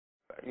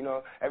You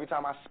know, every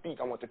time I speak,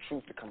 I want the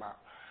truth to come out.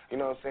 You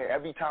know what I'm saying?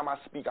 Every time I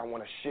speak, I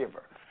want to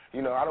shiver.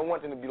 You know, I don't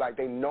want them to be like,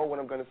 they know what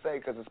I'm going to say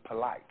because it's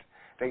polite.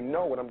 They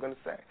know what I'm going to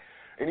say.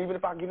 And even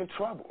if I get in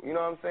trouble, you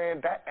know what I'm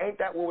saying? Ain't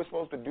that what we're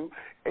supposed to do?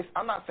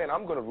 I'm not saying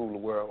I'm going to rule the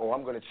world or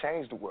I'm going to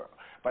change the world,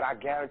 but I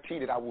guarantee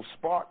that I will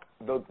spark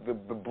the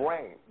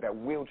brain that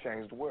will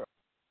change the world.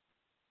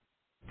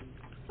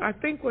 I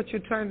think what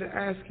you're trying to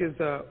ask is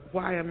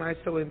why am I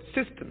so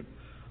insistent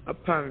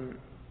upon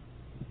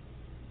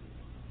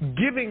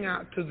giving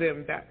out to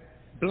them that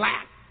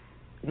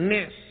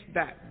blackness,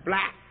 that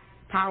black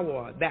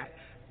power, that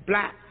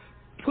black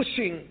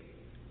pushing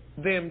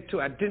them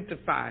to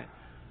identify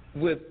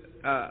with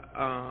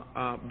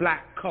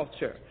black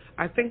culture.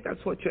 I think that's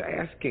what you're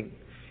asking.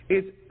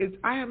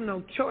 I have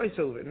no choice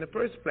over it. In the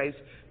first place,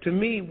 to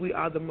me, we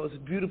are the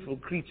most beautiful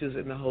creatures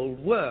in the whole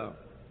world,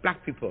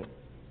 black people.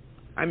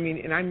 I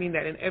mean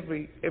that in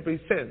every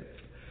sense,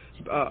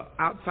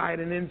 outside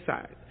and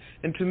inside.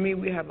 And to me,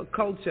 we have a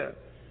culture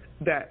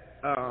that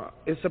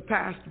is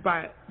surpassed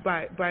by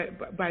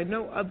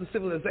no other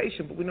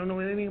civilization, but we don't know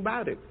anything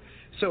about it.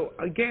 So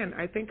again,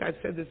 I think I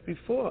said this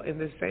before in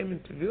the same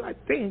interview. I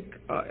think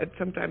at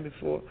some time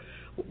before,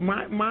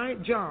 my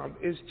job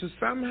is to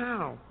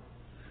somehow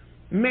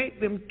make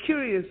them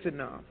curious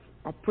enough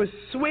or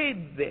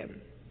persuade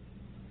them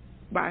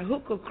by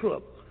hook or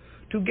crook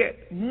to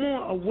get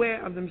more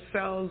aware of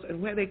themselves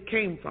and where they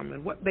came from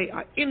and what they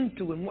are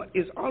into and what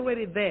is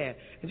already there,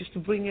 and just to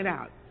bring it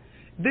out.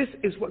 This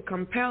is what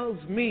compels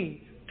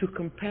me to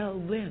compel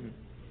them,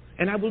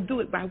 and I will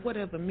do it by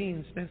whatever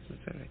means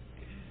necessary.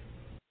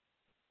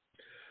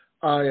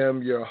 I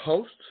am your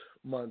host,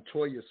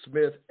 Montoya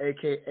Smith,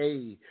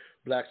 a.k.a.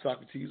 Black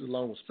Socrates,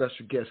 along with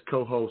special guest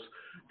co-host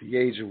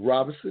Deasia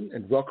Robinson,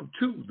 and welcome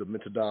to the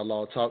Mental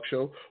Dialogue Talk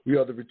Show. We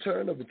are the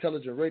return of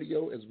intelligent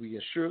radio as we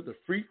ensure the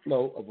free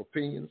flow of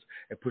opinions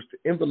and push the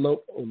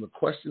envelope on the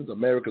questions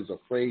America's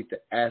afraid to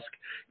ask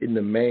in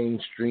the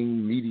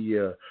mainstream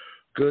media.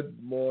 Good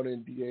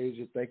morning,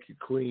 Deasia. Thank you,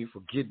 Queen,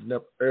 for getting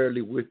up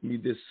early with me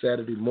this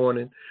Saturday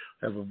morning.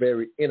 I have a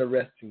very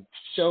interesting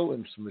show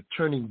and some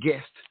returning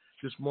guests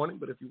this morning.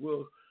 But if you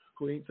will,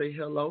 Queen, say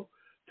hello.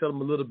 Tell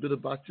them a little bit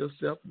about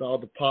yourself and all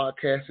the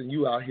podcasting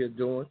you out here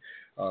doing.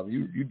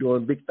 You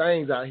doing big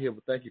things out here.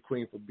 But thank you,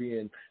 Queen, for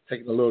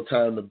taking a little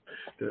time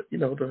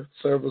to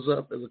serve us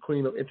up as a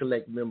Queen of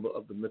Intellect member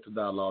of the Mental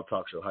Dialogue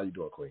Talk Show. How you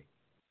doing, Queen?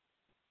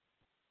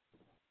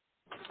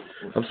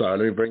 I'm sorry.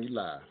 Let me bring you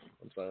live.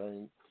 I'm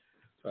sorry.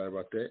 Sorry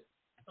about that.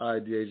 All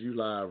right, Deasia, you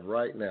live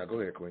right now. Go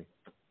ahead, Queen.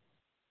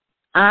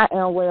 I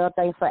am well.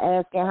 Thanks for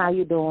asking. How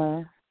you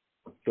doing?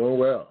 Doing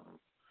well.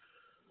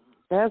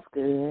 That's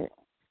good.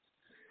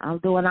 I'm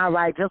doing all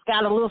right. Just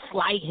got a little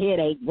slight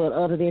headache, but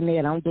other than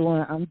that, I'm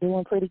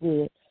doing pretty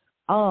good.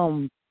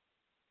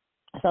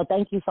 So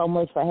thank you so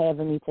much for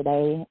having me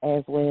today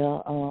as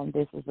well.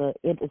 This is an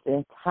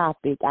interesting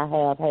topic. I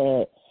have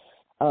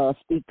had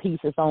speak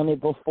pieces on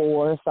it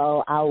before,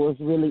 so I was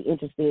really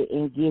interested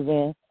in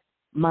giving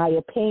my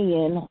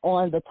opinion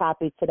on the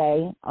topic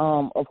today.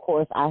 Of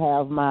course, I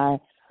have my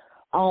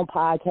own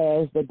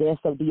podcast, The Death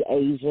of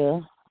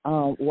Deasia,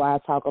 where I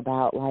talk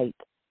about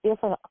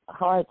different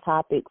hard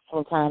topics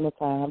from time to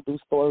time, do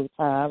story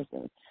times,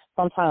 and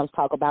sometimes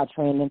talk about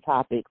trending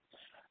topics.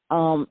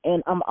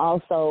 And I'm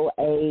also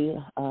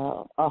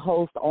a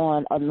host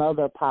on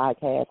another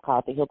podcast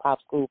called The Hip Hop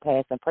School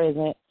Past and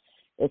Present.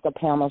 It's a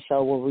panel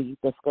show where we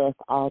discuss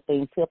all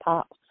things hip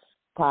hop.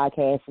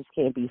 Podcasts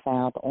can be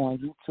found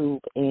on YouTube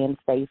and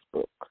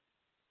Facebook.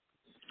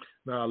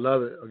 No, I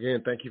love it.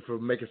 Again, thank you for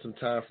making some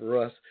time for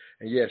us.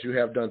 And yes, you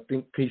have done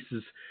think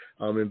pieces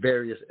in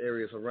various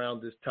areas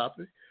around this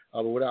topic.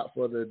 But without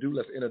further ado,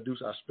 let's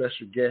introduce our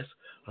special guests,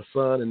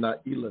 Hassan and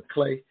Naila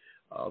Clay,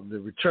 the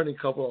returning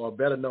couple, or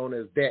better known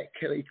as that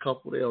Clay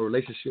couple. They are a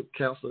relationship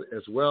counselor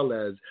as well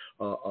as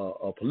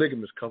a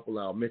polygamous couple.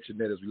 I'll mention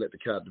that as we let the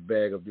cat out the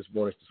bag of this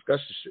morning's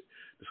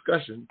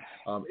discussion.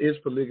 Is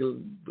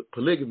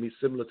polygamy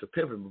similar to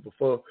pimping? But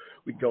before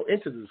we go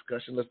into the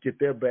discussion, let's get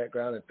their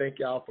background, and thank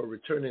y'all for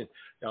returning.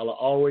 Y'all are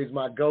always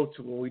my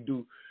go-to when we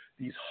do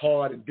these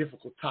hard and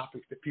difficult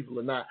topics that people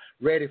are not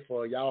ready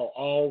for. Y'all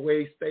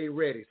always stay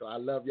ready, so I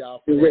love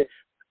y'all for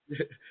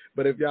that.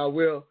 But if y'all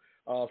will,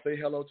 say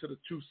hello to the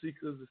truth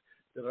seekers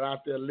that are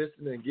out there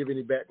listening and give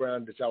any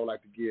background that y'all would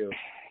like to give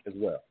as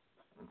well.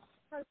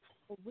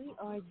 We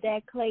are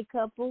that Clay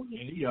couple.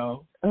 Hey,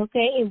 y'all.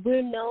 Okay, and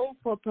we're known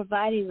for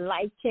providing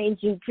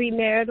life-changing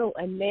premarital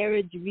and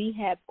marriage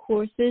rehab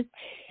courses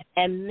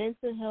and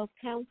mental health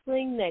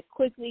counseling that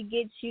quickly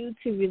gets you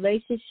to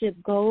relationship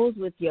goals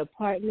with your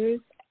partner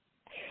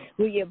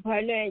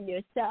and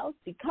yourself,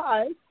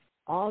 because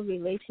all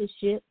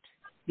relationships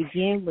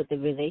begin with the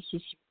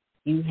relationship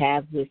you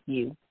have with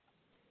you.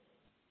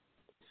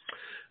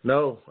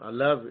 No, I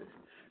love it.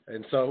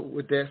 And so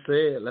with that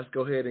said, let's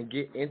go ahead and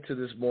get into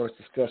this morning's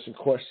discussion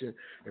question.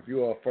 If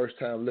you are a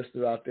first-time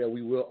listener out there,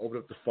 we will open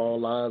up the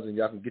phone lines, and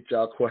y'all can get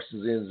y'all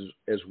questions in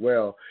as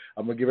well.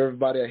 I'm going to give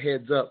everybody a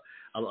heads up.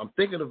 I'm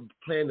thinking of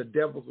playing the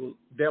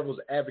devil's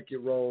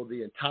advocate role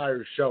the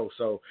entire show.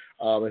 So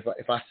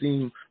if I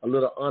seem a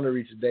little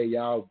honorary today,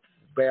 y'all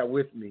bear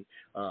with me.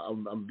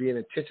 I'm being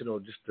intentional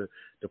just to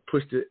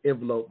push the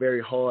envelope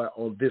very hard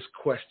on this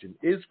question.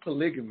 Is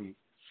polygamy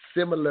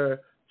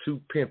similar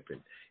to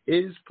pimping?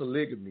 Is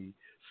polygamy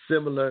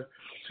similar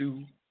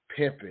to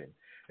pimping?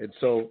 And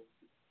so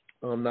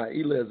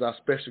Naila is our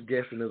special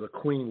guest, and as a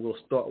queen, we'll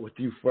start with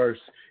you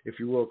first, if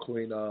you will,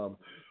 Queen.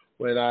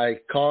 When I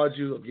called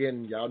you,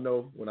 again, y'all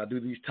know when I do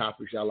these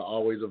topics, y'all are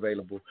always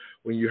available.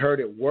 When you heard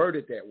it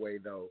worded that way,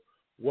 though,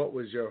 what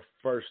was your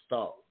first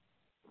thought?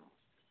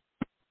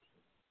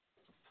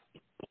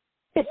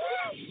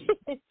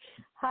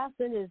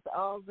 Hassan is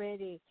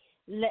already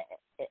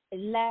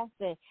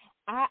laughing.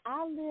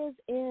 I live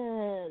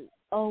in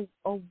a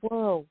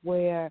world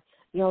where,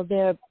 you know,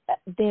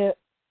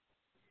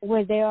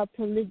 where there are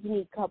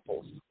polygyny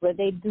couples, where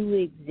they do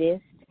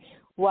exist,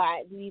 where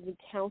I even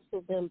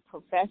counsel them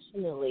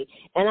professionally.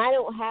 And I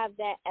don't have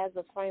that as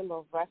a frame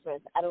of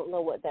reference. I don't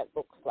know what that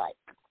looks like.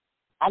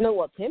 I know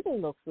what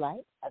pimping looks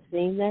like. I've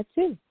seen that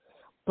too.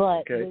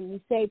 But when you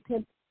say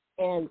pimp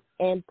and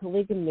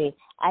polygamy,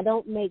 I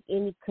don't make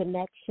any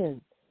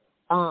connection,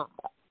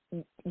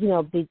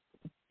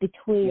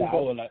 between. Yeah,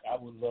 I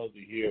would love to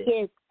hear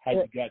how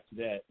you got to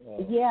that.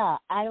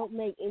 I don't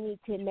make any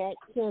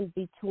connection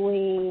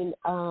between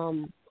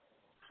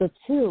the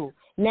two.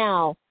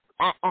 Now,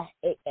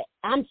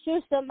 I'm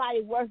sure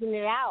somebody working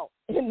it out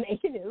and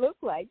making it look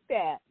like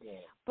that. Yeah.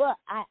 But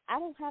I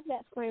don't have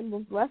that frame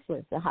of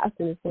reference. The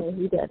Hassan is saying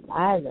he doesn't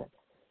either.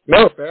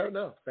 No, fair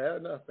enough.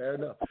 Hassan,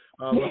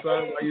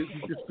 you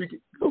can speak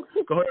it. Go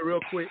ahead real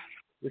quick,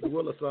 if you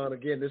will, Hassan.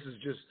 Again, this is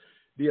just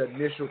the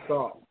initial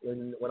thought.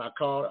 When I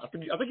called, I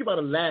think you might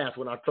have laughed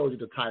when I told you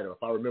the title,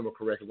 if I remember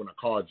correctly, when I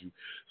called you.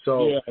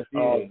 So, and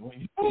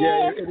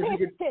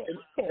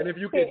if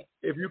you could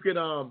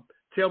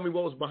tell me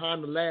what was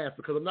behind the laugh,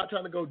 because I'm not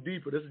trying to go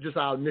deeper. This is just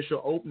our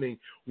initial opening.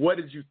 What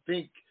did you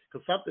think?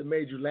 Because something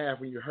made you laugh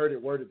when you heard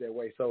it worded that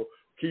way. So,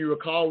 can you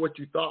recall what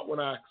you thought when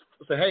I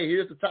said, "Hey,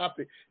 here's the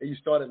topic," and you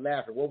started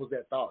laughing? What was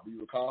that thought? Do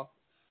you recall?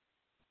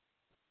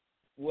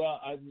 Well,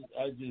 I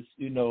just,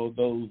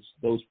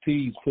 those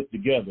P's put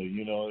together,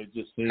 it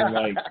just seemed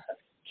like,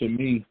 to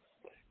me,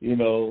 it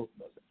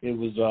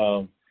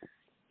was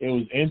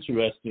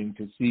interesting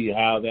to see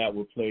how that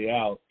would play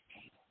out.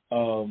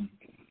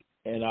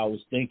 And I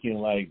was thinking,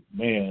 like,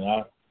 man,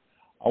 I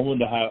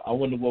wonder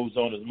what was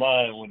on his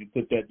mind when he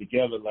put that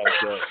together like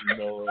that,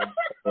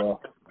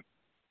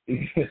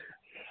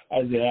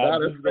 I said,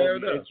 this is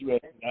going to be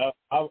interesting.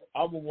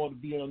 I would want to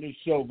be on this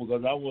show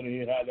because I want to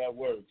hear how that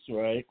works,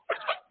 right?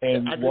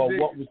 And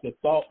what was the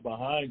thought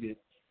behind it?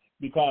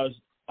 Because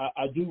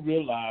I do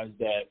realize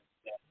that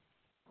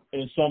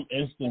in some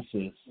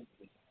instances,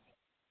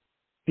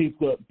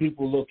 people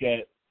look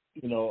at,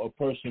 a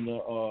person,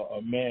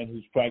 a man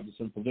who's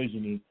practicing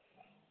polygyny,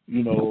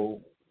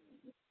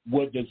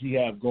 what does he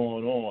have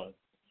going on?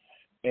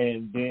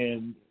 And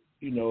then,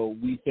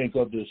 we think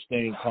of this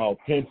thing called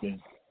pimping,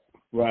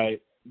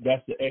 right?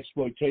 That's the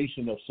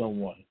exploitation of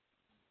someone,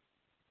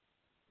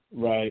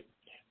 right?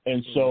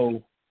 And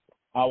so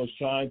I was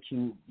trying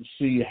to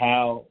see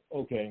how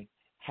is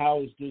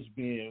this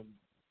being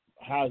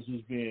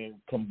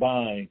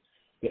combined,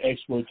 the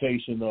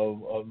exploitation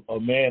of a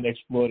man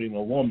exploiting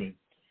a woman,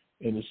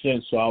 in a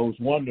sense. So I was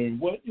wondering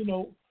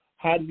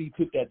how did he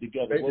put that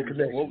together?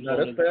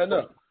 That's fair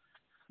enough.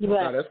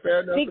 Right. That's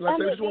fair enough. I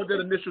just wanted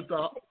that initial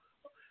thought.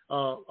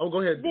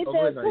 Go ahead.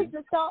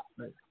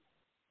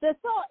 The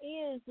thought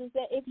is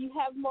that if you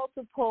have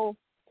multiple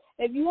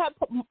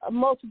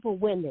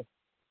women,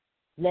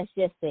 let's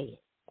just say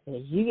it,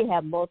 you can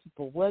have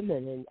multiple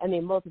women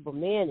multiple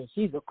men, and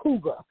she's a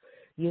cougar.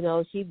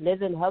 She's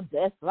living her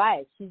best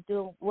life. She's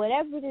doing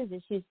whatever it is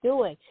that she's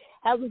doing.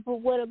 However,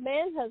 when a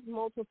man has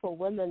multiple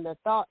women, the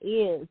thought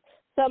is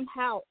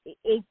somehow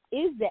it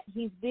is that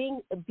he's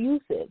being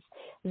abusive,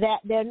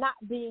 that they're not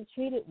being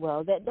treated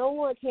well, that no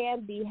one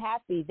can be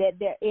happy, that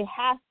it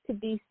has to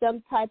be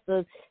some type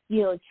of,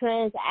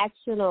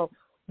 transactional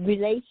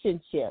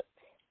relationship.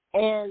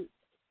 And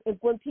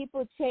when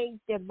people change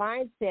their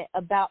mindset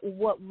about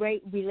what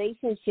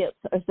relationships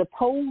are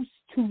supposed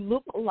to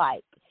look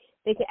like,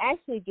 they can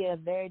actually get a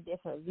very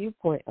different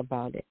viewpoint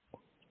about it.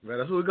 Man,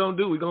 that's what we're going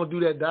to do. We're going to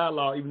do that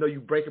dialogue. Even though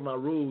you're breaking my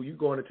rule, you're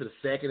going into the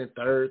second and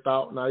third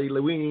thought. Now, we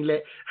ain't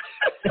let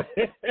the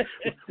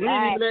agent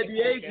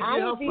get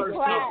her first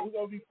thought. We're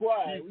going to be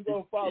quiet. We're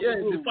going to follow the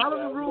rules. Follow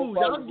the rules.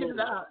 Y'all can get it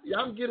out.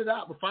 Y'all can get it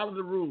out, but follow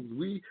the rules.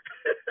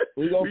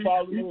 We're going to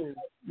follow the rules.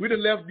 We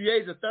done left the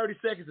agent 30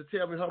 seconds to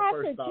tell me her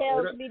first thought.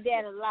 Tells me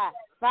that a lot.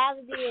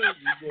 Follow the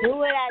do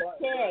what I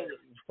tell you.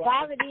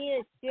 Follow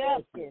the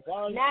instructions.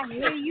 Now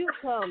here you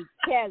come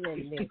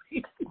telling me.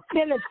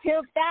 Feeling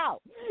tipped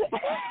out.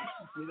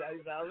 We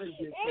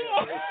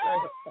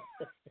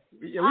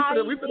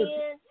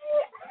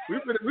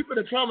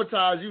finna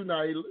traumatize you,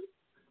 Naila.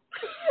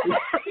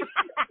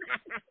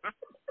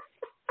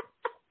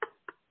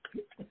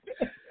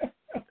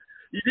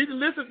 You need to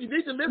listen to him,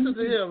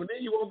 and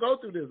then you won't go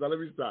through this. Now let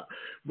me stop.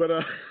 But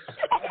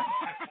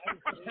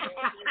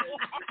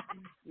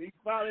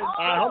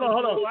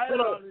Hold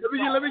on.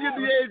 Let me get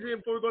DeAsia in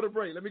before we go to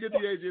break.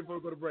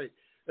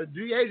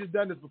 DeAsia's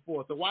done this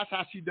before, so watch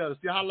how she does it.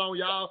 See how long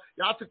y'all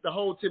took the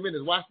whole 10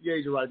 minutes. Watch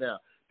DeAsia right now.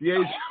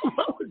 DeAsia,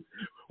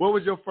 what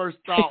was your first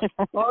thought?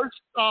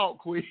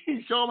 Queen.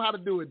 Show them how to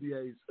do it,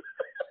 DeAsia.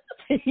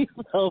 You're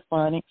so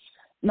funny.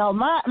 No,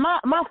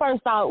 my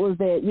first thought was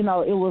that, you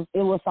know, it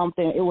was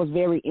something, it was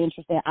very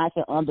interesting. I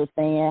can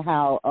understand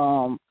how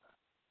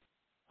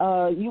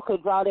you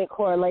could draw that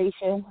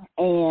correlation,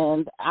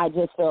 and I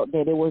just felt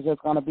that it was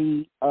just going to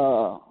be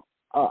a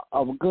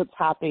good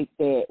topic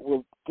that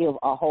will give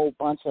a whole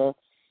bunch of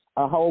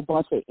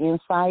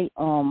insight.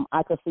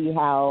 I could see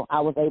how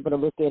I was able to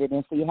look at it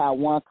and see how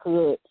one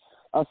could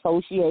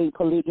associate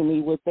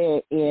polygamy with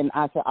that, and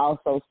I could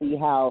also see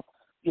how,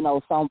 you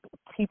know, some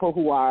people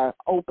who are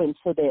open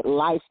to that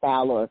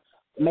lifestyle or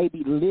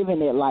maybe living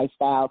that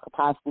lifestyle could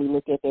possibly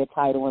look at that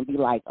title and be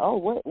like, oh,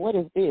 what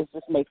is this?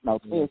 This makes no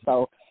sense.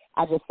 So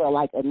I just felt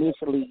like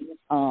initially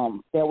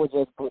that would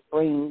just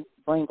bring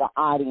an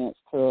audience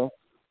to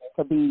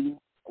be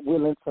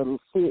willing to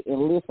sit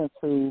and listen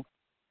to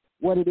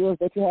what it is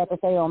that you have to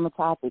say on the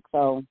topic.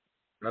 So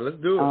now let's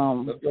do it.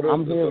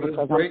 I'm here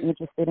because I'm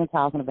interested in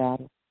talking about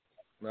it.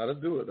 Now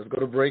let's do it. Let's go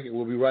to break, and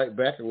we'll be right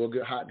back, and we'll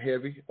get hot and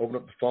heavy. Open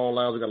up the phone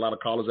lines. We got a lot of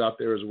callers out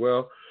there as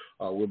well.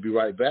 We'll be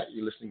right back.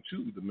 You're listening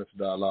to the Mental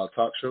Dialogue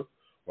Talk Show,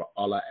 where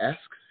all I ask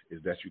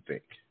is that you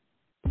think.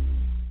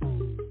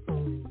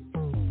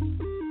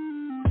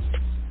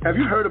 Have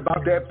you heard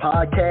about that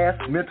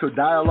podcast, Mental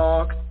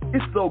Dialogue?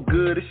 It's so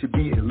good it should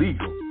be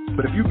illegal.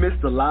 But if you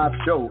missed the live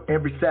show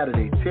every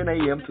Saturday, 10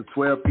 a.m. to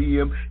 12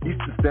 p.m.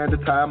 Eastern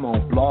Standard Time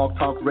on Blog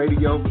Talk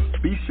Radio,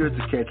 be sure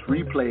to catch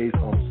replays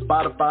on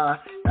Spotify,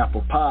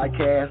 Apple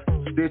Podcasts,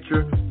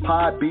 Stitcher,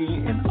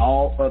 Podbean, and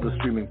all other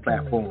streaming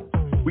platforms.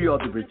 We are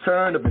the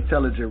return of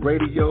intelligent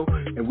radio,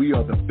 and we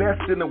are the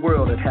best in the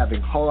world at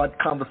having hard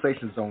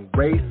conversations on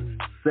race,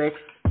 sex,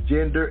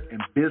 gender,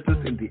 and business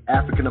in the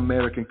African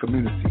American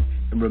community.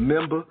 And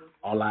remember,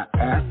 all I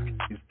ask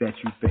is that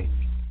you think.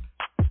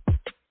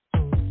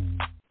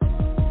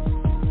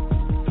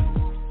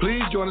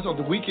 Please join us on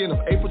the weekend of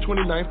April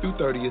 29th through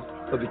 30th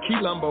for the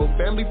Quilombo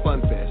Family Fun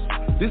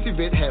Fest. This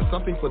event has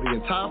something for the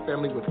entire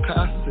family with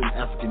classes in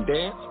African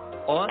dance,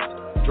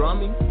 art,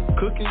 drumming,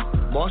 cooking,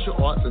 martial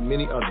arts, and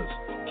many others.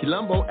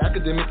 Quilombo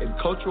Academic and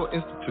Cultural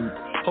Institute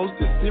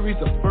hosts a series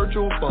of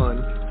virtual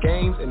fun,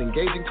 games, and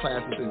engaging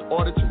classes in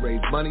order to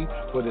raise money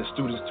for their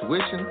students'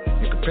 tuition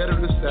and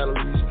competitive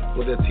salaries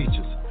for their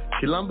teachers.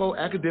 Quilombo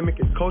Academic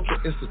and Cultural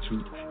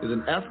Institute is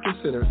an African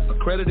Center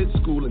accredited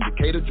school in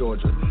Decatur,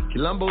 Georgia.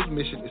 Quilombo's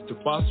mission is to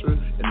foster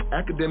an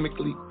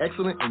academically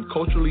excellent and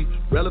culturally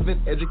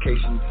relevant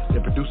education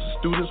that produces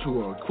students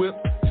who are equipped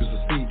to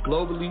succeed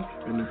globally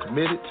and are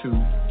committed to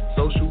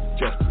social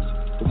justice.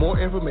 For more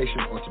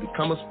information or to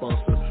become a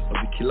sponsor of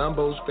the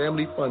Quilombo's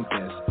Family Fun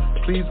Fest,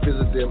 please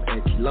visit them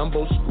at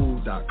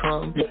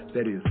quilomboschool.com.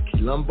 That is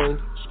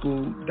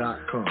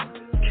quilomboschool.com.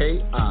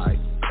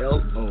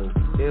 KILOMBO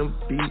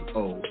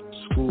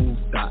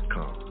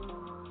school.com.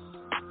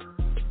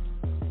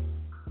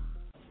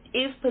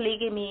 Is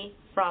polygamy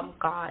from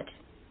God?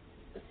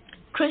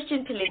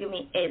 Christian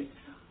polygamy is,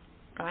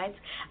 right?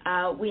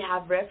 We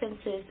have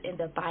references in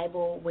the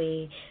Bible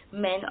where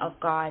men of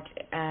God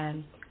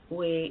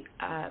were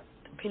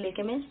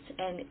polygamists,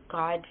 and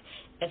God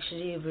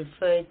actually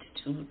referred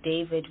to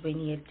David when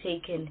he had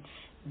taken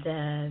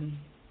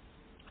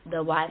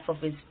the wife of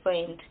his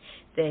friend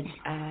that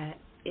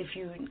if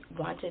you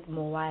wanted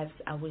more wives,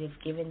 I would have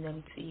given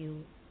them to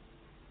you.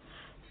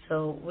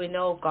 So we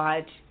know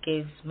God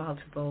gives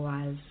multiple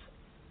wives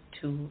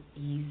to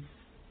his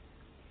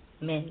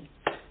men.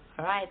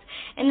 All right.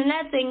 And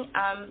another thing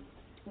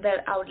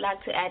that I would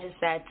like to add is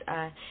that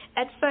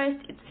at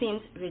first it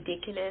seems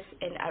ridiculous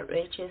and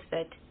outrageous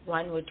that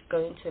one would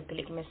go into a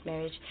polygamous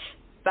marriage.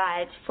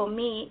 But for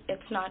me,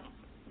 it's not,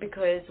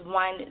 because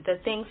one, the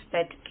things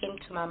that came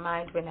to my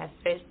mind when I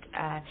first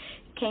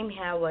came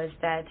here was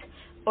that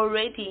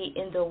already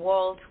in the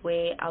world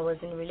where I was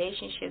in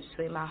relationships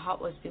where my heart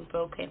was being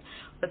broken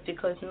was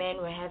because men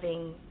were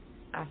having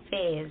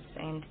affairs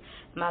and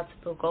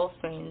multiple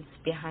girlfriends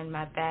behind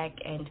my back,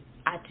 and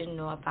I didn't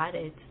know about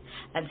it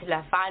until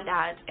I found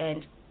out.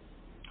 And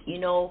you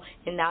know,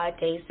 and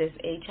nowadays there's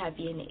HIV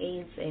and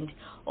AIDS and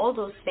all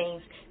those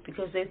things,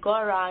 because they go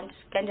around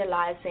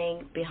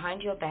scandalizing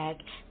behind your back.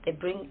 They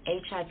bring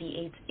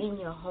HIV/AIDS in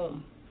your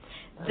home.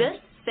 This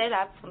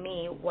setup for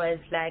me was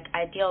like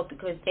ideal,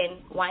 because then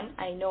one,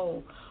 I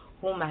know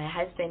who my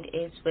husband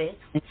is with,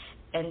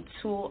 and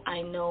two,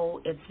 I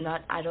know it's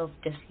not out of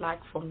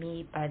dislike for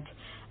me, but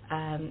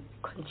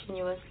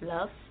continuous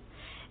love.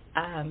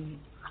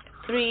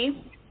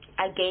 Three,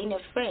 I gain a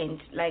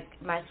friend, like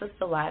my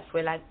sister wife.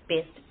 We're like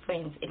best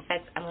friends. In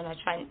fact, I'm gonna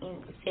try and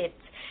insert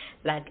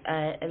like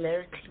a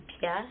little clip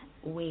here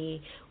where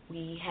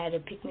we had a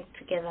picnic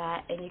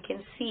together, and you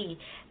can see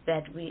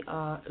that we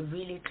are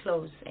really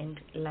close and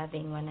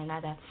loving one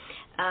another.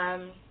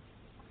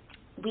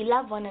 We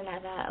love one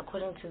another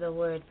according to the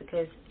word,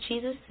 because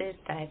Jesus says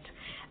that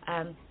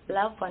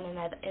love one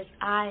another as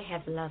I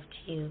have loved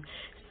you.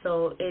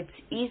 So it's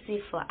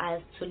easy for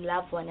us to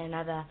love one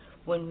another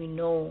when we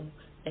know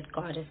that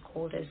God has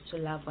called us to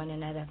love one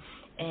another,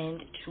 and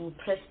to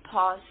press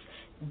past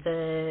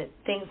the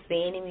things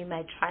the enemy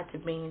might try to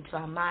bring into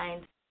our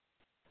minds.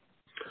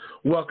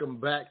 Welcome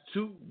back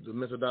to the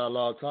Mental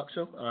Dialogue Talk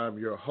Show. I'm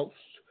your host,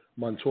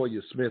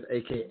 Montoya Smith,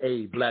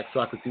 a.k.a. Black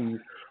Socrates,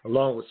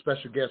 along with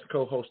special guest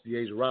co-host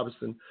Deasia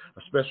Robinson.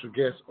 Our special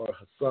guests are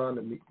Hassan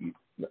and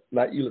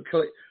Naila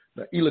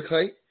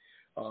Clay.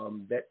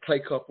 That Clay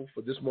couple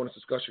for this morning's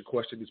discussion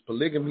question is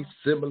polygamy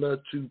similar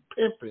to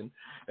pimping,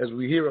 as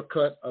we hear a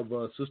cut of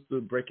a sister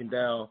breaking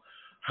down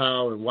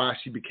how and why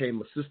she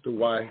became a sister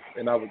wife,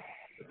 and I would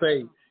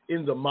say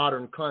in the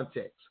modern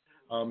context.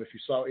 If you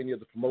saw any of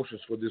the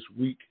promotions for this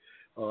week,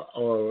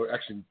 or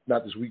actually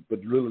not this week, but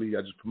literally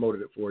I just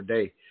promoted it for a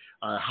day,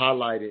 I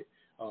highlighted,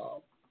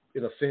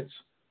 in a sense,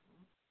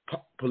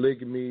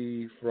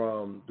 polygamy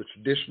from the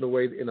traditional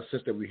way, in a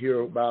sense that we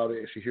hear about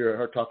it. She hear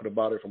her talking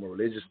about it from a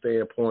religious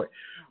standpoint,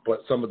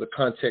 but some of the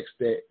context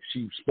that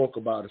she spoke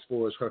about as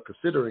far as her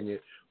considering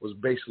it was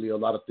basically a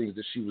lot of things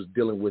that she was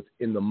dealing with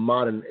in the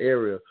modern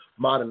era,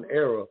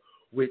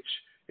 which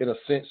in a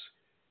sense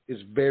is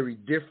very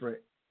different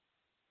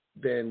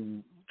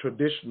than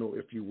traditional,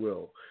 if you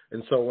will.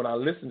 And so when I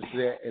listened to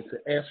that, and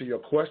to answer your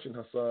question,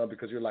 Hassan,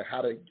 because you're like,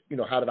 how did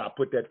I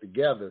put that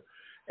together?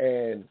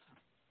 And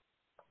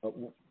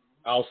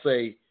I'll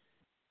say,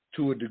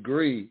 to a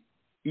degree,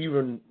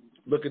 even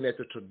looking at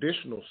the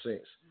traditional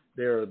sense,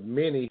 there are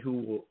many who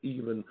will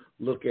even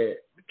look at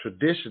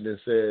tradition and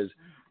says,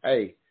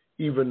 hey,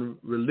 even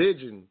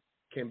religion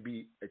can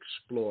be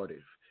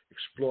exploitive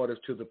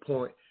to the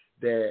point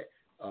that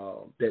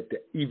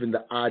even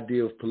the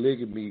idea of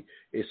polygamy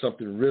is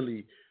something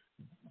really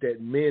that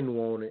men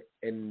want it,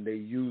 and they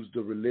use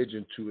the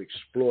religion to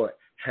exploit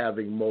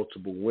having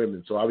multiple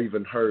women. So I've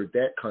even heard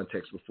that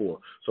context before.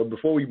 So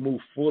before we move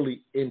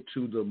fully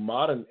into the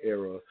modern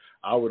era,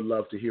 I would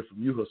love to hear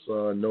from you,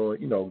 Hassan,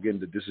 knowing, again,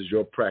 that this is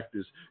your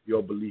practice,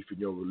 your belief in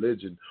your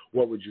religion.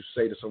 What would you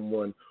say to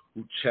someone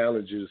who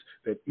challenges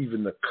that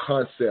even the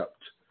concept,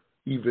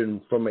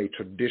 even from a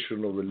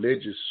traditional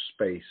religious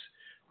space,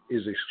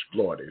 is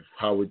exploitive?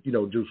 How would,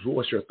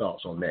 what's your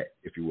thoughts on that,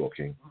 if you will,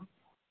 King?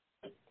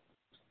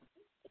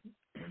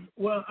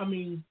 Well, I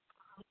mean,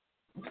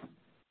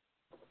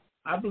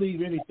 I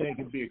believe anything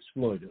can be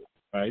exploited,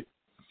 right?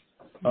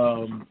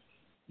 You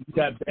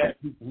got bad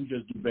people who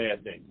just do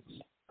bad things,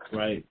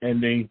 right?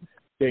 And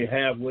they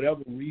have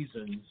whatever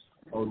reasons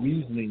or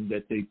reasoning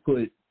that they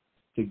put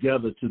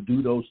together to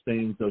do those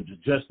things or to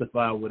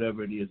justify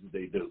whatever it is that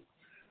they do,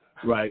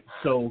 right?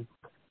 So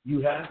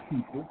you have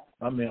people.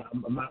 I mean,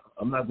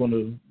 I'm not going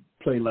to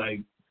play like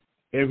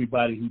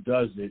everybody who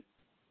does it,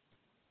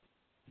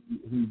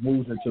 who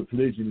moves into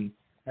polygamy,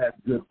 has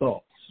good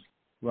thoughts,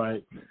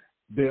 right?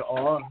 There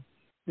are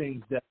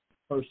things that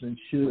a person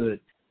should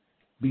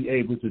be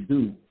able to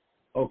do.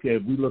 Okay,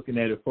 if we're looking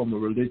at it from a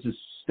religious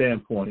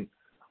standpoint,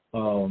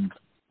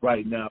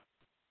 right now,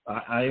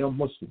 I am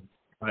Muslim,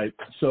 right?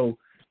 So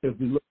if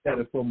we look at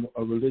it from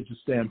a religious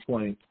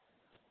standpoint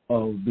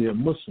of being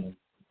Muslim,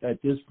 at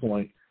this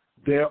point,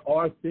 there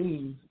are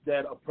things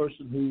that a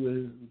person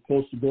who is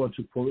supposed to go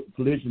into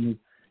polygamy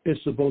is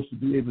supposed to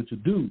be able to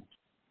do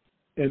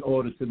in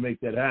order to make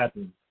that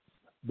happen.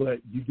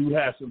 But you do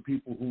have some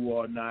people who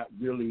are not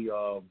really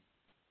not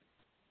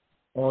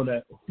on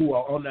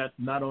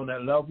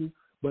that level,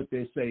 but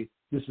they say,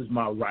 this is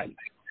my right,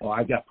 or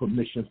I got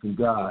permission from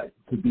God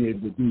to be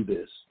able to do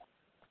this,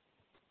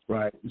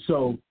 right?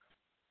 So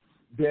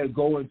they're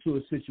going to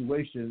a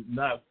situation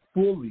not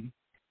fully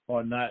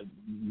or not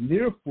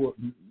near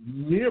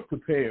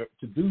prepared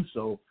to do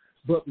so,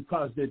 but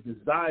because their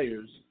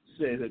desires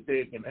say that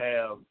they can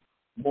have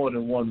more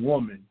than one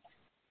woman,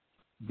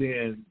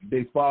 then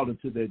they fall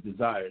into their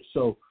desires.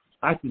 So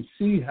I can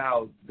see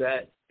how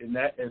that, in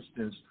that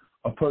instance,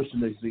 a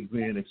person is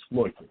being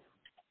exploited.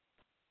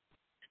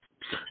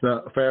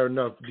 Now, fair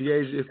enough.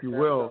 Deasia, if you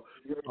will,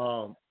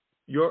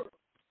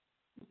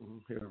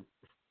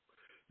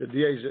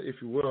 Deasia,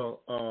 if you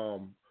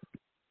will,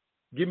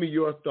 give me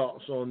your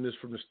thoughts on this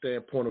from the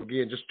standpoint of,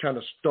 again, just trying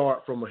to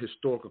start from a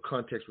historical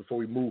context before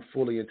we move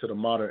fully into the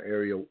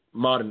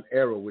modern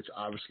era, which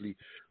obviously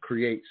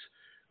creates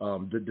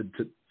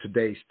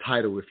today's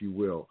title, if you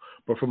will.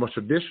 But from a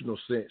traditional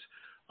sense,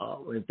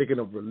 in thinking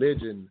of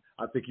religion,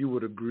 I think you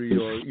would agree,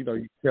 or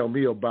you tell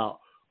me about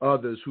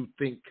others who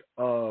think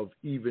of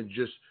even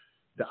just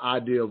the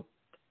idea of,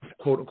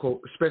 quote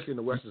unquote, especially in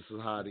the Western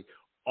society,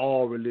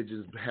 all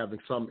religions having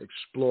some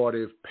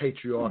exploitive,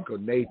 patriarchal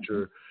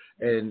nature,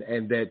 and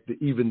that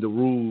even the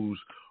rules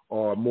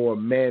are more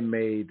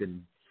man-made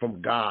than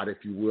from God, if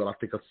you will. I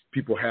think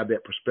people have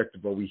that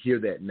perspective, or we hear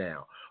that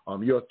now.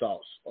 Your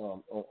thoughts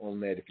on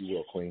that, if you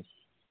will, Queen?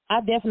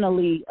 I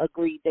definitely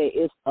agree that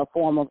it's a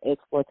form of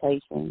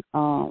exploitation.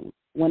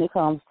 When it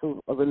comes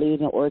to a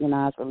religion,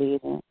 organized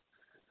religion,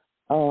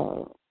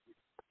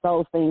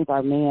 those things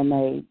are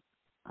man-made.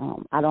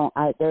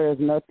 There is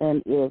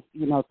nothing, if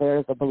there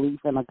is a belief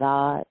in a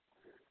God,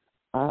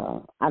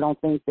 I don't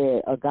think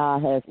that a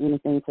God has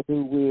anything to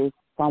do with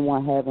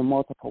someone having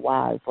multiple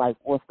wives. Like,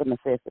 what's the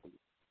necessity?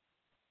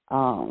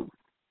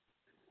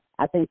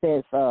 I think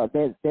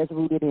that's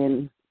rooted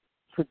in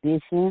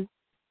tradition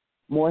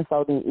more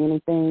so than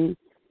anything,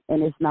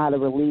 and it's not a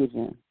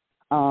religion.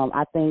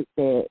 I think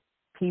that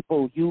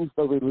people use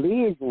the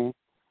religion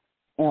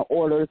in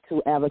order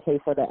to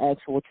advocate for the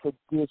actual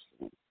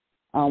tradition.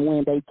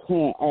 When they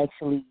can't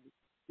actually,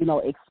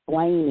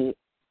 explain it,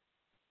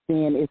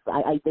 then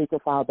I think they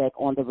fall back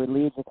on the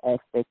religious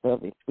aspect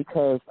of it.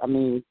 Because,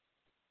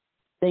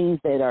 things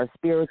that are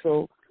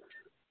spiritual,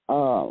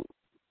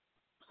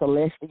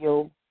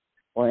 celestial,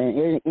 or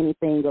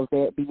anything of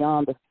that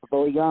beyond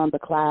the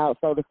cloud,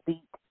 so to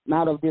speak,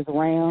 not of this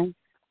realm,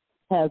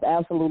 has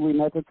absolutely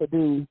nothing to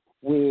do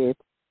with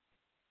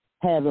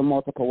having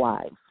multiple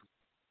wives.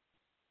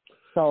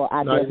 So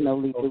I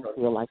definitely do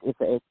feel like it's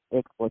an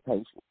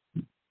exploitation.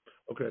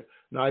 Okay.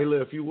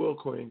 Naila, if you will,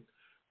 Queen,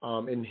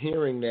 in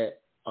hearing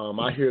that,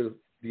 I hear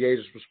the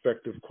Asia's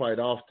perspective quite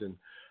often.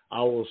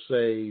 I will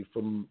say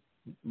from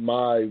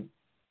my,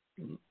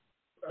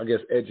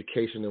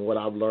 education and what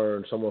I've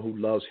learned, someone who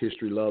loves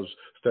history, loves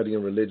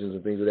studying religions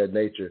and things of that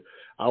nature,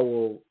 I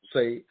will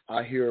say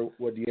I hear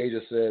what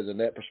Deasia says in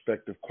that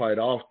perspective quite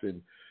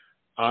often.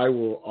 I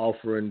will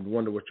offer, and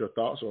wonder what your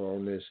thoughts are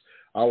on this,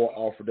 I will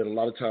offer that a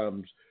lot of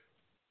times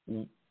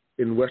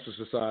in Western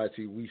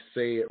society, we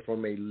say it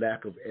from a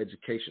lack of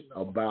education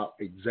about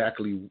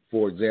exactly,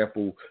 for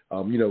example,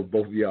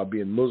 both of y'all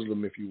being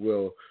Muslim, if you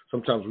will,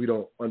 sometimes we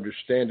don't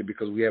understand it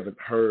because we haven't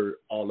heard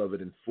all of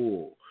it in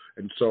full.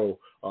 And so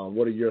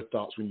what are your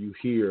thoughts when you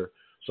hear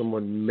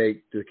someone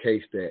make the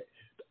case that,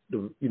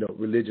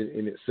 religion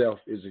in itself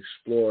is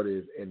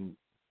exploitative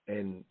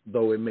and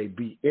though it may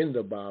be in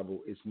the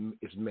Bible, it's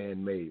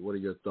man-made? What are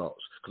your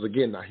thoughts? Because,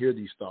 again, I hear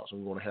these thoughts and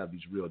we want to have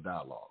these real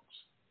dialogues.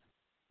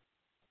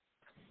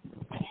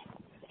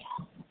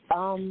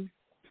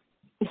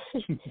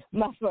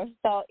 My first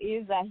thought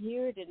is I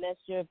hear it, and that's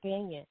your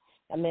opinion.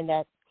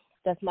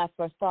 That's my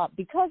first thought.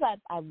 Because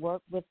I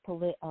work with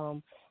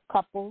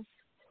couples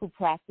who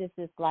practice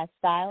this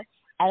lifestyle,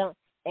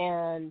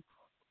 and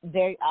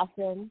very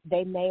often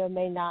they may or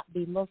may not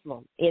be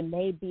Muslim. It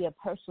may be a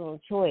personal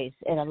choice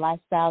and a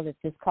lifestyle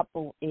that this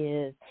couple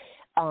is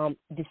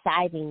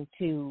deciding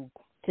to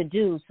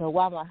do. So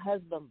while my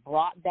husband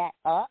brought that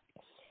up,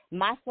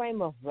 my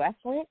frame of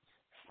reference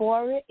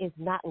for it is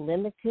not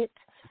limited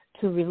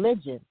to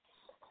religion.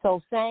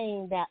 So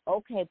saying that,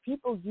 okay,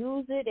 people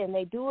use it and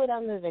they do it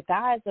under the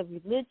guise of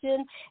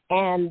religion,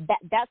 and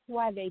that's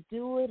why they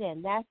do it,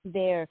 and that's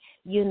their,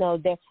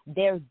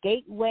 their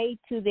gateway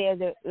to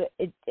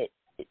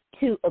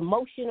to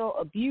emotional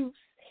abuse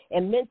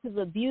and mental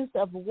abuse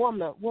of a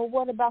woman. Well,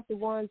 what about the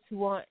ones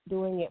who aren't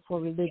doing it for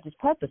religious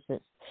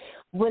purposes?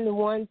 When the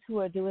ones who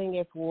are doing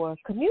it for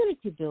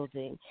community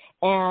building,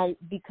 and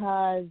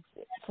because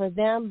for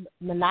them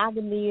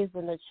monogamy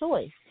isn't a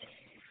choice.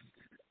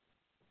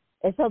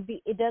 And so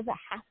it doesn't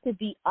have to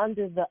be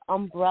under the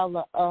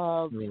umbrella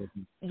of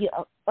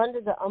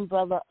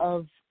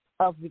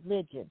of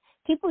religion.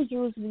 People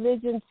use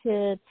religion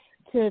to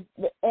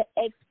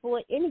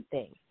exploit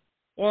anything.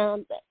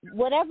 And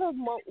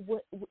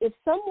if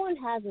someone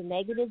has a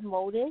negative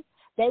motive,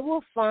 they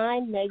will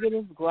find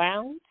negative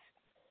grounds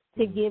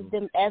to give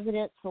them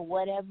evidence for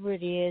whatever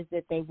it is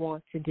that they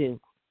want to do.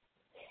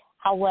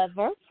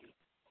 However,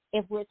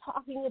 if we're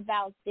talking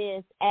about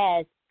this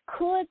as,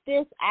 could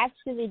this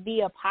actually be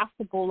a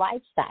possible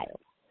lifestyle?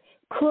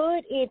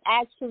 Could it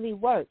actually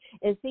work?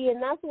 And see,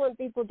 and that's when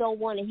people don't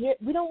want to hear.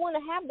 We don't want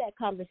to have that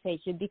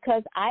conversation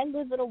because I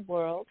live in a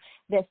world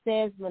that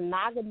says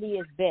monogamy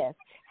is best.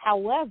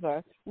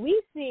 However,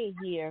 we see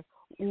here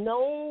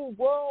known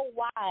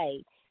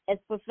worldwide as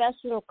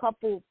professional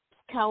couple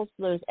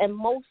counselors, and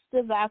most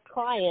of our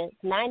clients,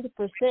 90%,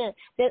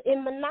 they're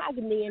in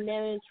monogamy and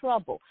they're in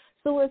trouble.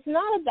 So it's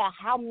not about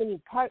how many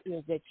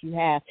partners that you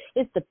have.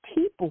 It's the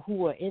people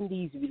who are in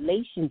these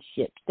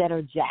relationships that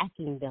are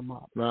jacking them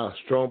up. Nah,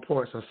 strong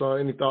points. Hassan,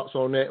 any thoughts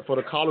on that? For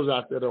the callers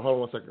out there, hold on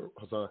one second,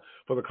 Hassan.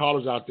 For the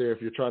callers out there,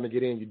 if you're trying to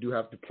get in, you do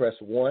have to press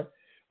 1.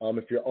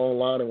 If you're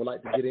online and would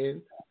like to get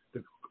in,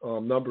 the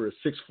number is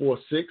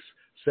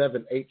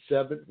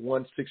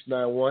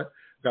 646-787-1691.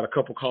 Got a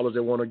couple callers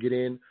that want to get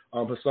in.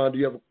 Hassan, do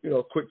you have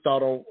a quick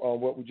thought on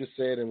what we just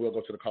said, and we'll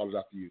go to the callers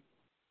after you.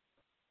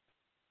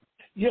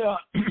 Yeah,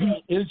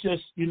 it's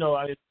just,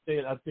 I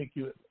think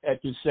you at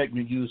this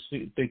segment you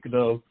thinking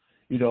of,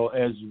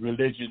 as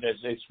religion as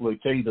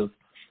exploitative,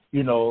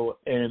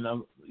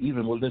 and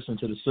even we'll listen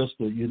to the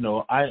sister,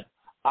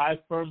 I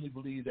firmly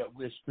believe that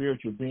we're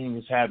spiritual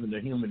beings having a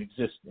human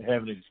existence,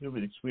 having a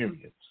human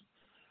experience,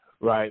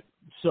 right?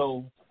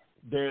 So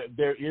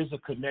there is a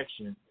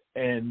connection,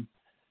 and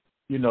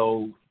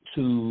to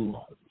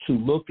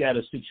look at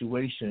a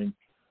situation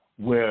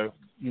where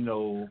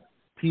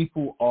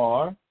people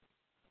are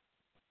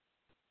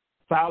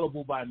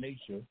fallible by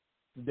nature,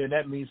 then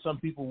that means some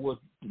people will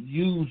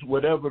use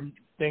whatever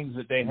things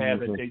that they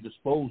have at their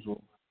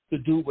disposal to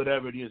do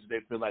whatever it is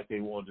they feel like they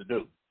want to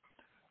do,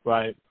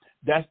 right?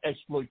 That's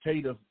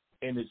exploitative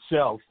in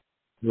itself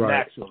right.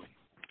 naturally.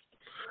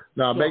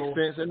 Now, it makes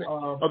sense. And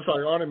I'm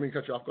sorry, I didn't mean to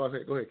cut you off. Go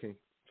ahead, King.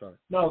 Sorry.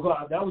 No, go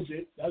ahead. That was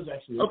it. That was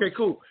actually it. Okay,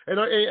 cool. And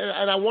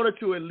I wanted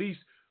to at least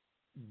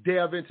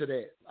delve into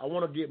that. I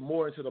want to get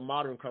more into the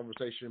modern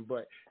conversation,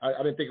 but I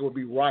didn't think it would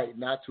be right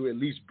not to at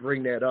least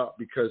bring that up,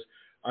 because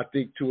I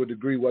think to a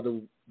degree, whether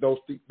those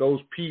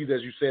P's,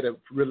 as you said, have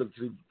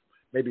relatively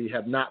maybe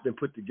have not been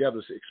put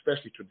together,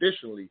 especially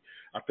traditionally,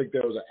 I think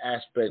there was an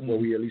aspect where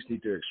we at least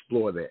need to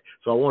explore that.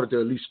 So I wanted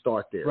to at least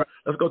start there. Right.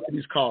 Let's go to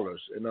these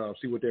callers and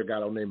see what they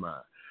got on their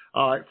mind.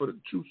 All right, for the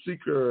Truth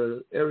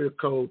Seeker, area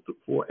code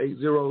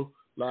 480,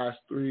 last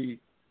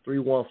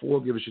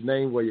 3314. Give us your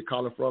name, where you're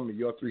calling from, and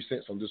your 3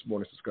 cents on this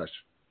morning's discussion.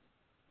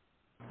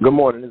 Good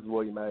morning. This is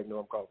William Agnew.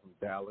 I'm calling from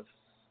Dallas.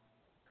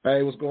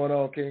 Hey, what's going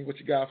on, King? What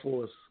you got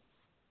for us?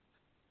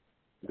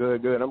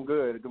 Good. I'm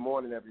good. Good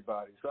morning,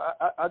 everybody. So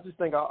I just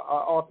think I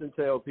often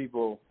tell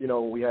people,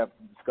 when we have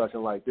a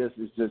discussion like this,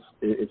 it's just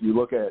if you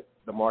look at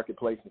the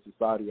marketplace and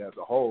society as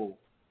a whole,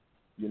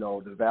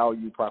 the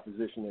value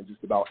proposition and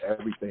just about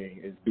everything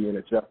is being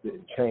adjusted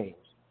and changed.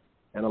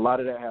 And a lot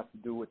of that has to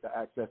do with the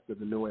access to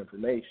the new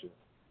information.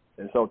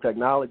 And so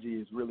technology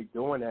is really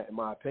doing that, in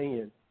my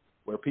opinion,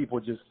 where people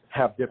just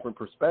have different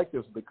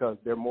perspectives because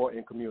they're more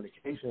in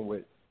communication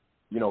with,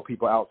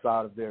 people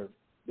outside of their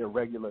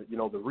regular,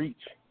 the reach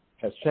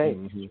has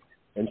changed.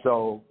 Mm-hmm. And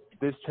so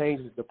this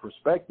changes the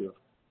perspective,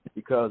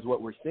 because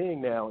what we're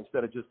seeing now,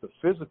 instead of just the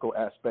physical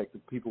aspect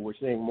of people, we're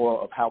seeing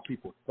more of how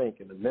people think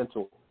and the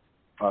mental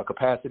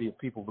capacity of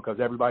people, because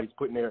everybody's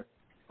putting their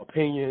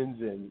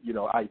opinions and,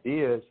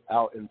 ideas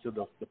out into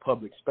the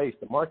public space,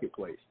 the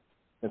marketplace.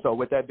 And so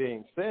with that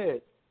being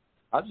said,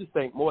 I just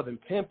think more than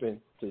pimping,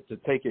 to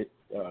take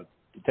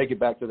it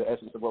back to the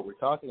essence of what we're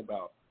talking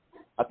about,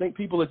 I think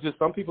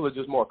some people are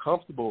just more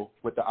comfortable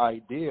with the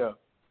idea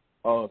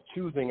of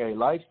choosing a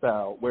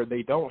lifestyle where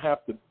they don't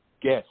have to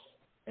guess,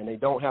 and they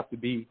don't have to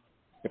be,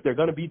 if they're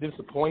going to be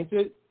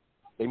disappointed,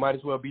 they might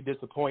as well be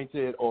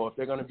disappointed, or if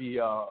they're going to be,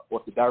 or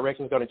if the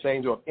direction is going to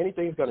change, or if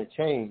anything's going to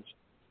change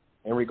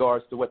in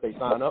regards to what they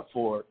sign up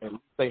for, and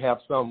they have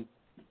some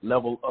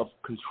level of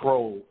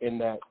control in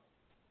that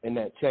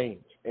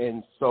change.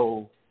 And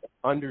so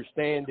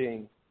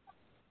understanding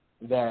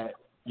that,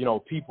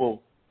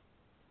 people,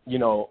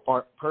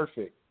 aren't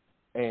perfect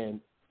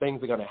and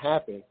things are going to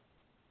happen,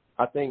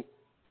 I think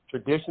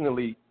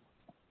traditionally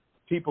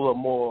people are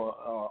more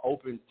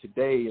open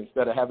today,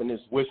 instead of having this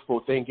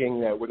wishful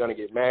thinking that we're going to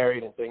get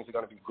married and things are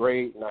going to be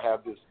great, and I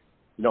have this,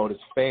 this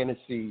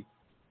fantasy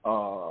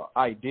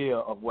idea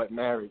of what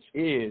marriage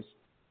is.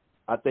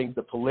 I think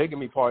the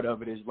polygamy part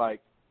of it is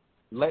like,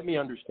 let me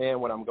understand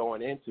what I'm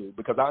going into,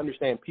 because I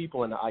understand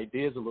people and the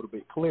ideas a little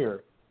bit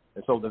clearer.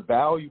 And so the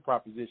value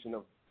proposition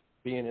of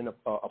being in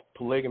a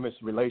polygamous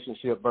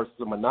relationship versus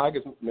a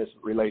monogamous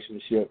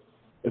relationship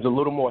is a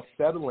little more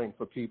settling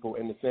for people,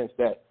 in the sense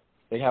that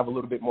they have a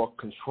little bit more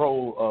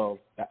control of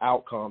the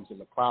outcomes and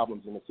the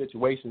problems and the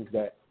situations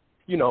that,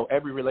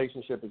 every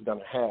relationship is going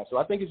to have. So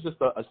I think it's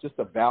just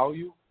a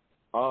value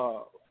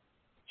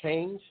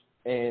change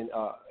and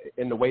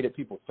in the way that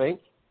people think,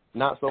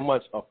 not so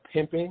much a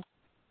pimping,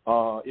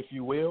 if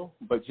you will,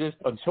 but just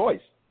a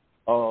choice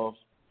of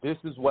this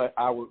is how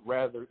I would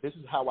rather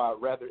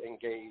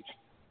engage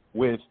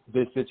with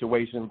this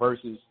situation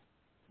versus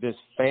this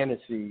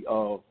fantasy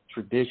of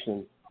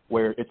tradition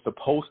where it's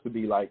supposed to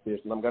be like this,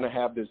 and I'm going to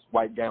have this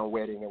white gown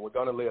wedding, and we're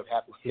going to live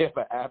happily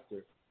ever after.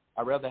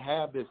 I'd rather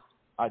have this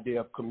idea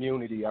of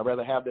community. I'd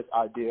rather have this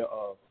idea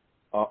of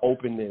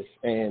openness.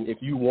 And if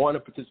you want to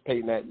participate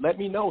in that, let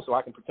me know so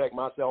I can protect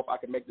myself. I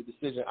can make the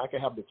decision. I can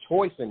have the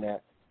choice in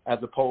that, as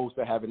opposed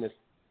to having this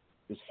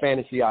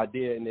fantasy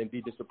idea and then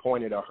be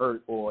disappointed or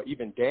hurt or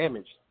even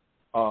damaged,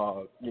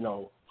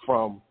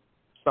 from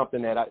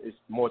something that is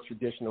more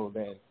traditional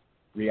than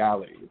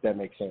reality, if that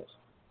makes sense.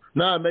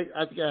 No,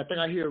 I think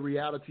I hear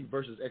reality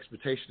versus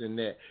expectation in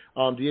that.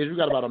 Diaz, we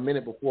got about a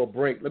minute before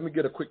break. Let me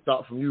get a quick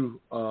thought from you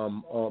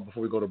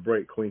before we go to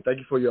break, Queen. Thank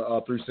you for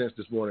your 3 cents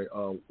this morning,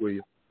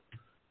 William.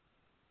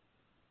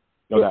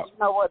 No doubt. You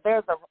know what?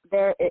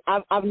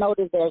 I've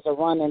noticed there's a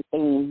running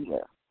theme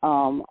here.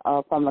 From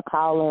the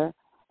caller,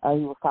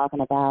 he was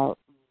talking about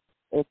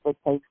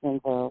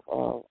expectations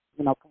of,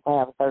 people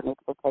have certain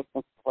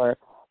expectations for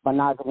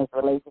monogamous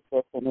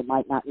relationships, and it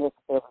might not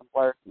necessarily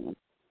work. And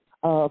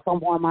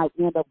someone might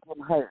end up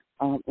getting hurt.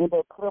 In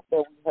the clip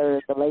that we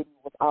heard, the lady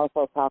was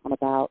also talking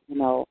about,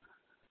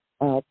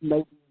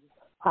 maybe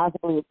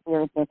possibly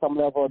experiencing some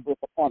level of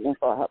disappointment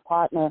for her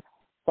partner,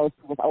 so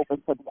she was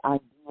open to the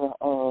idea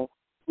of,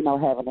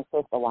 having a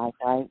sister wife,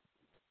 right?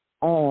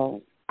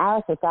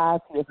 Our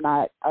society is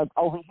not,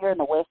 over here in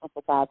the Western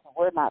society,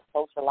 we're not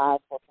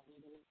socialized for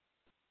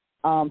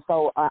polygamy.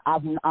 So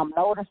I'm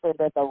noticing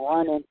that the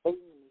running theme,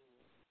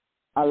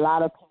 a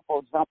lot of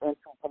people jump into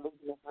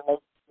polygamous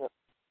relationships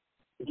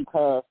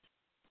because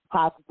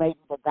possibly maybe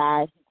the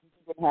guy,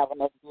 he didn't have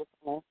enough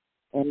discipline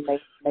and they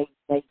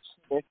cheat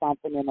or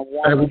something, and the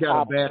woman. And we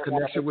got a bad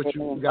connection with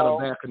you. We got a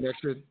bad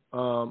connection,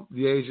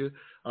 Deasia.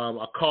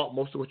 I caught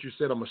most of what you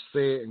said. I'm gonna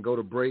say it and go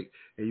to break,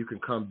 and you can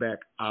come back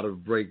out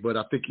of break. But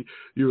I think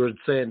you were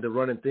saying the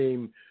running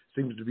theme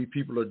seems to be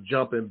people are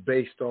jumping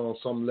based on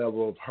some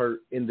level of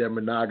hurt in their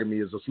monogamy.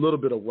 Is a little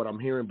bit of what I'm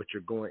hearing, but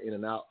you're going in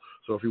and out.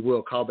 So if you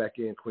will, call back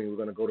in, Queen. We're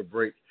going to go to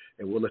break,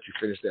 and we'll let you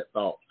finish that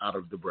thought out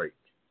of the break.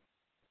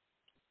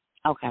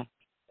 Okay.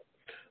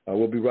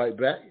 We'll be right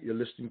back. You're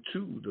listening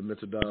to the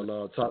Mental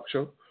Dialogue Talk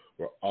Show,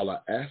 where all I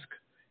ask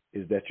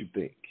is that you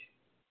think.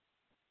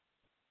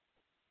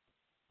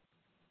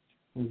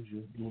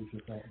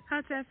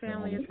 Hi, Tef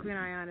family. It's Queen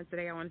Ayana.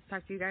 Today I want to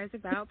talk to you guys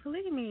about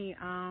polygamy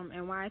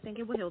and why I think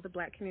it will heal the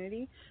black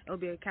community. It will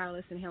be a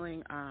catalyst in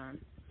healing,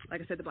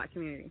 like I said, the black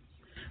community.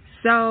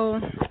 So,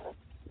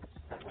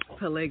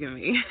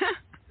 polygamy.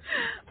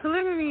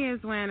 Polygamy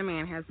is when a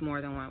man has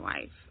more than one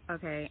wife,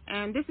 okay?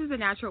 And this is the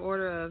natural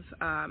order of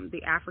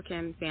the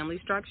African family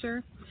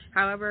structure.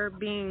 However,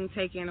 being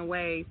taken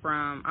away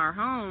from our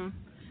home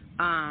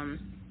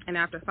and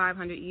after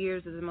 500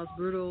 years of the most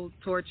brutal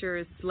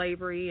torture,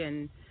 slavery,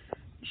 and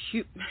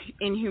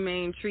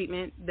inhumane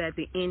treatment that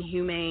the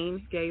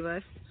inhumane gave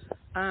us,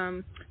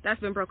 that's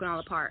been broken all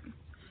apart.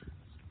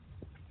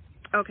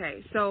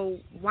 Okay, so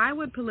why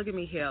would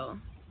polygamy heal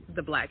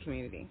the black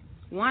community?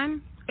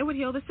 One, it would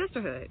heal the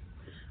sisterhood.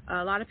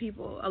 A lot of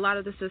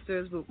the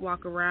sisters would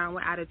walk around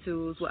with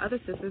attitudes with other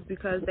sisters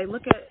because they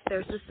look at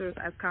their sisters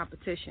as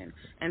competition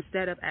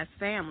instead of as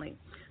family.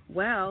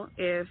 Well,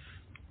 if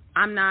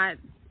I'm not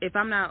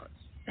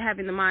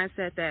having the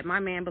mindset that my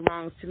man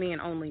belongs to me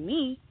and only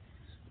me,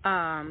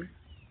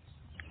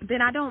 then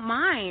I don't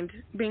mind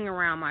being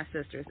around my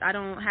sisters. I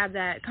don't have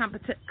that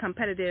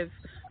competitive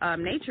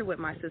nature with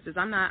my sisters.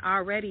 I'm not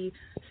already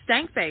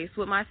stank-faced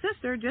with my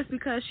sister just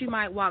because she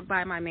might walk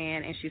by my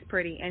man and she's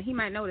pretty and he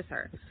might notice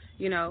her,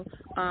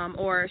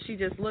 or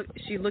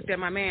she looked at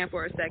my man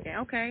for a second.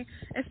 Okay,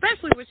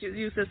 especially with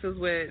you sisters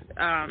with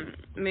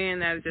men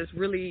that are just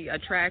really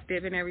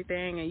attractive and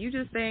everything, and you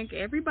just think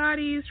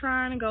everybody's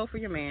trying to go for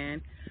your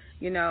man.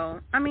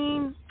 I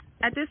mean,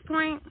 at this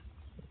point,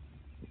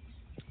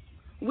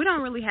 we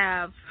don't really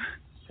have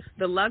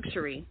the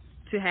luxury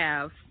to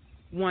have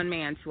one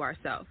man to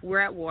ourselves. We're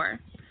at war.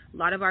 A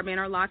lot of our men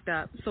are locked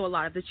up, so a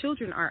lot of the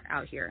children are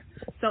out here.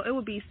 So it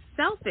would be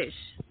selfish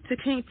to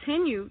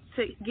continue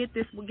to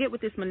get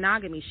with this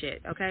monogamy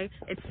shit, okay?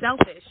 It's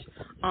selfish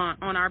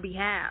on our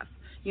behalf.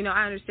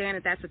 I understand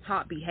that that's a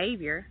taught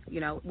behavior.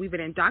 We've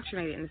been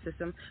indoctrinated in the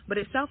system, but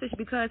it's selfish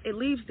because it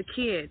leaves the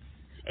kids.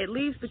 It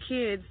leaves the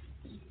kids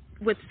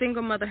with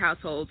single mother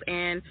households,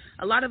 and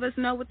a lot of us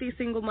know what these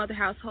single mother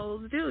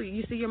households do.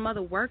 You see your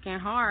mother working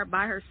hard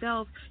by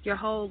herself your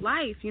whole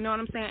life, you know what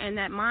I'm saying? And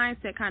that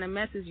mindset kind of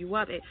messes you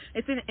up.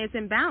 It's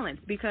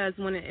imbalanced because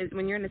when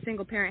you're in a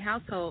single parent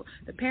household,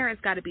 the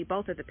parents got to be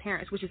both of the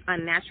parents, which is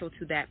unnatural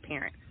to that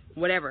parent,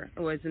 whatever,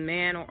 or it's a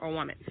man or a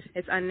woman.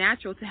 It's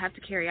unnatural to have to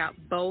carry out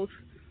both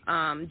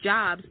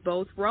jobs,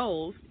 both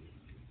roles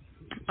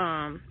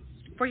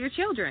for your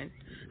children.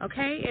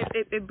 Okay,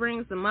 it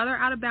brings the mother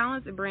out of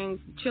balance. It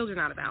brings children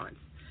out of balance.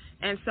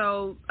 And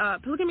so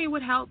polygamy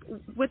would help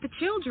with the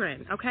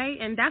children, okay?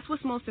 And that's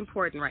what's most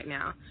important right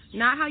now.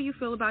 Not how you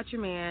feel about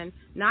your man,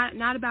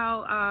 not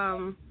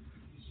about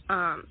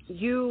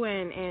you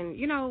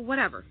and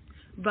whatever.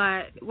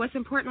 But what's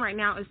important right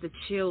now is the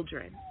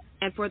children.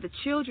 And for the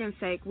children's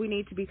sake, we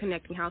need to be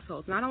connecting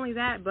households. Not only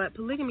that, but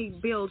polygamy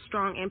builds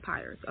strong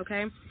empires,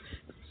 okay?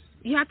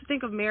 You have to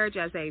think of marriage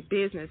as a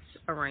business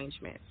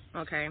arrangement,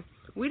 okay?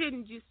 We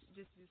didn't just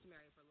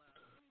marry for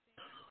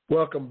love.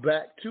 Welcome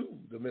back to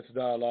the Mental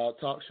Dialogue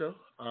Talk Show.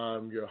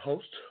 I'm your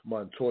host,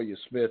 Montoya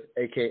Smith,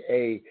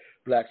 a.k.a.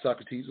 Black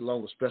Socrates,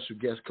 along with special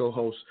guest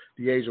co-host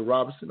Deasia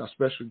Robinson. Our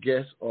special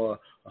guests are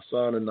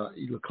Hassan and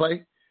Naila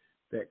Clay.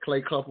 That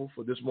Clay couple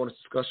for this morning's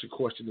discussion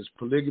question is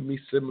polygamy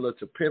similar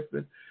to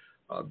pimping?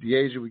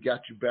 Deasia, we got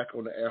you back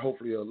on the air,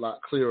 hopefully a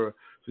lot clearer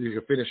so you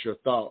can finish your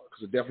thought,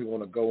 because I definitely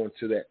want to go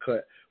into that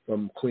cut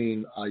from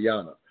Queen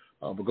Ayana.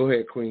 But go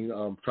ahead, Queen.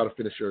 Try to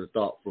finish your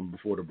thought from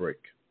before the break.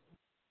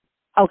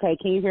 Okay.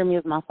 Can you hear me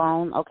with my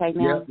phone? Okay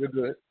now? Yeah, you're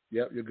good.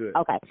 Yep, you're good.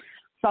 Okay.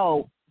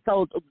 So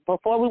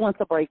before we went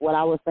to break, what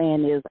I was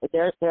saying is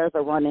there's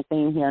a running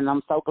theme here, and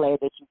I'm so glad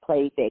that you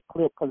played that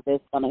clip because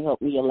that's going to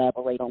help me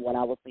elaborate on what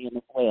I was saying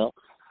as well.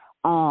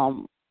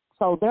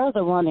 So there's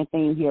a running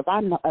theme here.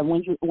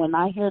 When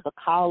I hear the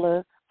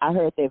caller, I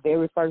heard that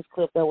very first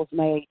clip that was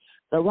made.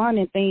 The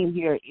running theme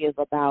here is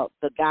about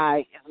the guy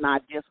is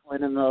not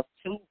disciplined enough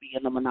to be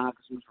in a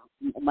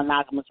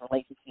monogamous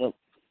relationship.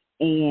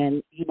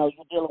 And, you're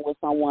dealing with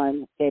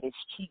someone that is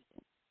cheating.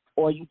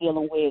 Or you're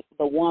dealing with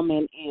the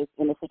woman is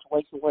in a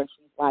situation where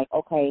she's like,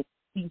 okay,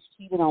 he's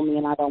cheated on me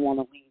and I don't want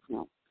to leave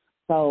him.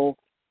 So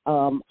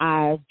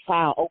I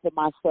try to open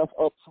myself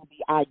up to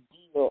the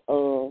idea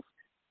of,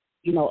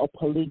 a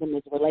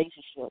polygamous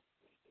relationship.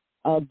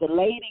 The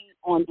lady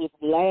on this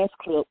last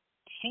clip,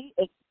 she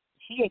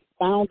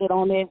expounded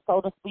on it,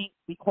 so to speak,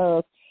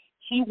 because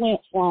she went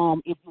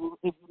from, if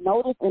you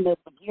notice in the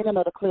beginning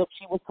of the clip,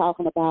 she was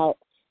talking about,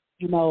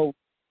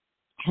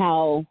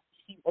 how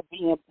she was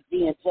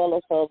being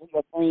jealous of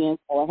your friends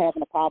or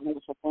having a problem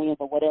with your friends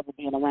or whatever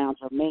being around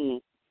your man.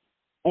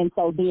 And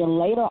so then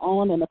later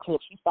on in the clip,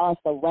 she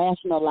starts to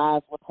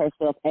rationalize with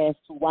herself as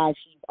to why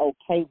she's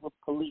okay with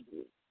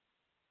polygamy.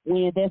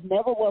 When there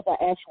never was an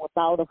actual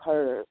thought of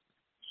hers.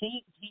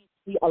 She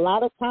a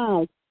lot of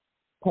times,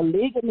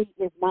 polygamy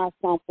is not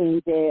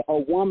something that a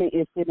woman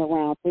is sitting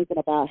around thinking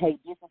about, hey,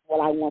 this is what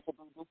I want to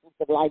do. This is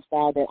the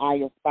lifestyle that I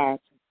aspire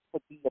to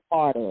be a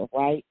part of,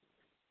 right?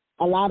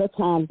 A lot of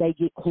times they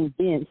get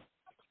convinced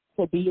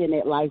to be in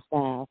that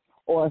lifestyle,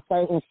 or a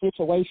certain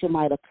situation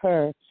might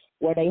occur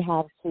where they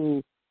have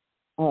to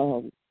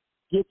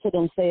get to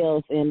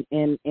themselves and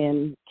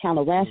kind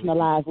of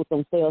rationalize with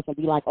themselves and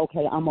be like,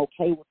 okay, I'm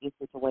okay with this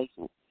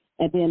situation.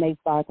 And then they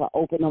start to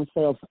open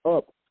themselves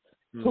up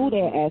to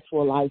their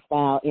actual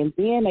lifestyle. And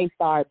then they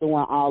start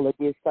doing all of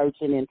this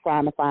searching and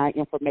trying to find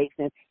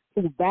information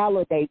to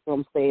validate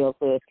themselves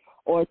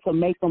or to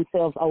make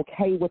themselves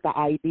okay with the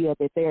idea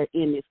that they're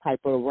in this type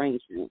of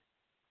arrangement.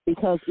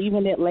 Because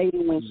even that lady,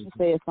 when she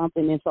said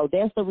something, and so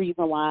that's the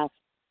reason why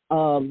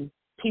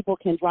people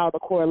can draw the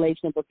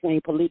correlation between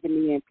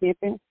polygamy and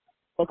pimping,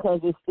 because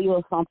it's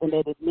still something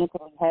that is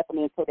mentally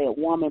happening to that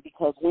woman,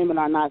 because women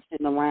are not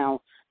sitting around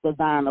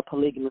desiring a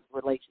polygamous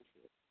relationship.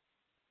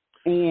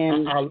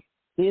 And go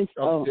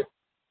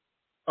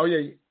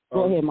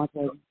ahead,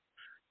 Marcel.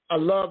 I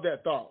love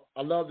that thought.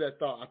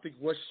 I think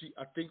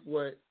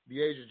what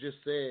Deasia just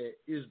said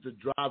is the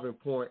driving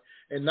point,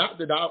 and not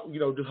that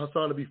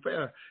Hassan, to be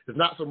fair, it's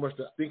not so much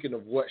the thinking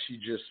of what she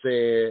just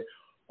said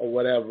or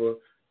whatever.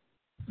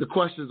 The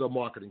questions are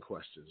marketing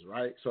questions,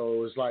 right?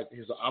 So it's like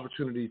here's an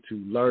opportunity to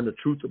learn the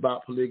truth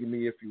about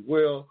polygamy, if you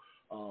will.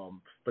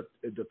 But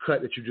the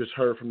cut that you just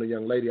heard from the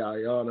young lady,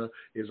 Ayana,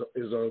 is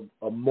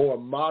a more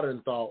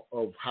modern thought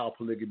of how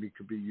polygamy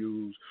could be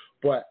used.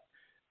 But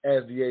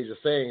as Deasia is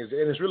saying, and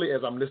it's really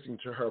as I'm listening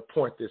to her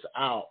point this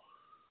out,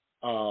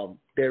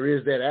 there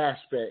is that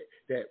aspect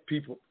that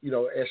people,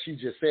 as she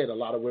just said, a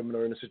lot of women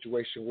are in a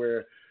situation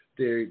where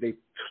they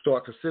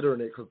start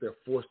considering it because they're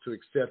forced to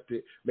accept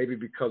it, maybe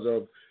because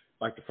of,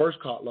 like the first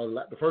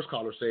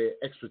caller said,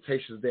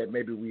 expectations that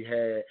maybe we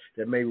had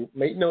that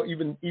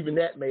even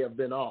that may have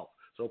been off.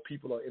 So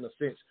people are, in a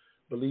sense,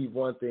 believe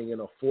one thing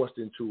and are forced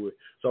into it.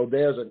 So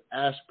there's an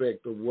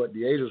aspect of what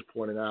Deasia is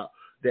pointing out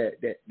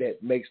that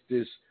makes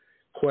this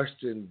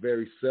question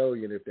very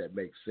salient, if that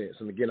makes sense.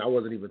 And again, I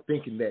wasn't even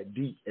thinking that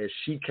deep as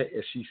she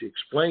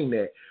explained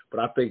that,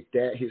 but I think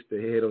that hits the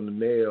head on the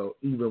nail,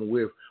 even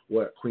with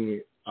what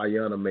Queen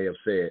Ayana may have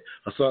said.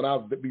 Hassan,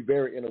 I'll be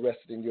very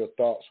interested in your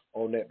thoughts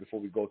on that before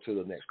we go to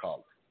the next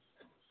caller.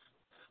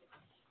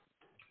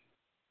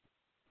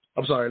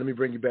 I'm sorry, let me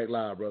bring you back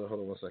live, brother.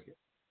 Hold on 1 second.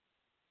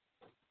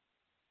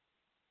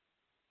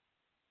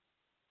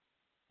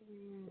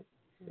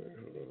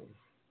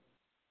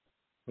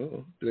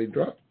 Did they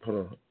drop? Hold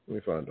on. Let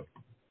me find them.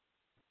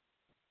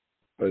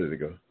 Where did they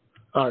go?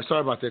 All right,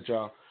 sorry about that,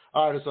 y'all.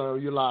 All right, so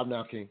you're live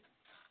now, King.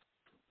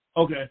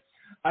 Okay.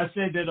 I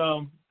said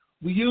that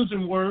we're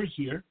using words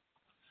here.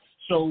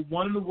 So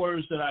one of the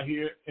words that I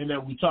hear and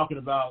that we're talking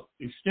about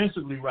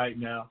extensively right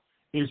now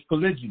is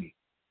polygyny,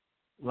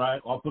 right?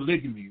 Or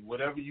polygamy,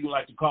 whatever you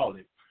like to call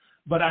it.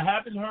 But I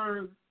haven't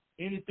heard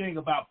anything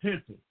about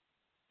pimping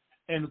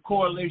and the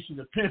correlation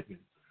to pimping.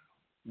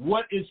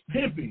 What is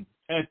pimping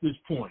at this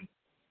point?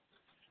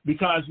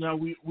 Because now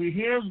we're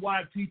hearing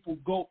why people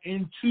go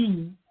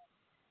into,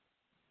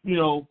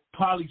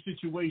 poly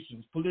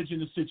situations,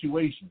 polygynous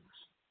situations.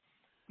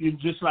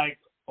 Just like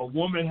a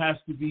woman has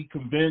to be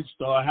convinced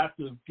or have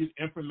to get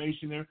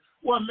information there.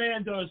 Well, a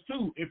man does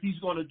too if he's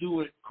going to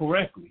do it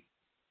correctly,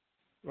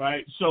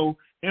 right? So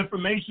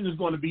information is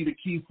going to be the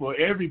key for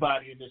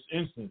everybody in this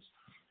instance.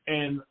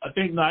 And I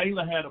think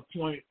Naila had a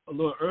point a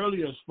little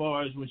earlier as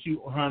far as when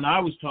her and I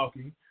was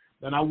talking,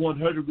 and I want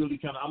her to really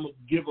I'm gonna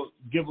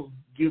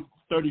give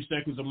 30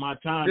 seconds of my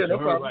time to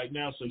her right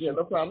now. So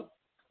no problem.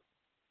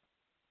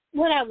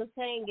 What I was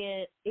saying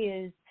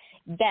is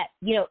that,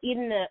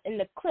 in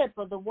the clip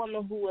of the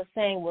woman who was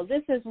saying, well,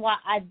 this is why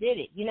I did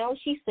it.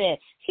 She said,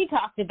 she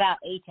talked about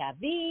HIV,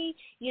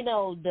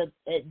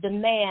 the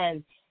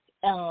man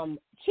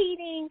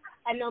cheating.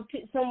 I know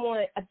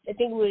someone, I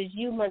think it was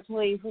you,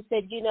 Montoya, who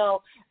said,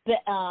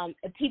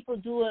 people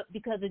do it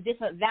because of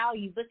different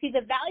value. But see,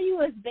 the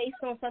value is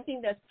based on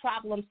something that's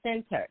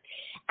problem-centered.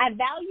 I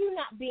value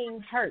not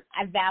being hurt.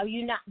 I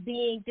value not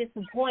being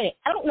disappointed.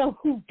 I don't know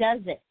who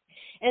doesn't.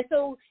 And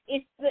so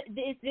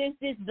there's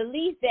this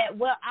belief that,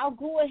 well, I'll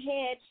go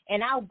ahead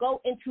and I'll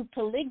go into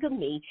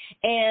polygamy,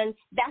 and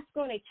that's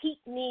going to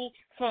keep me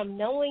from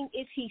knowing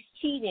if he's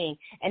cheating,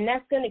 and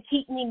that's going to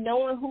keep me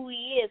knowing who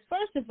he is.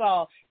 First of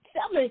all,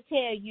 I'm going to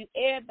tell you,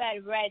 everybody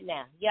right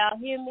now, y'all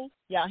hear me?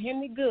 Y'all hear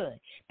me good?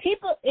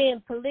 People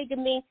in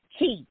polygamy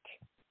cheat,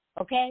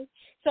 okay?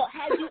 So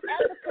have you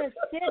ever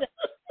considered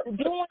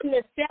doing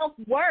the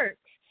self-work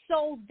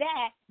so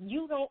that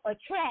you don't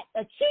attract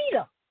a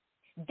cheater?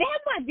 That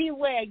might be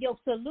where your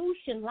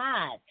solution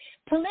lies.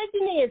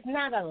 Polygamy is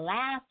not a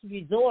last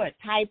resort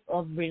type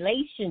of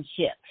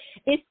relationship.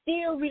 It's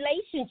still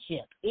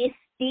relationship. It's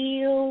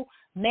still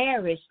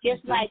marriage,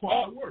 just like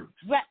that.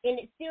 Right, and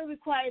it still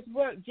requires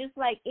work, just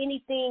like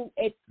anything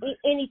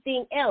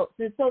else.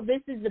 And so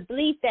this is the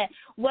belief that,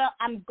 well,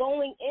 I'm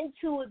going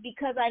into it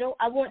because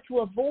I want to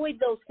avoid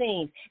those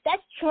things.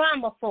 That's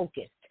trauma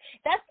focused.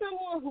 That's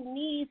someone who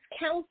needs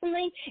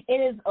counseling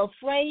and is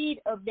afraid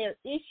of their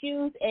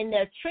issues and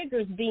their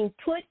triggers being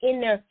put in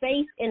their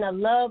face in a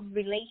love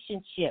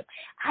relationship.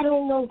 I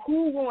don't know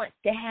who wants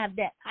to have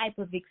that type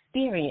of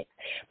experience,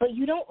 but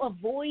you don't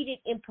avoid it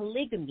in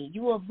polygamy.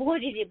 You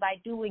avoided it by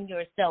doing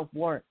your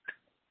self-work.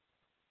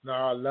 No,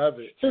 I love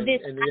it. So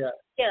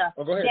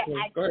go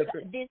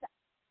ahead.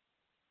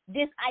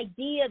 This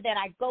idea that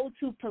I go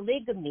to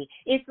polygamy,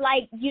 it's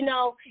like,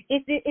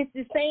 it's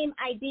the same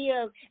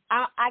idea of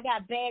I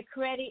got bad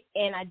credit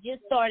and I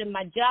just started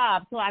my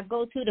job, so I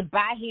go to the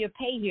buy here,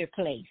 pay here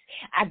place.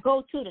 I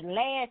go to the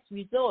last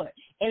resort.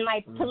 And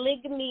like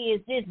polygamy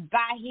is this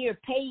buy here,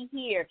 pay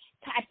here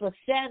type of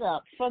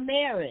setup for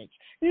marriage.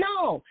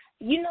 No,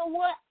 you know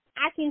what?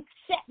 I can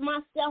set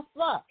myself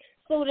up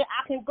so that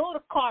I can go to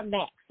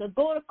CarMax or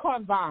go to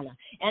Carvana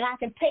and I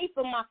can pay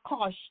for my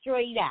car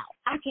straight out.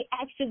 I can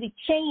actually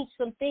change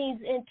some things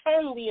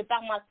internally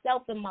about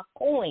myself and my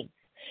coins.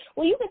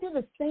 Well, you can do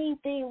the same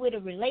thing with a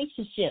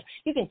relationship.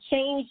 You can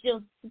change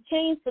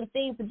some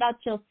things about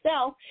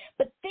yourself,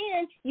 but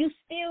then you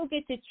still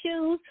get to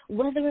choose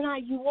whether or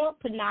not you want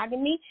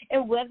monogamy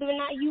and whether or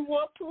not you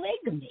want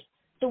polygamy.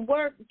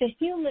 The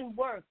human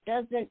work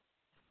doesn't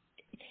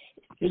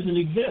exist. It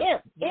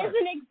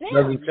doesn't exist.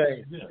 Doesn't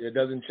change. It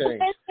doesn't change.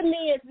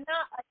 Polygamy is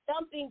not a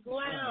dumping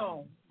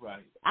ground.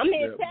 Right. I'm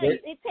here to tell you,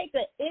 it takes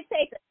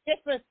a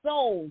different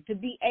soul to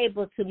be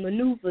able to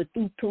maneuver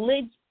through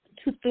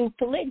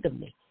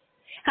polygamy.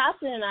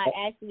 Hassan and I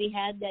actually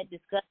had that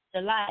discussion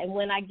a lot, and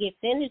when I get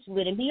finished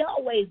with him, he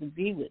always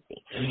agrees with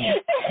me.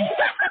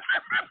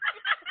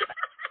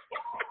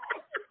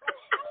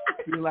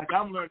 Feel like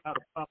I'm learning how to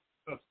pop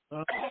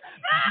stuff.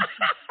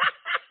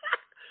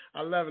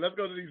 I love it. Let's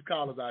go to these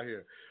callers out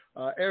here.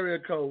 Area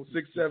code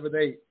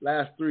 678,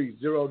 last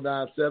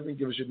 3097.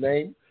 Give us your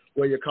name,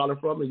 where you're calling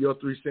from, and your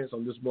 3 cents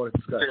on this morning's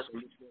discussion.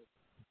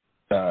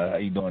 How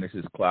you doing? This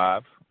is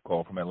Clive,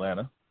 call from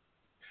Atlanta.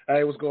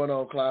 Hey, what's going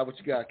on, Clive? What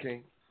you got,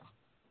 King?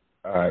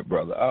 All right,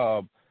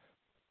 brother.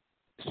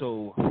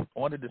 So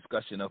on the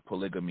discussion of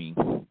polygamy,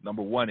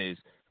 number one is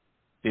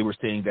they were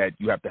saying that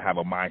you have to have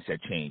a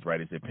mindset change,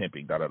 right? Is it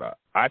pimping, da-da-da.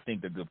 I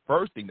think that the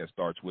first thing that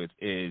starts with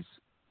is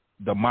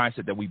the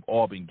mindset that we've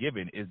all been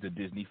given is the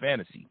Disney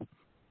fantasy.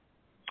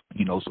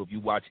 So if you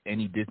watch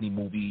any Disney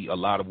movie, a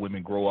lot of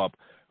women grow up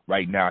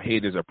right now, hey,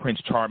 there's a Prince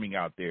Charming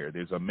out there.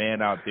 There's a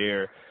man out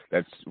there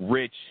that's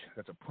rich,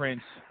 that's a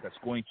prince, that's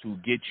going to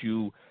get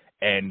you,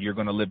 and you're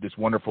going to live this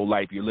wonderful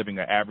life. You're living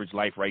an average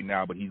life right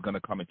now, but he's going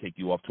to come and take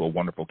you off to a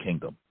wonderful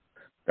kingdom.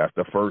 That's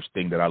the first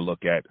thing that I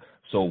look at.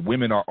 So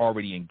women are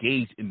already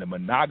engaged in the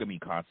monogamy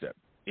concept.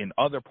 In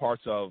other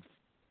parts of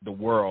the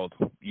world,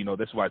 this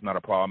is why it's not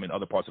a problem in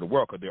other parts of the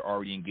world, because they're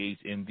already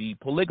engaged in the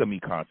polygamy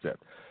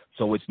concept.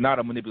 So it's not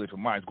a manipulative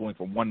mind. It's going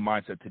from one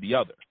mindset to the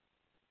other.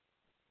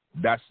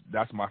 That's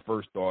my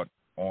first thought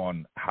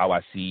on how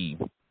I see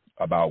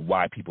about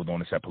why people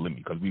don't accept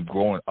polygamy, because we've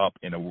grown up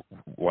in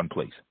one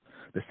place.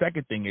 The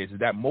second thing is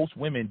that most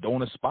women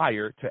don't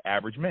aspire to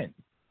average men,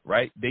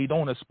 right? They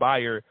don't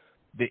aspire.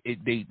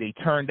 They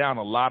turn down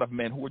a lot of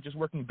men who are just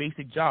working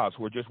basic jobs,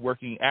 who are just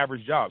working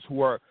average jobs,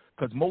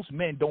 because most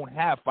men don't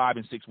have 5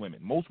 and 6 women.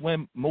 Most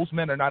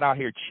men are not out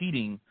here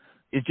cheating.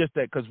 It's just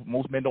that because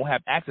most men don't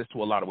have access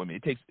to a lot of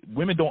women.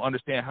 Women don't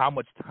understand how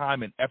much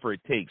time and effort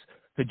it takes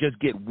to just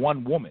get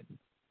one woman.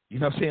 You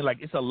know what I'm saying? Like,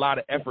 it's a lot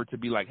of effort to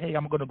be like, hey,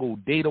 I'm going to go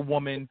date a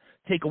woman,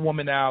 take a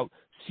woman out,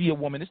 see a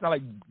woman. It's not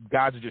like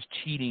guys are just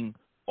cheating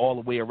all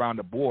the way around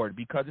the board,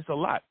 because it's a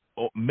lot.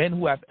 Men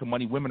who have the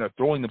money, women are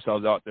throwing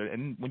themselves out there.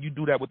 And when you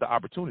do that with the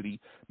opportunity,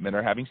 men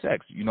are having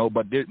sex,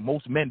 but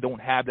most men don't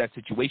have that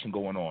situation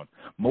going on.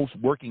 Most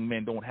working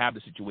men don't have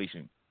the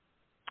situation.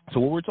 So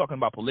when we're talking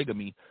about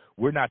polygamy,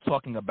 we're not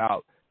talking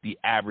about the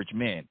average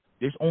man.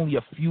 There's only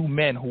a few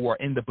men who are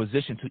in the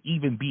position to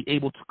even be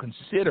able to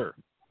consider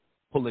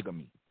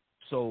polygamy.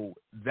 So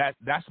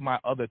that's my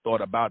other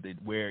thought about it,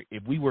 where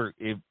if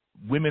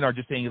women are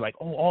just saying like,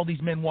 oh, all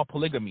these men want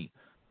polygamy,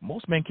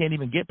 most men can't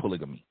even get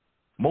polygamy.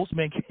 Most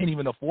men can't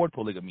even afford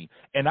polygamy.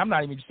 And I'm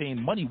not even just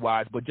saying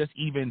money-wise, but just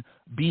even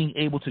being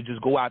able to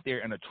just go out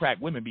there and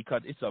attract women,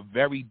 because it's a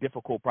very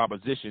difficult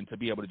proposition to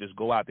be able to just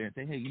go out there and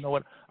say, hey, you know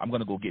what, I'm going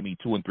to go get me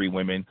 2 and 3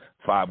 women,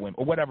 5 women,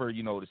 or whatever,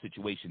 the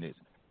situation is.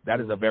 That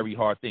is a very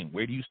hard thing.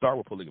 Where do you start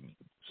with polygamy?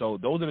 So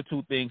those are the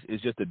 2 things.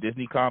 It's just the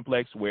Disney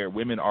complex, where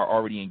women are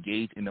already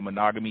engaged in the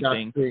monogamy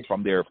thing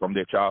from their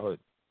childhood.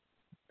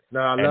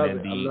 No, I love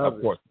it. I love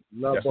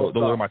it. Those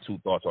are my 2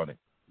 thoughts on it.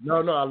 No,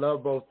 I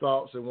love both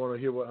thoughts and want to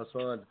hear what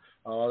Hassan,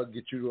 I'll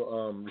get you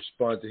to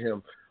respond to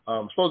him.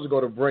 I'm supposed to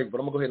go to break, but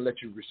I'm going to go ahead and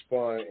let you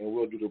respond, and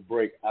we'll do the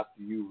break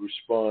after you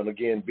respond.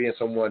 Again, being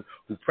someone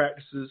who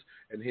practices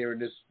and hearing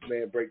this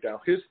man break down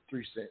his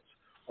 3 cents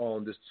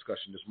on this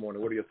discussion this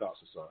morning. What are your thoughts,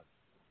 Hassan?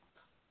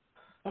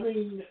 I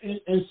mean,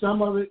 and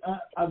some of it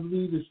I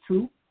believe is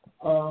true.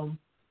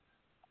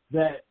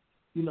 That,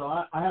 you know,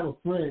 I have a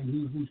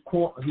friend who's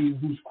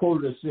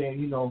quoted as saying,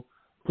 you know,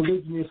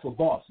 polygamy is for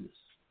bosses,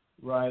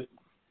 right?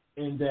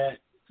 And that,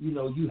 you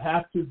know, you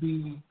have to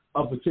be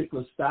a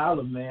particular style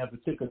of man, a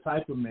particular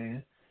type of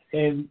man.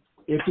 And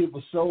if it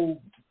was so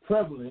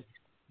prevalent,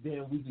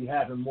 then we'd be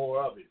having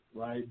more of it,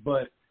 right?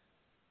 But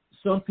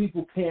some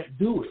people can't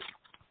do it.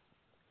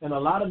 And a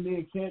lot of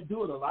men can't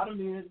do it.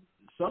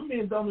 Some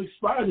men don't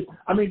aspire to.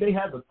 I mean, they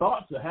have the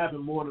thoughts of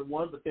having more than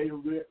one, but they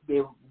don't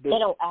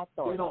act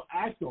on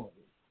it.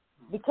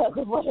 Because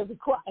of what it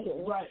requires.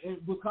 Right,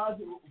 and because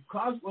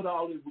what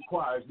all it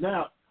requires.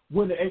 Now,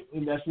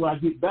 and that's where I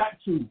get back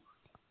to,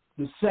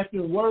 the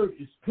second word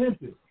is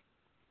pimping,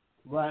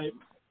 right?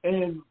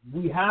 And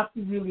we have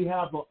to really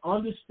have an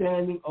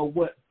understanding of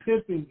what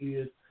pimping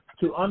is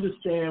to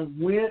understand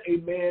when a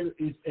man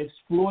is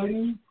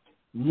exploiting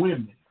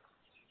women.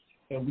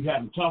 And we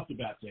haven't talked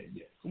about that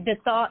yet. The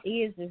thought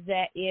is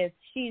that if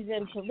she's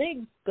in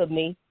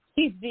polygamy,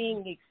 she's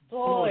being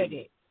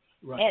exploited.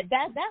 Right. And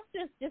that's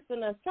just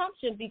an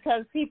assumption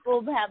because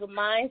people have a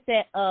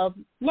mindset of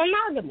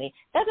monogamy.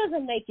 That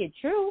doesn't make it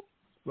true.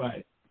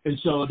 Right. And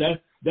so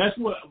that's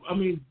what, I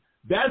mean,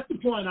 that's the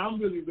point I'm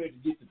really ready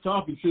to get to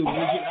talking to when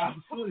we get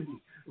opportunity.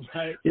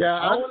 Right? Yeah,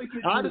 I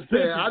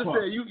understand.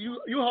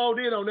 You hold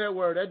in on that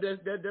word.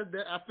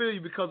 That I feel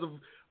you because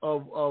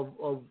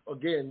of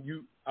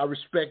again, I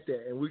respect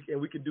that, and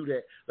we can do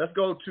that. Let's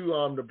go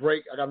to the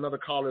break. I got another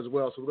caller as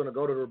well, so we're gonna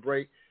go to the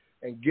break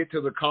and get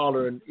to the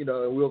caller, and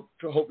and we'll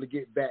hopefully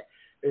get back.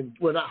 And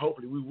well, not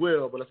hopefully, we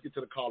will, but let's get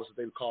to the callers that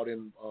they've called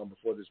in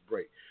before this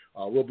break.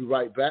 We'll be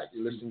right back.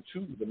 You're listening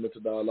to the Mental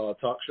Dialogue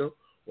Talk Show,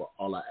 where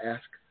all I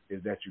ask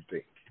is that you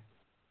think.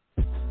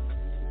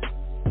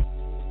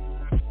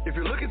 If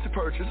you're looking to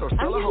purchase or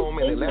sell a home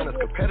in Atlanta's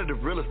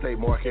competitive real estate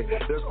market,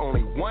 there's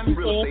only one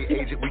real estate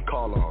agent we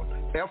call on,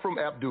 Ephraim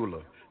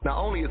Abdullah. Not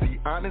only is he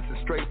honest and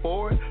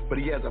straightforward, but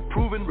he has a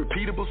proven,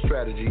 repeatable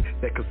strategy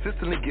that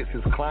consistently gets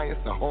his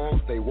clients the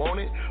homes they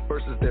wanted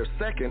versus their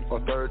second or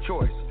third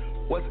choice.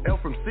 What's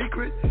Ephraim's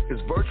secret?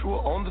 His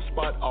virtual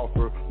on-the-spot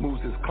offer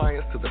moves his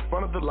clients to the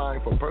front of the line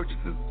for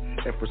purchases,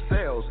 and for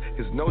sales,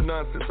 his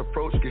no-nonsense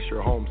approach gets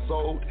your home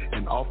sold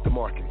and off the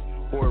market.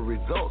 For a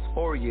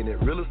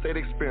results-oriented real estate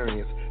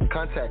experience,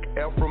 contact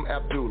Ephraim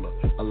Abdullah,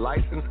 a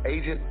licensed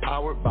agent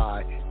powered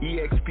by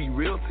eXp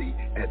Realty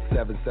at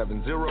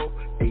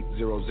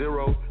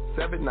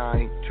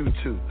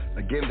 770-800-7922.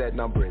 Again, that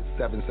number is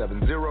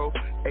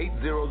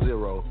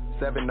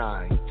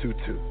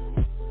 770-800-7922.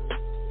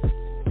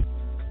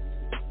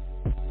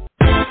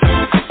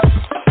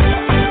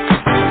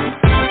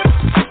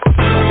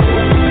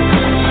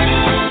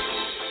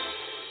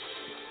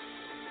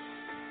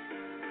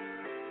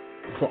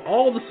 For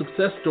all the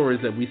success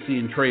stories that we see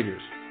in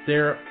traders,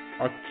 there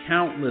are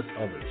countless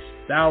others,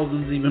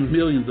 thousands, even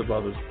millions of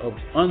others, of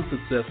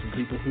unsuccessful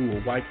people who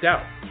were wiped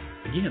out.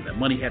 Again, that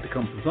money had to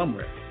come from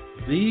somewhere.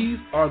 These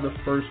are the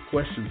first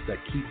questions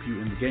that keep you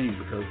in the game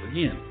because,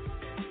 again,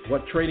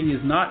 what trading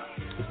is not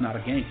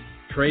a game.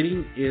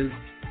 Trading is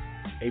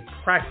a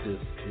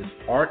practice, it's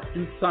art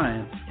and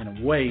science in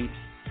a way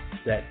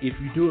that if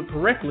you do it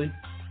correctly,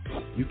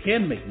 you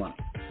can make money.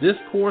 This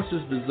course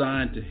is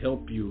designed to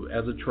help you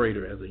as a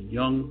trader, as a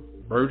young,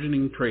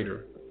 burgeoning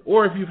trader,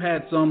 or if you've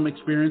had some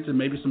experience and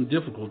maybe some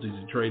difficulties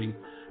in trading,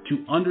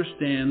 to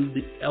understand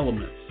the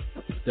elements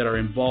that are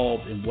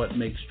involved in what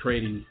makes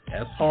trading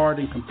as hard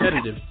and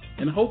competitive,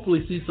 and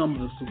hopefully see some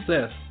of the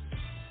success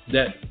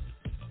that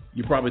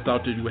you probably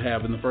thought that you would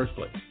have in the first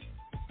place.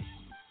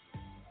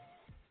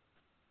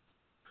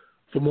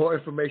 For more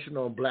information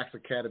on Blacks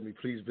Academy,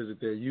 please visit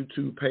their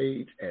YouTube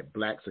page at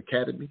Blacks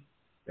Academy.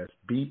 That's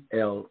BLAXE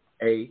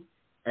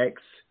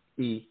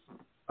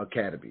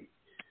Academy.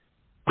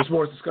 This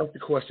morning's discussion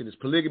question is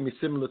polygamy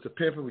similar to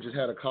pimping? We just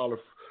had a caller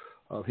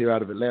here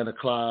out of Atlanta,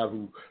 Clive,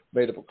 who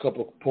made up a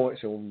couple of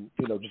points and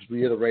just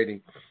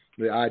reiterating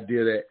the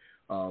idea that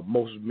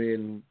most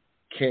men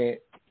can't,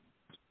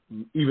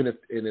 even if,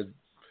 and as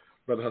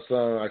Brother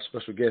Hassan, our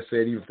special guest,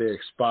 said, even if they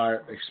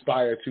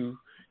aspire to,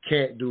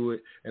 can't do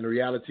it. And the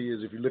reality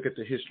is, if you look at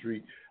the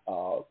history,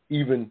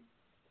 even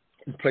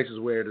in places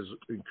where it is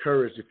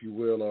encouraged, if you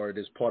will, or it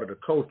is part of the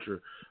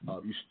culture,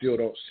 you still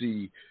don't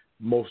see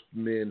most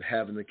men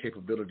having the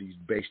capabilities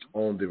based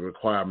on the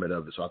requirement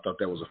of it. So I thought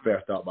that was a fair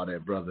thought by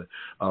that brother.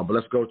 But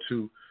let's go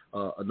to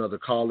another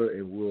caller,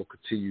 and we'll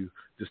continue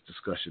this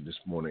discussion this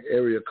morning.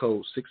 Area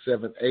code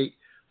 678,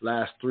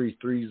 last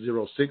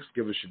 3306.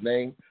 Give us your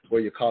name,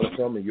 where you're calling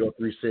from, and your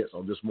 3 cents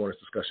on this morning's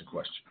discussion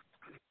question.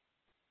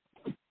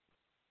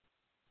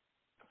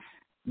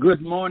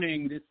 Good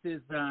morning. This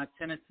is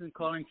Tennyson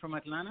calling from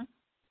Atlanta.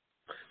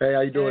 Hey,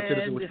 how you doing,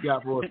 Tennyson? What you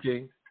got for us,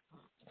 King?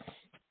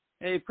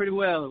 Hey, pretty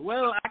well.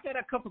 Well, I got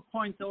a couple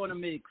points I want to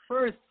make.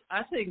 First,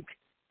 I think,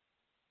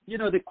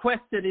 the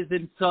question is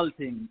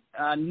insulting.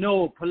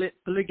 No,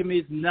 polygamy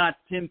is not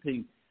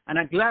pimping. And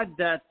I'm glad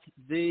that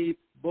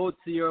both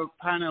your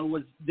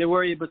panel they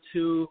were able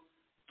to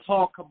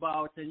talk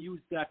about and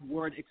use that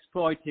word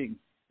exploiting,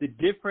 the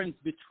difference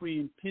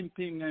between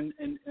pimping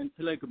and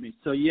polygamy.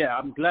 So yeah,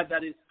 I'm glad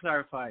that is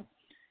clarified.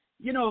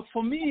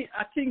 For me,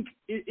 I think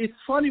it's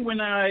funny when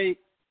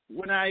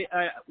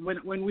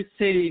we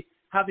say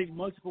having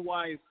multiple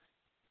wives,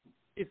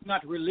 it's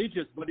not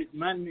religious, but it's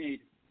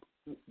man-made.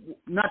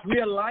 Not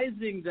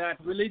realizing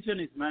that religion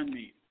is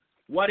man-made.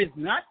 What is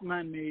not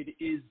man-made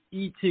is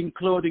eating,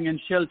 clothing, and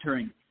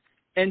sheltering.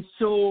 And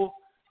so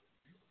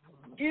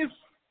if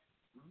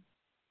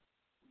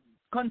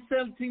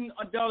consenting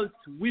adults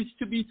wish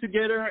to be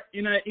together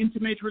in an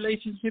intimate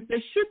relationship,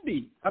 they should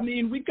be. I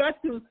mean, we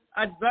got to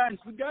advance.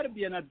 We got to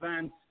be an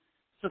advanced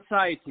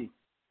society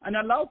and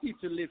allow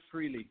people to live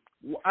freely.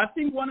 I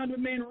think one of the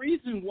main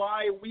reasons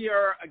why we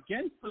are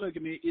against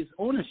polygamy is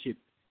ownership.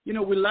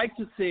 We like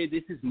to say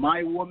this is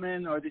my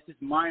woman or this is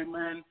my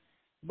man.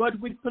 But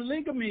with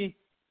polygamy,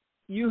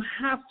 you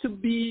have to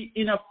be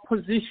in a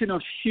position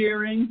of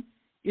sharing,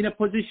 in a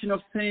position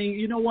of saying,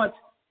 you know what,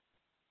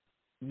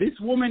 this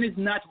woman is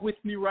not with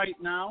me right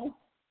now,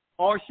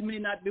 or she may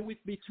not be with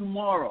me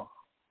tomorrow.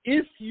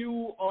 If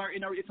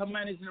if a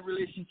man is in a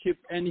relationship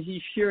and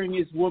he's sharing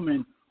his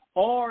woman,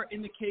 or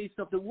in the case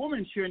of the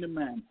woman sharing the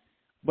man.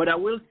 But I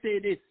will say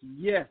this,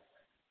 yes,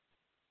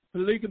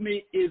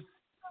 polygamy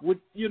would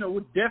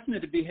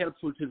definitely be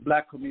helpful to the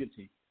black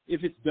community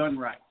if it's done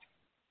right.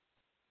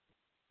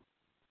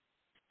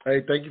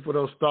 Hey, thank you for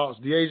those thoughts.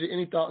 Deasia,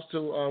 any thoughts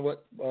to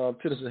what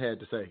Tennyson had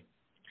to say?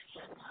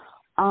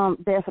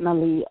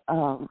 Definitely.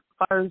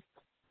 First,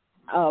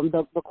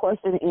 the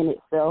question in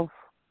itself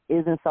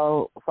isn't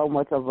so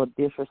much of a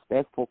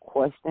disrespectful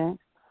question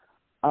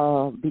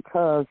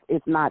because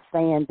it's not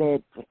saying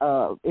that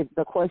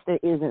the question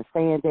isn't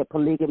saying that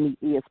polygamy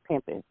is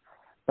pimping.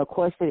 The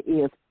question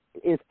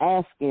is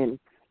asking,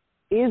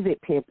 is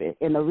it pimping?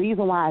 And the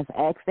reason why it's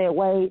asked that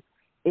way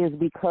is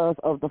because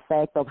of the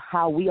fact of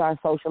how we are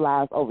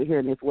socialized over here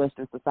in this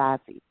Western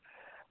society.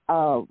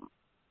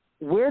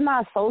 We're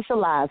not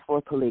socialized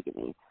for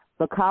polygamy.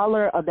 The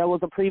caller, there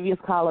was a previous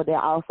caller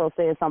that also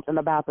said something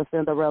about the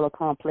Cinderella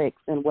complex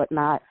and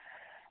whatnot.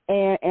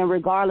 And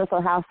regardless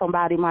of how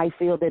somebody might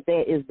feel that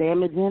is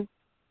damaging,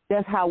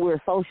 that's how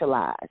we're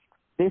socialized.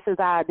 This is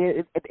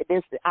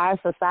our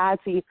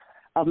society.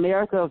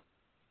 America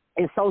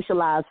is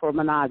socialized for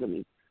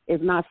monogamy.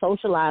 It's not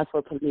socialized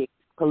for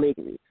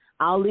polygamy.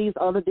 All these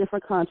other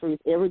different countries,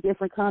 every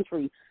different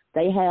country,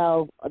 they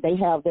have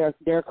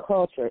their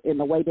culture in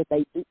the way that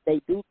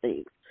they do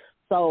things.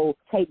 So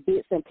take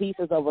bits and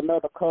pieces of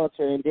another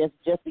culture and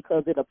just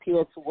because it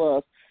appeals to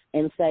us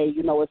and say,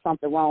 it's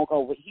something wrong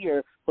over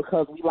here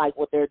because we like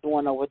what they're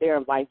doing over there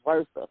and vice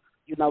versa.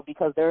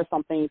 Because there are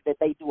some things that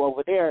they do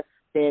over there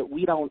that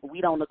we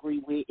don't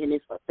agree with, and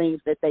it's things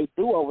that they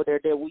do over there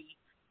that we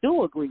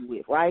do agree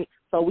with, right?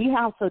 So we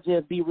have to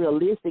just be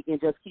realistic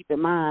and just keep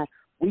in mind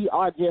we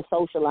are just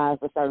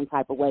socialized a certain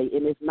type of way,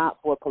 and it's not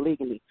for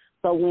polygamy.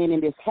 So when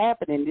it is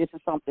happening, this is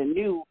something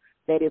new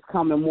that is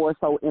coming more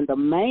so in the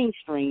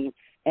mainstream,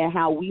 and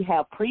how we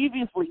have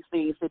previously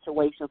seen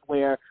situations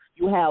where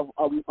you have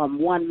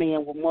one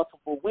man with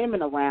multiple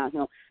women around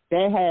him.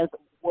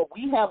 What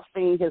we have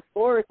seen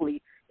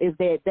historically is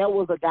that there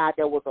was a guy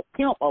that was a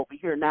pimp over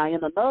here. Now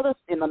in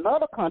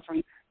another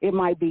country, it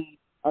might be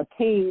a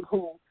king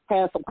who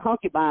has some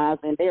concubines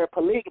and they're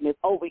polygamous.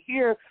 Over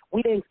here,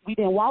 we didn't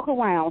walk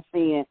around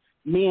seeing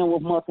men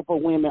with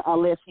multiple women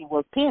unless he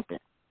was pimping.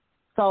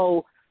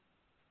 So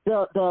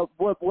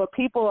what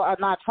people are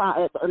not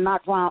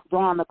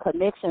drawing a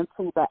connection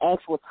to the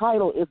actual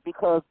title is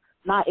because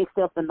not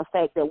accepting the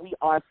fact that we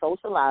are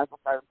socialized a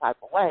certain type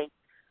of way.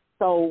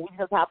 So we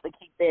just have to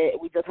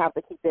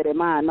keep that in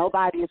mind.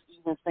 Nobody is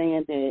even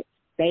saying that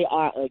they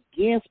are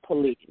against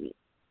polygamy,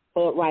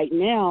 but right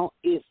now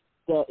it's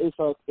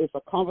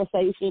a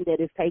conversation that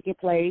is taking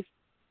place.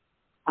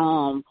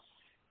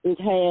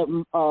 It's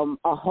had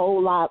a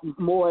whole lot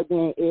more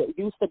than it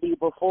used to be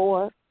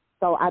before.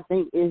 So I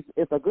think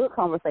it's a good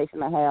conversation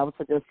to have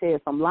to just shed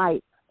some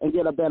light and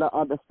get a better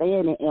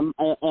understanding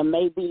and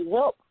maybe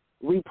help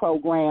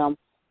reprogram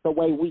the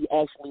way we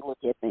actually look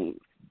at things.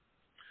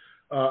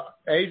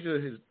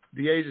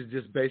 Deasia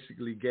just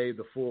basically gave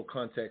the full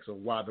context of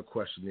why the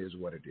question is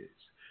what it is.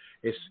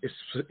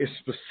 It's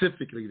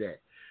specifically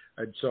that.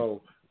 And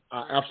so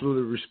I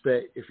absolutely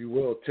respect, if you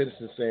will,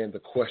 Tennyson saying the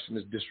question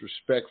is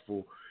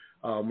disrespectful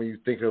when you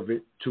think of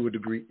it to a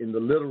degree in the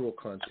literal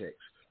context.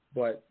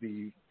 But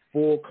the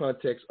full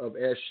context of,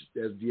 as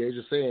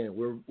Deasia saying,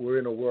 we're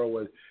in a world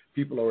where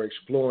people are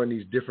exploring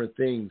these different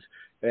things,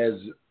 as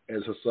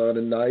Hassan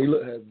and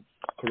Naila have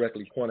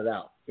correctly pointed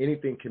out.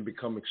 Anything can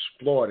become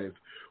exploitive.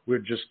 We're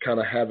just kind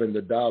of having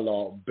the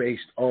dialogue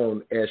based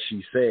on, as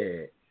she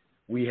said,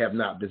 we have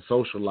not been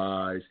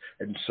socialized,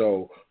 and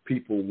so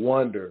people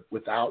wonder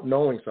without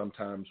knowing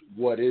sometimes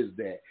what is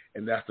that,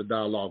 and that's the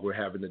dialogue we're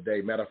having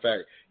today. Matter of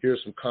fact,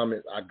 here's some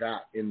comments I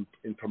got in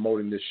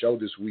promoting this show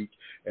this week,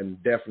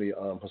 and definitely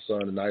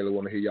Hassan and Nyla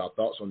want to hear y'all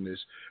thoughts on this,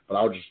 but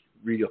I'll just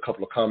read a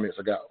couple of comments.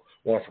 I got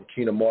one from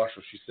Keena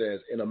Marshall. She says,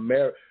 in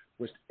America,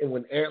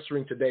 when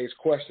answering today's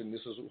question,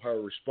 this is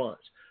her response.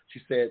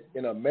 She said,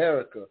 in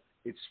America,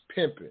 it's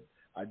pimping.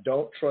 I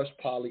don't trust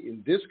poly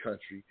in this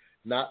country,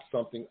 not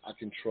something I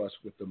can trust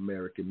with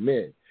American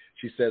men.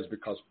 She says,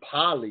 because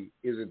poly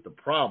isn't the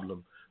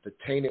problem, the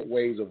tainted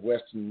ways of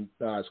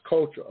westernized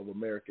culture of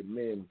American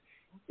men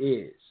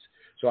is.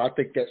 So I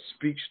think that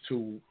speaks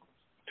to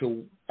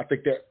I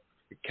think that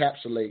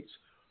encapsulates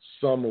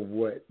some of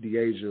what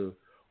Deasia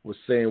was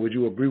saying. Would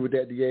you agree with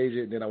that,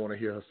 Deasia? And then I want to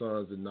hear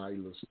Hassan's and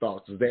Nyla's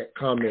thoughts. Does that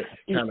comment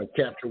kind of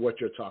capture what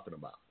you're talking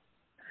about?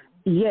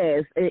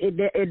 Yes,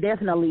 it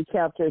definitely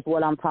captures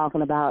what I'm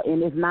talking about,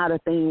 and it's not a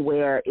thing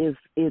where it's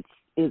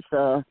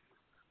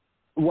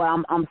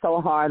well, I'm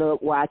so hard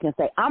up where I can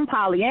say I'm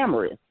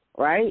polyamorous,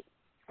 right?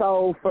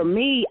 So for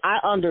me, I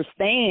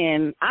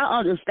understand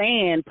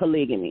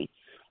polygamy,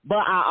 but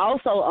I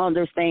also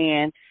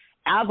understand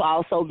I've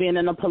also been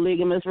in a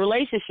polygamous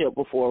relationship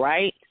before,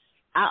 right?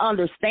 I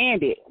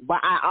understand it,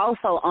 but I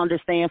also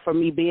understand for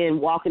me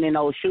walking in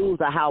those shoes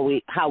of how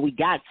we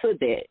got to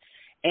that.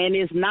 And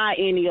it's not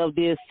any of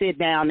this sit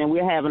down and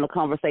we're having a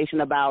conversation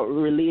about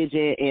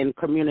religion and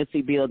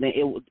community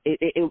building.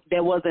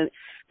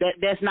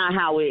 That's not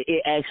how it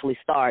actually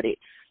started,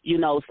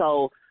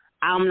 So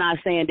I'm not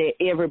saying that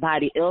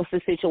everybody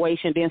else's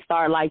situation didn't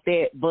start like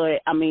that,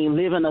 but I mean,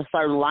 living a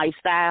certain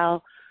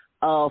lifestyle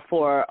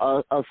for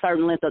a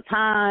certain length of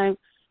time,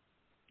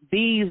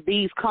 these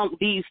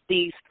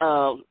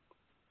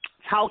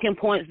talking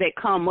points that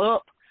come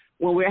up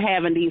when we're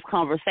having these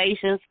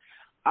conversations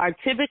are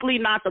typically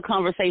not the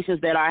conversations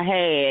that are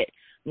had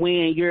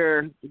when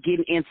you're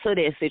getting into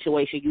that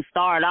situation. You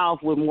start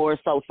off with more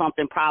so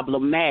something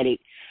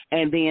problematic,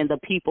 and then the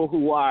people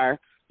who are,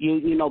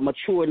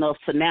 mature enough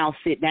to now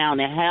sit down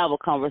and have a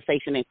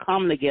conversation and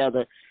come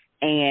together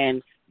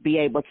and be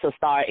able to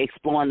start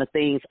exploring the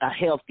things a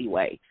healthy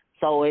way.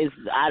 So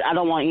I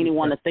don't want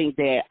anyone to think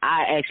that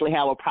I actually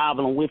have a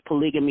problem with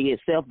polygamy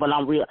itself, but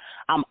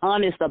I'm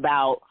honest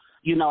about,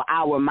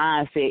 our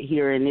mindset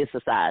here in this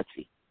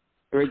society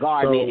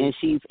regarding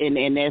it,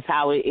 and that's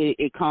how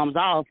it comes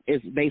off.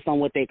 It's based on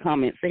what that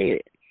comment said.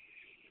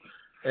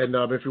 And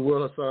if you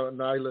will,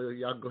 Nyla,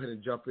 y'all go ahead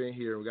and jump in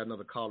here. We got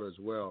another caller as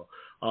well.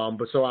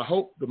 But so I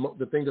hope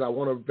the thing that I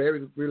want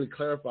to really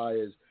clarify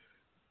is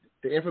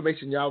the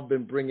information y'all have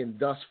been bringing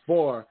thus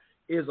far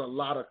is a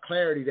lot of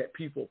clarity that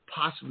people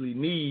possibly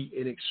need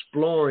in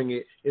exploring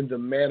it in the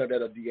manner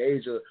that a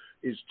Deasia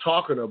is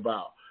talking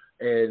about.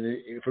 And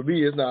for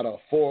me, it's not a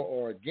for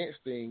or against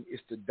thing.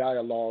 It's the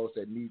dialogues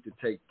that need to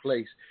take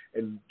place.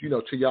 And,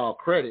 to y'all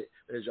credit,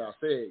 as y'all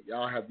said,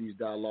 y'all have these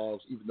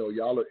dialogues, even though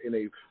y'all are in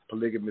a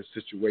polygamous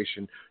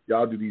situation,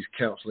 y'all do these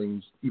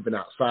counselings even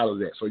outside of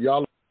that. So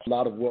y'all a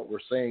lot of what we're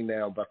saying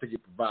now, but I think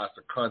it provides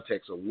the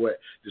context of what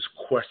this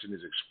question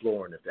is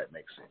exploring, if that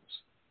makes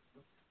sense.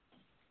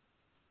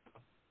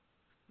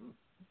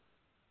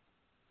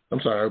 I'm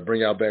sorry, I'll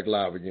bring y'all back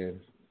live again.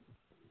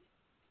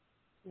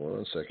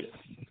 1 second.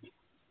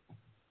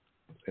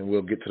 And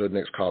we'll get to the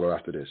next caller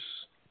after this.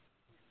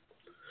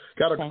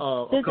 Got a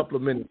couple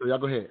of minutes, so y'all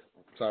go ahead.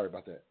 Sorry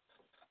about that.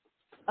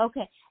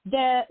 Okay.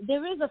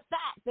 There is a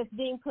fact that's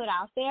being put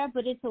out there,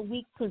 but it's a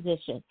weak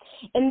position.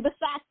 And the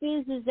fact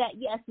is that,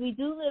 yes, we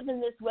do live in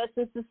this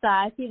Western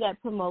society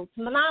that promotes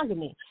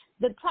monogamy.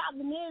 The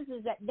problem is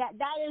that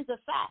is a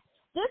fact.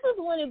 This is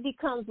when it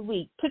becomes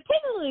weak,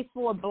 particularly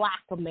for Black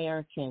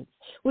Americans.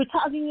 We're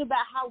talking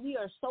about how we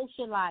are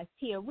socialized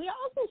here. We are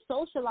also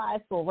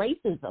socialized for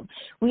racism.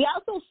 We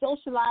also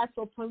socialize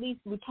for police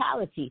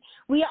brutality.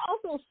 We are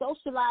also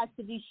socialized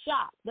to be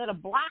shocked that a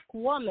Black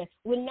woman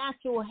with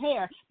natural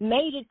hair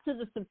made it to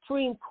the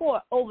Supreme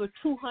Court over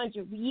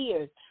 200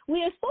 years.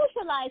 We are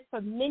socialized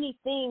for many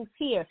things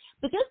here.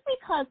 But just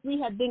because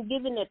we have been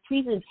given a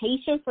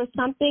presentation for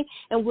something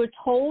and we're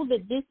told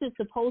that this is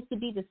supposed to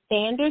be the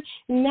standard,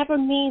 never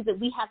means that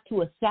we have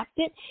to accept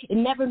it. It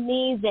never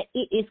means that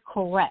it is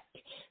correct.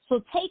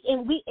 So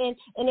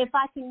and if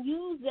I can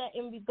use that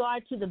in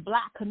regard to the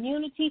Black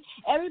community,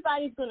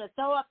 everybody's going to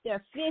throw up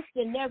their fist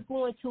and they're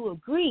going to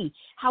agree.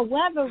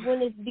 However,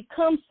 when it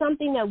becomes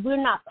something that we're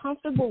not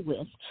comfortable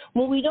with,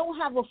 when we don't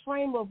have a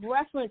frame of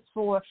reference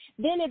for,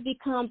 then it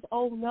becomes,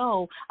 oh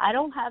no, I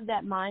don't have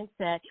that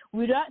mindset.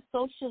 We're not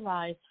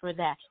socialized for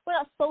that. We're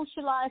not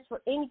socialized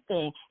for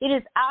anything. It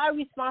is our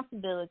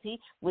responsibility,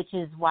 which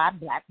is why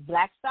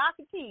Black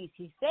Socrates,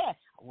 he said,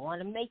 I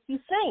want to make you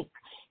think.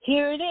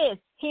 Here it is.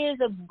 Here's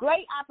a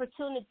great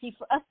opportunity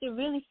for us to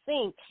really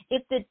think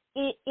if the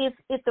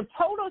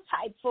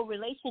prototype for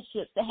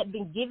relationships that have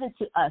been given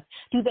to us,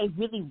 do they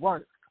really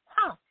work?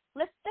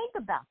 Let's think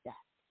about that.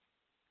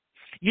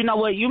 You know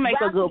what? You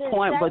make a good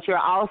point, but you're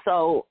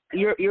also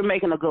you're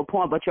making a good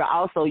point, but you're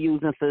also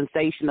using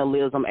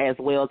sensationalism as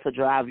well to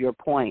drive your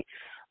point.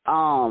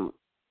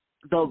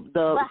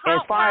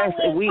 as far as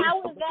we.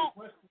 How is that?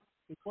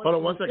 Hold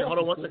on one second, y'all. Hold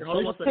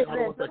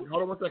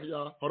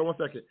on one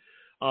second.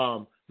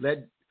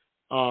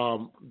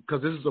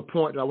 Because this is a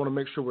point that I want to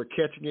make sure we're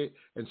catching it,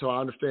 and so I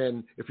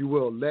understand, if you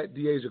will, let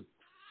Deasia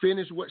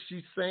finish what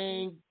she's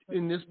saying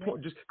in this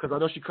point, just because I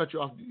know she cut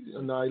you off,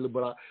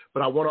 Naila,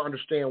 but I want to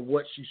understand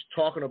what she's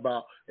talking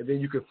about, and then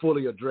you can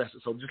fully address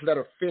it. So just let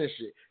her finish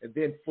it, and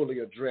then fully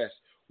address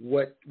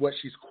what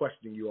she's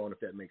questioning you on, if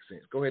that makes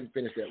sense. Go ahead and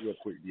finish that real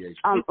quick,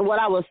 Deasia. What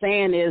I was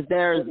saying is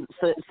there's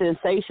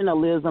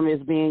sensationalism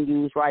is being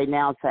used right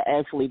now to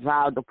actually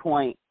drive the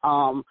point.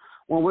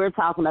 When we're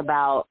talking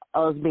about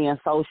us being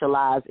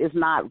socialized, it's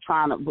not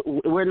trying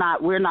to. We're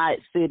not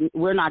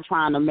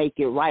trying to make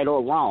it right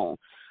or wrong.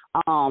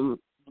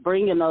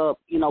 Bringing up,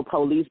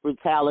 police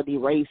brutality,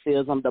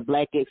 racism, the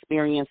black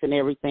experience, and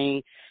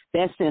everything.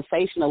 That's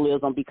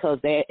sensationalism, because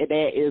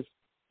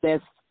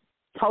that's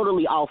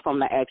totally off from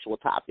the actual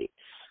topic.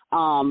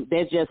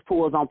 That just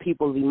pulls on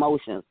people's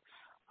emotions.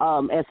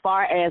 As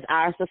far as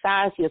our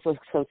society is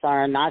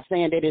concerned, not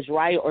saying that it's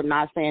right or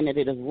not saying that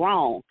it is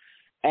wrong.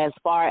 As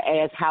far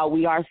as how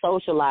we are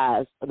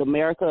socialized,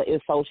 America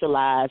is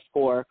socialized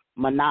for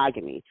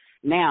monogamy.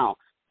 Now,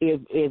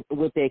 if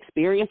with the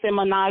experience in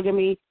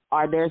monogamy,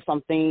 are there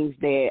some things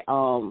that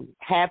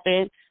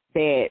happen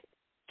that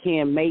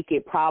can make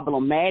it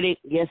problematic?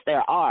 Yes,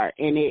 there are,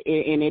 and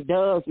it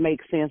does make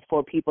sense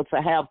for people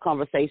to have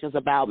conversations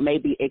about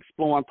maybe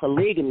exploring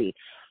polygamy.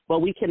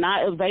 But we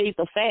cannot evade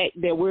the fact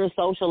that we're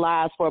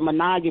socialized for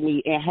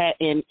monogamy,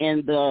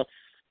 and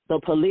the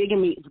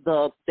polygamy,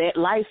 that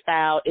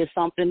lifestyle is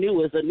something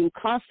new, is a new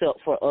concept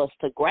for us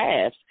to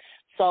grasp.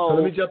 So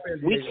let me jump in.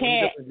 We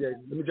can't.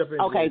 Let me jump in.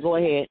 Okay, go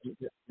ahead.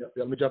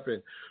 Let me jump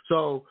in.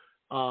 So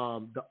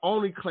the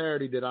only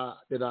clarity that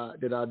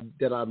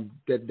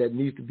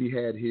needs to be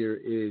had here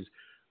is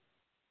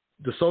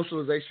the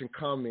socialization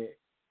comment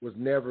was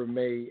never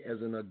made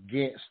as an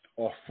against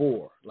or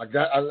for. Like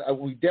that,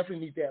 we definitely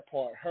need that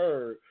part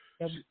heard.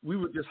 We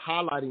were just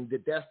highlighting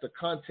that that's the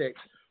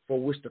context for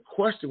which the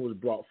question was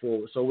brought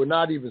forward. So we're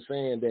not even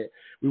saying that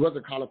we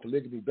wasn't calling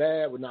polygamy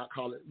bad. We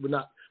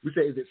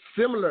say, is it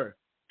similar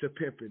to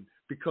pimping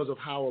because of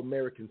how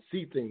Americans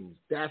see things?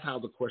 That's how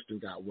the question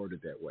got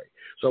worded that way.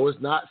 So it's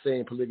not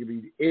saying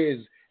polygamy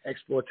is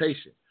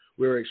exploitation.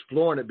 We're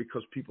exploring it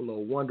because people are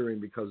wondering,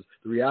 because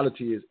the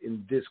reality is,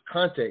 in this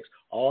context,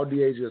 all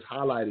Deasia is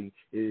highlighting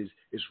is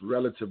it's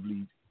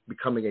relatively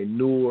becoming a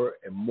newer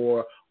and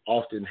more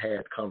often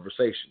had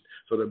conversation.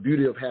 So the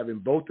beauty of having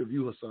both of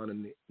you, Hassan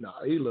and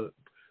Naila,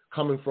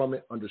 coming from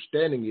it,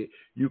 understanding it,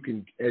 you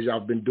can, as y'all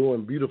been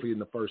doing beautifully in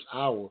the first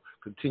hour,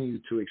 continue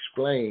to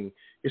explain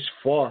it's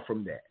far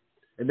from that.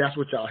 And that's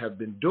what y'all have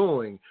been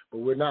doing, but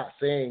we're not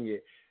saying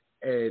it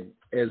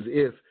as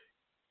if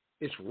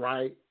it's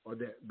right or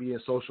that being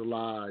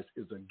socialized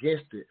is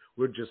against it.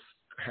 We're just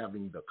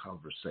having the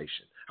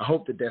conversation. I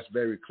hope that that's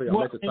very clear.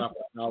 I'm at the top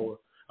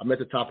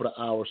of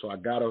the hour, so I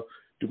got to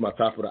do my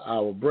top of the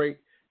hour break,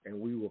 and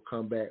we will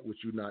come back with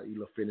you,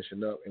 Naila,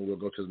 finishing up, and we'll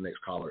go to the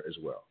next caller as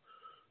well.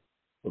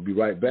 We'll be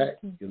right back.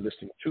 You're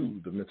listening to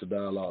the Mental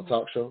Dialogue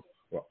Talk Show,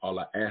 where all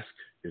I ask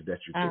is that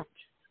you think.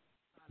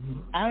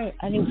 I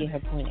didn't get her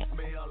point out.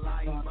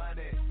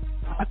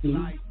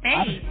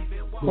 Hey,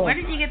 where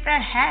did you get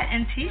that hat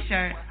and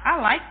T-shirt?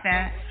 I like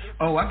that.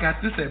 Oh, I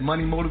got this at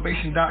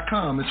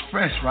moneymotivation.com. It's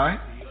fresh, right?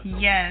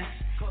 Yes,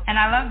 and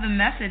I love the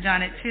message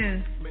on it,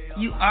 too.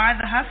 You are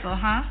the hustle,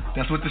 huh?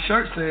 That's what the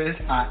shirt says.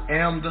 I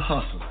am the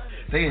hustle.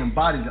 They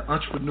embody the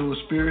entrepreneur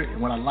spirit,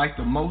 and what I like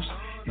the most,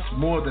 it's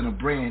more than a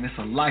brand. It's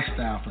a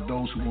lifestyle for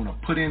those who want to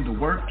put in the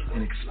work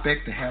and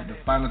expect to have the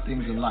finer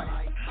things in life.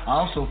 I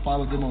also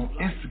follow them on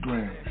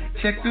Instagram.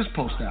 Check this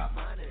post out.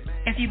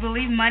 If you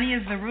believe money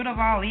is the root of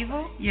all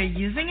evil, you're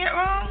using it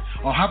wrong?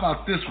 Or how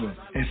about this one?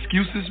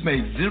 Excuses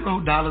make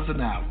 $0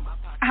 an hour.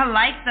 I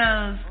like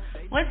those.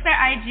 What's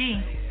their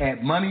IG?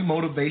 At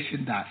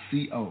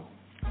moneymotivation.co.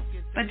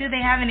 But do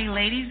they have any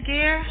ladies'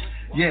 gear?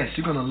 Yes,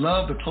 you're going to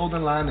love the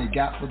clothing line they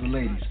got for the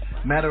ladies.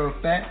 Matter of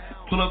fact,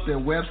 pull up their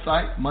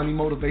website,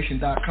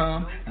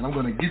 moneymotivation.com, and I'm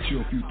going to get you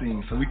a few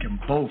things so we can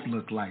both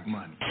look like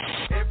money.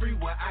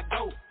 Everywhere I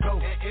go,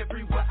 and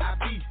everywhere I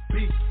be.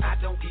 I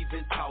don't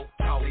even talk,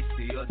 they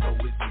still know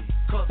it's me.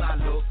 'Cause I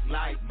look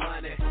like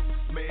money,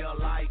 smell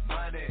like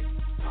money,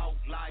 talk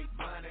like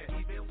money,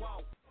 even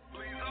walk.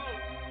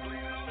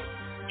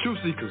 Truth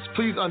seekers,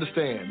 please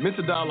understand,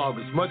 Mental Dialogue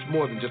is much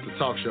more than just a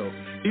talk show.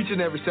 Each and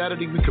every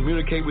Saturday, we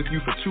communicate with you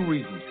for two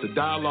reasons: to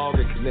dialogue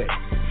and connect.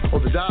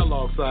 On the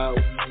dialogue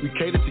side, we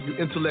cater to you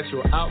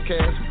intellectual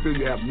outcasts who feel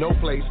you have no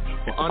place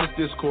for honest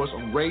discourse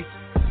on race,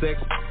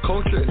 sex,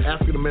 culture, and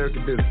African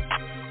American business.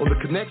 On the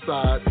connect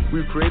side,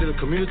 we've created a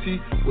community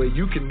where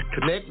you can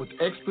connect with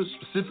experts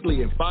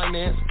specifically in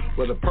finance,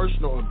 whether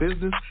personal or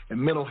business, and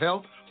mental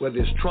health, whether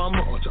it's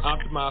trauma or to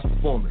optimize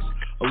performance.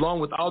 along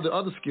with all the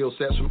other skill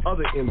sets from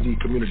other MD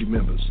community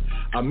members.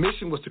 Our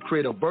mission was to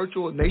create a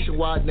virtual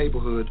nationwide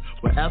neighborhood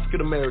where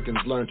African Americans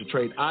learn to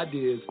trade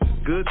ideas,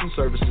 goods, and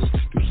services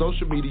through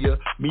social media,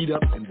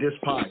 meetups, and this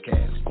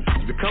podcast.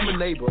 To become a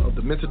neighbor of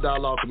the Mental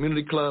Dialogue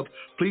Community Club,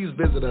 please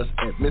visit us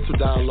at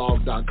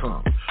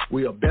mentaldialogue.com.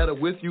 We are better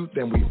with you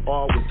than we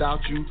are without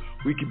you.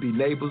 We can be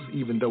neighbors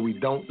even though we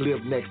don't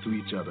live next to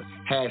each other.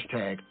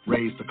 Hashtag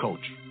raise the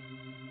culture.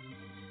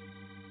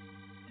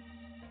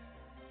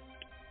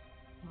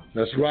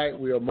 That's right.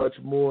 We are much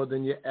more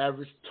than your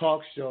average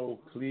talk show.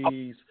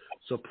 Please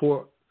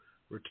support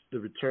the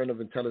return of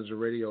Intelligent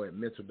Radio at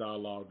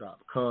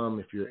mentaldialogue.com.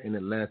 If you're in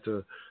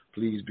Atlanta,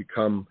 please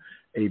become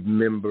a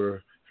member.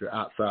 If you're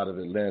outside of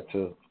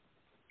Atlanta,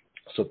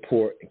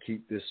 support and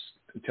keep this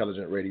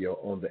Intelligent Radio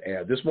on the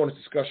air. This morning's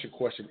discussion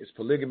question is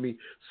polygamy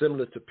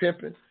similar to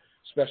pimping?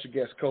 Special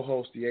guest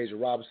co-host Deasia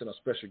Robinson, our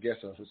special guest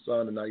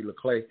Hassan and Naila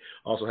Clay.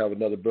 Also have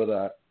another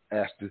brother I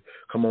asked to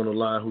come on the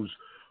line who's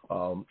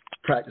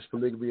practiced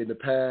polygamy in the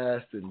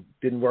past and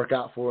didn't work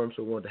out for him,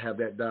 so we wanted to have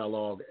that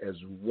dialogue as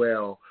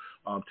well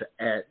to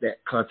add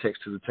that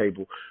context to the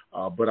table.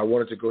 But I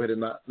wanted to go ahead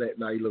and let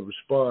Naila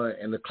respond.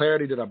 And the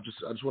clarity that I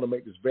just want to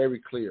make this very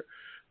clear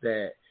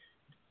that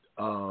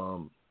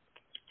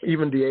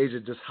even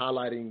Deasia just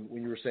highlighting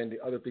when you were saying the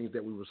other things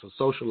that we were so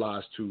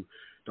socialized to,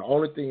 the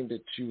only thing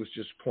that she was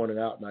just pointing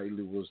out,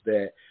 Naila, was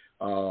that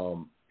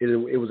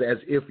it was as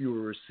if you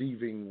were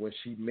receiving when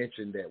she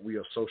mentioned that we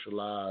are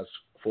socialized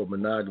for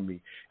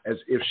monogamy, as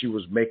if she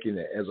was making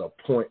it as a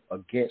point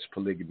against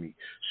polygamy.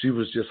 She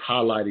was just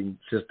highlighting,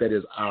 since that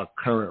is our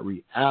current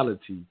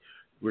reality,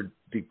 with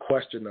the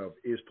question of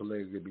is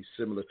polygamy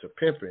similar to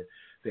pimping,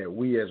 that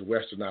we as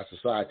westernized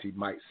society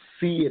might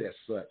see it as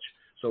such,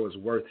 so it's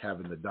worth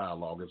having the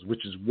dialogue,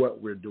 which is what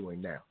we're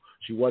doing now.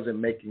 She wasn't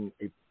making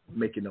a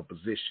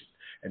position.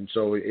 And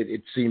so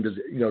it seemed as,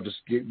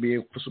 just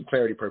being for some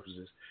clarity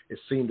purposes, it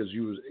seemed as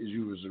you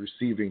was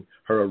receiving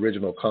her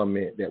original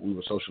comment that we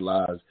were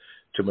socialized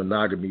to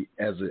monogamy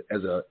as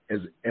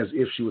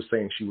if she was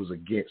saying she was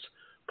against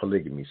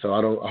polygamy. So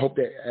I hope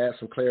that adds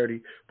some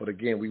clarity. But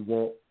again, we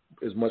want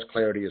as much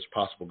clarity as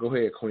possible. Go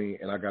ahead, Queen,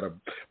 and I gotta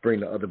bring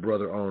the other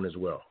brother on as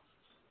well.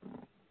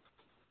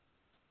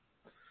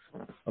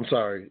 I'm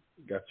sorry,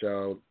 got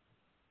y'all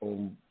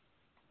on.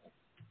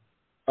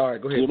 All right,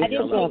 go ahead. I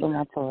didn't go to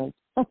my toy.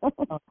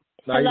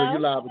 Now you're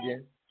live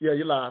again. Yeah,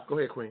 you're live. Go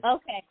ahead, Queen.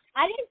 Okay.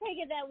 I didn't take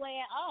it that way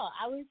at all.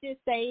 I was just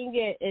saying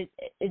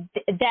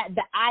that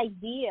the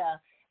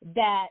idea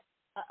that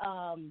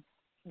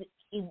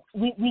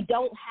we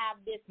don't have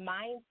this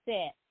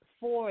mindset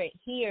for it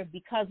here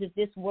because of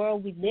this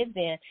world we live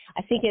in.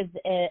 I think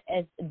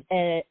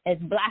as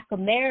Black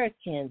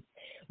Americans,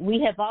 we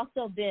have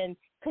also been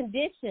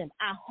conditioned,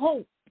 I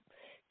hope,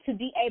 to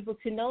be able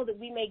to know that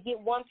we may get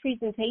one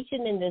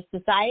presentation in the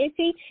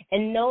society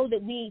and know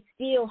that we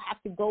still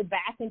have to go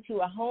back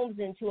into our homes,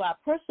 into our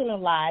personal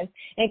lives,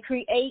 and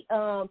create,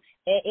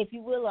 if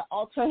you will, an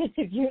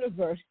alternative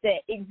universe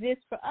that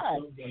exists for us.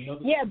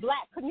 Yeah,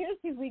 Black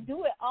communities, we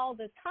do it all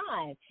the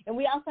time, and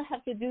we also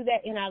have to do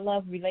that in our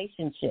love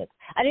relationships.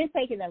 I didn't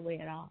take it that way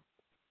at all.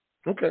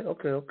 Okay.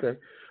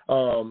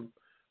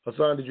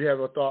 Hassan, did you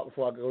have a thought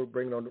before I go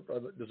bring on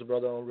this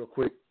brother on real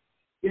quick?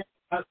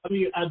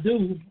 I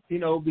do,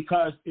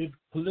 because if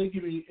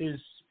polygamy is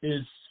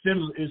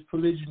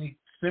polygyny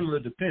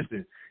similar to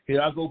pimping,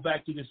 here I go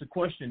back to this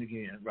question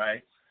again,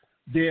 right?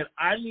 Then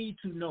I need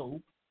to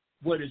know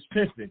what is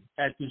pimping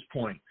at this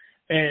point,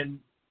 is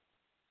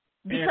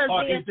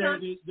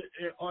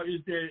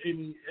there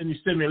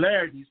any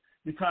similarities?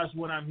 Because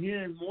what I'm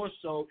hearing more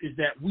so is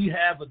that we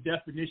have a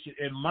definition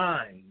in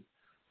mind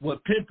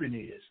what pimping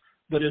is,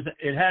 but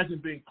it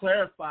hasn't been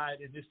clarified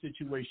in this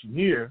situation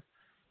here.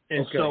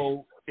 And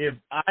so if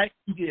I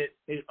can get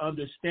an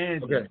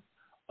understanding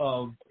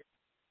of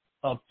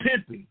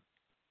pimping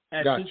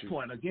at this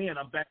point, again,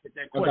 I'm back at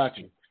that question. I got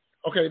you.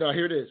 Okay, now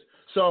here it is.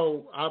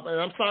 So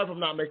I'm sorry if I'm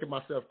not making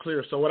myself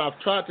clear. So what I've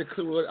tried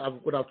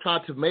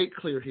to make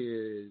clear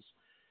here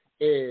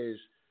is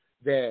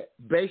that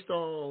based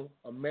on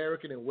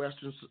American and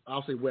Western,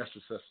 I'll say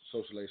Western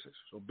socialization.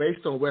 So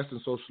based on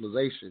Western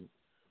socialization,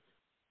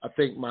 I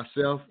think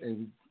myself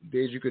and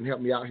Dez, you can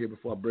help me out here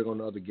before I bring on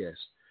the other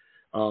guests.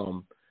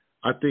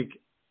 I think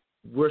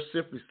we're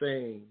simply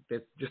saying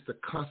that just the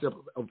concept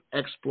of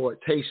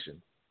exploitation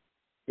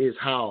is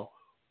how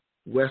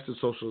Western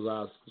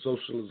socialized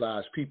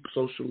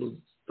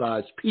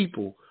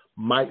people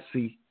might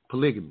see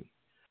polygamy.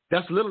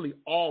 That's literally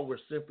all we're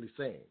simply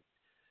saying.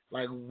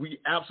 Like, we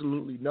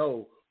absolutely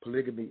know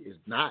polygamy is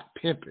not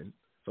pimping,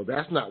 so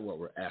that's not what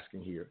we're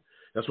asking here.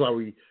 That's why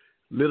we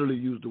literally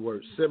use the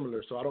word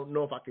similar. So I don't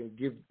know if I can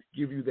give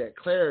you that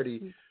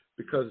clarity,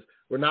 because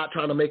we're not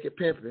trying to make it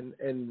pimping,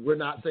 and we're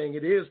not saying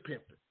it is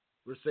pimping.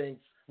 We're saying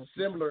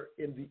similar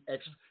in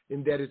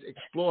that it's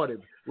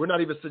exploitive. We're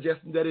not even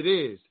suggesting that it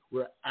is.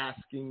 We're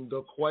asking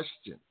the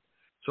question.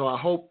 So I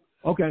hope.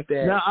 Okay.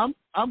 That now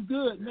I'm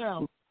good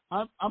now.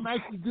 I'm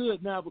actually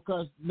good now,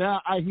 because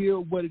now I hear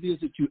what it is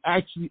that you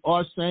actually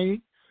are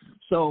saying,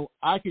 so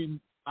I can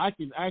I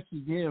can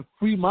actually then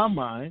free my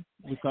mind,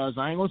 because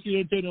I ain't gonna sit here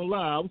and tell you no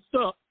lie. I was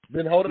stuck.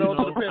 Been holding on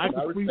to the pen. I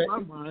can free my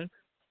mind.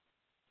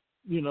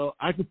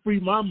 I can free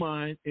my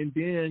mind, and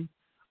then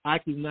I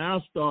can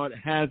now start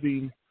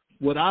having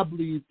what I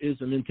believe is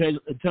an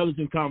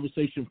intelligent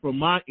conversation from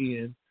my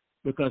end,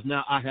 because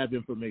now I have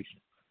information.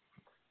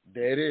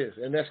 There it is,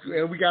 and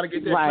we got to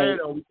get that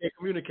clarity on. We can't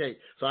communicate,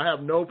 so I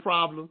have no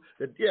problem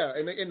that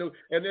and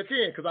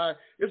again, because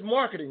it's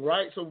marketing,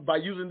 right? So by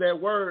using that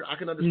word, I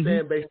can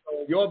understand based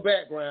on your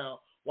background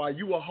why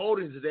you were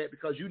holding to that,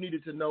 because you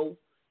needed to know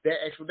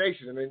that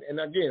explanation. And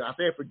again, I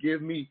said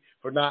forgive me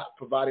for not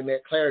providing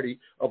that clarity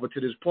up to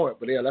this point,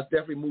 but yeah, let's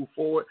definitely move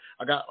forward.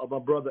 I got my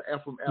brother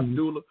Ephraim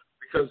Abdullah,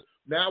 because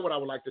now what I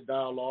would like to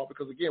dialogue,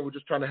 because again, we're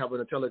just trying to have an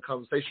intelligent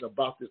conversation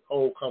about this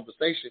whole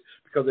conversation,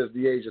 because as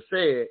Deasia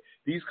said,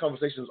 these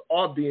conversations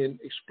are being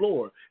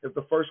explored. As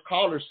the first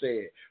caller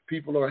said,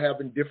 people are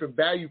having different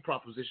value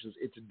propositions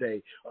in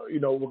today,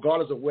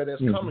 regardless of where that's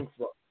coming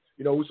from.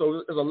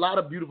 So there's a lot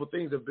of beautiful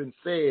things that have been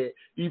said,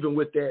 even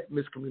with that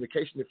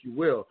miscommunication, if you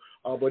will.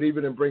 But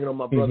even in bringing on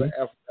my brother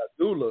Ephraim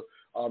Abdullah,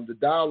 the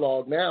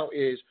dialogue now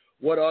is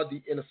what are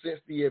in a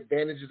sense, the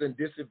advantages and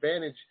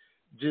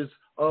disadvantages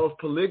of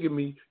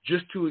polygamy,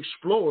 just to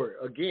explore it.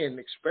 Again,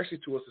 especially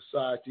to a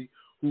society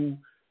who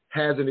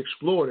hasn't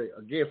explored it.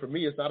 Again, for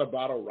me, it's not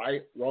about a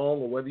right,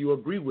 wrong, or whether you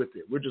agree with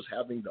it. We're just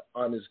having the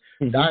honest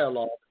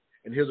dialogue.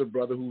 And here's a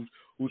brother who's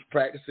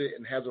practiced it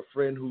and has a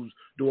friend who's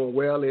doing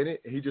well in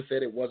it, and he just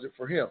said it wasn't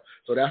for him.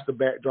 So that's the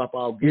backdrop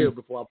I'll give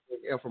before I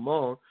bring Ephraim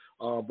on.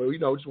 But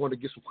just wanted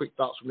to get some quick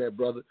thoughts from that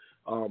brother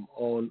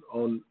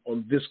on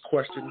this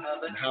question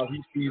and how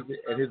he sees it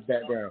and his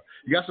background.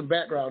 You got some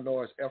background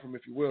noise, Ephraim,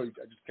 if you will.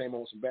 I just came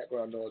on with some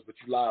background noise, but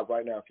you live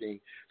right now, King.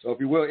 So if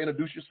you will,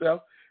 introduce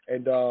yourself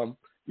and go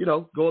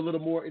a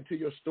little more into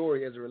your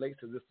story as it relates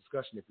to this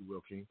discussion, if you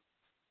will, King.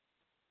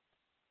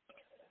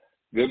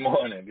 Good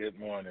morning.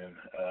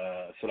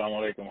 Assalamu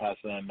alaikum,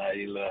 Hassan,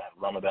 Naila,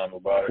 Ramadan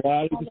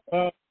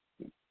Mubarak.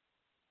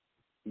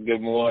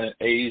 Good morning,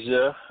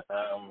 Asia.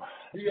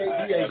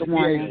 Good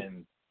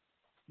morning.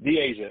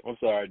 Deasia. I'm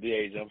sorry. I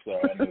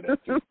knew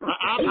that too.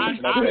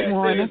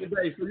 I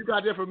today, so you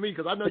got that from me,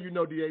 because I know you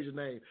know Deasia's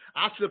name.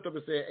 I slipped up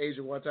and said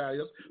Asia one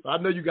time, so I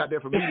know you got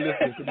that from me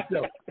listening to the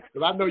show,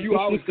 because I know you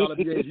always call it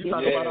Deasia. You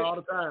talk about it all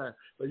the time.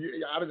 So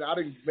I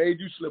didn't made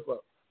you slip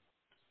up.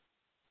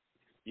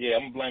 Yeah,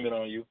 I'm gonna blame it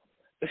on you.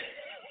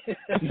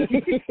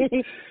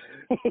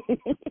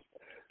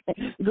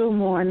 Good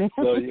morning.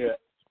 So yeah,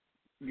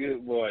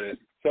 good morning.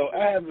 So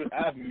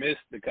I've missed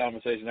the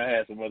conversation. I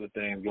had some other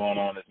things going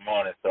on this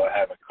morning, so I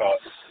haven't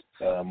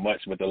caught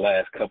much with the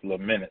last couple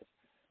of minutes.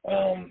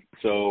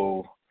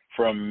 So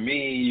from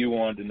me, you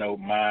wanted to know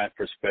my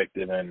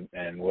perspective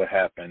and what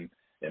happened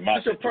in my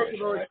situation. It's your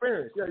personal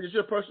experience. Yeah, it's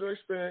your personal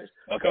experience.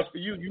 Okay. Because for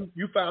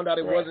you found out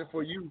it wasn't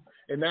for you,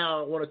 and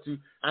now I wanted to,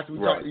 after we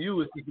talk to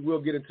you,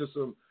 we'll get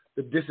into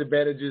the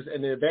disadvantages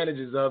and the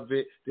advantages of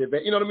it. You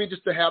know what I mean?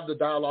 Just to have the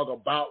dialogue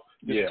about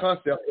this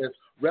concept is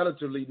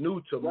relatively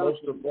new to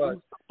most of us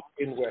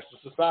in Western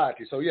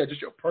society. So, yeah,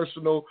 just your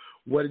personal,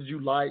 what did you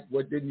like,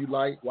 what didn't you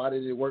like, why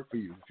did it work for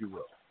you, if you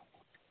will?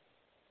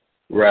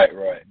 Right.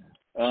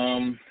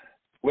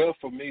 Well,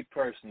 for me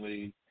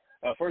personally,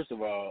 first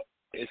of all,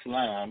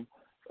 Islam,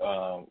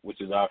 which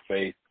is our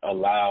faith,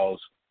 allows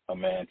a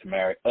man to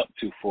marry up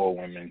to 4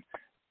 women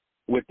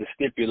with the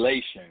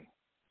stipulation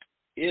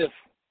if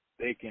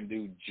they can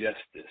do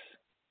justice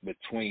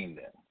between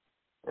them,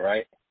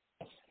 right?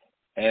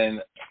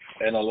 And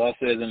Allah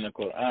says in the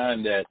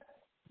Quran that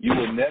you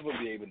will never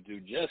be able to do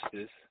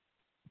justice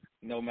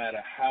no matter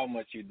how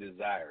much you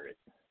desire it.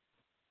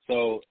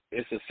 So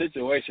it's a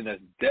situation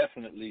that's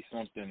definitely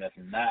something that's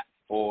not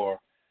for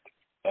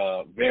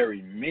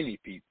very many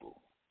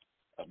people,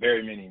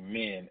 very many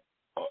men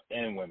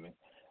and women.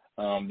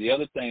 The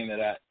other thing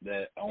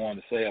that I want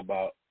to say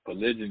about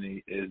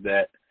polygyny is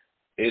that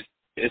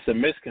it's a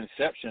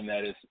misconception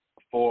that it's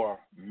for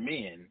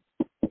men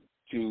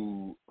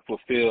to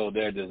fulfill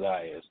their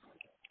desires.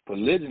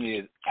 Polygyny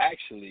is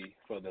actually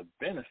for the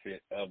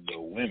benefit of the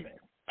women.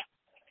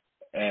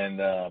 And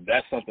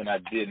that's something I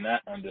did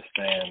not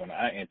understand when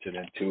I entered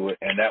into it,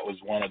 and that was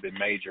one of the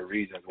major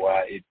reasons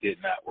why it did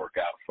not work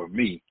out for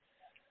me.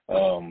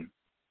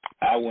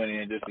 I went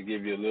in, just to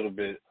give you a little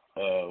bit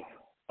of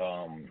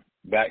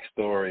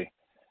backstory.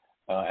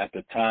 At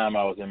the time,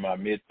 I was in my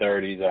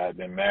mid-30s. I had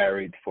been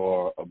married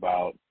for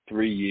about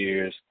 3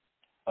 years,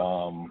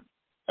 and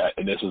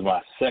this was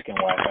my second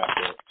wife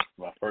after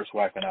my first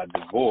wife and I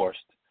divorced.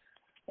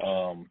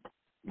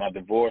 My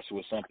divorce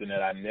was something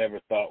that I never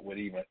thought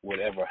would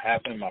ever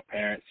happen. My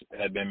parents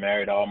had been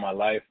married all my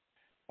life.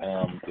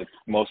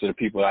 Most of the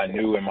people I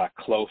knew in my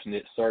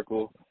close-knit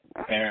circle,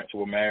 parents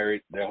were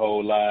married their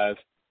whole lives,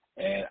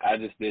 and I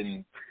just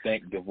didn't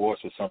think divorce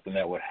was something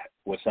that would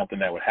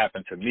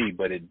happen to me,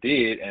 but it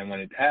did. And when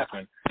it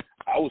happened,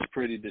 I was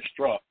pretty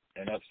distraught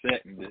and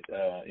upset and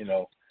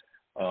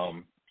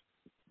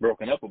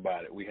broken up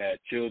about it. We had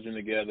children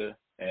together,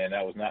 and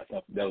that was not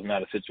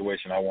a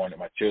situation I wanted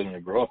my children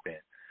to grow up in.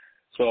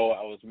 So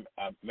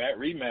I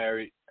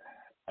remarried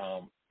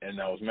and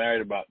I was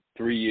married about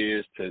 3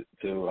 years to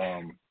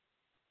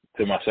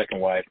my second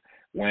wife,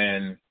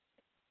 when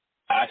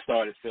I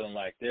started feeling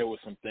like there were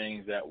some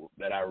things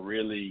that I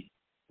really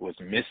was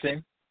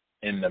missing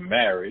in the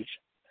marriage.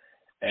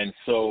 And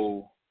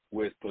so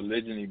with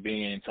polygyny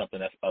being something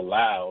that's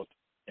allowed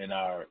in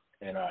our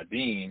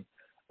deen,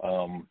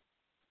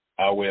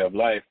 our way of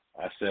life,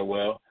 I said,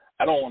 well,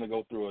 I don't want to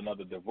go through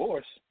another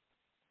divorce.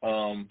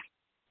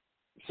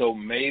 So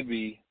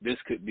maybe this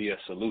could be a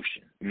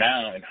solution.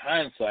 Now, in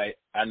hindsight,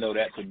 I know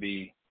that to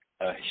be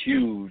a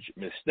huge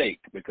mistake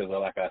because,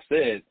 like I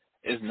said,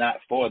 it's not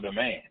for the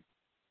man.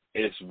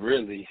 It's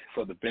really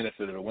for the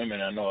benefit of the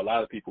women. I know a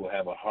lot of people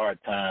have a hard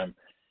time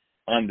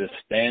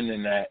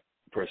understanding that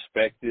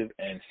perspective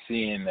and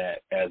seeing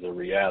that as a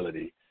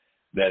reality,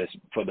 that it's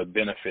for the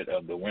benefit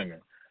of the women.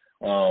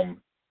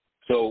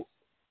 So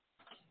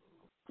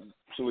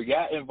we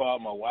got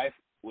involved. My wife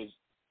was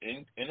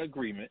in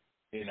agreement,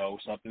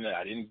 something that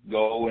I didn't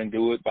go and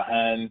do it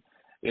behind,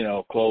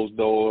 closed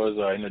doors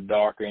or in the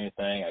dark or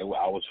anything. I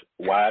was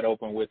wide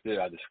open with it.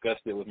 I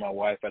discussed it with my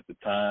wife at the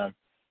time,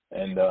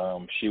 and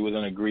she was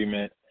in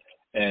agreement.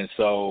 And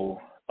so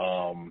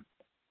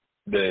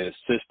the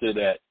sister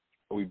that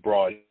we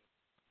brought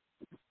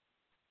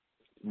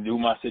knew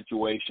my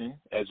situation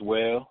as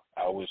well.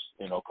 I was,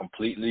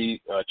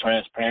 completely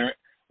transparent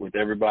with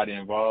everybody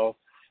involved.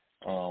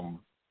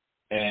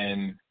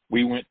 And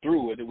we went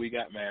through it. We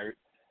got married.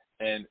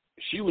 And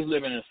she was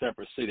living in a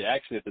separate city.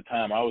 Actually, at the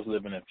time, I was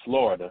living in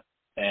Florida,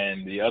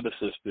 and the other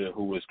sister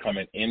who was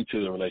coming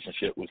into the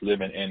relationship was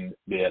living in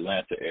the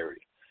Atlanta area.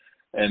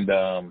 And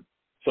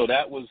so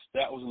that was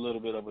a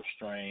little bit of a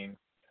strain.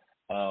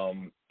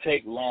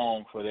 Take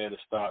long for there to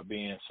start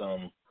being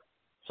some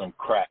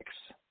cracks,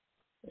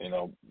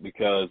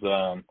 because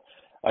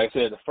like I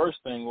said, the first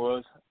thing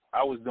was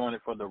I was doing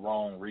it for the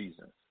wrong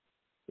reasons.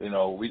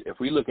 If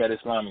we look at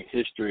Islamic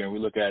history and we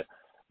look at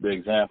the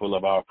example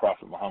of our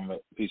Prophet Muhammad,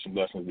 peace and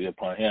blessings be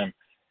upon him,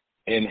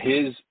 in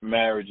his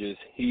marriages,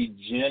 he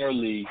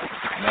generally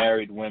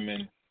married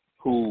women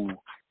who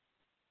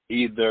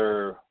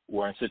either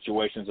were in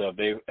situations of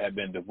they had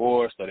been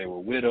divorced or they were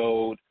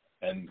widowed,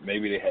 and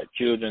maybe they had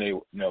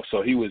children.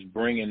 So he was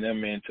bringing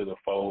them into the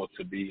fold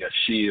to be a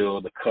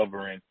shield, a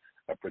covering,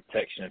 a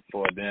protection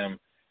for them,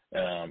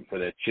 for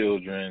their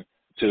children,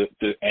 to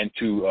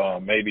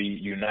maybe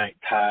unite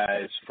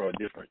ties for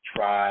different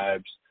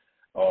tribes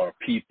or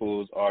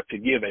peoples, or to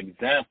give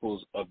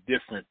examples of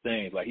different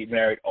things. Like he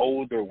married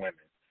older women,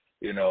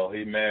 he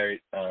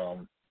married,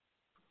 like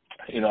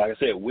I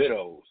said,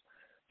 widows.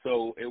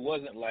 So it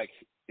wasn't like,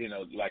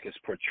 like it's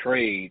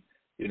portrayed,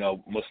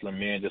 Muslim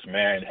men just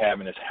marrying,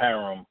 having this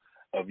harem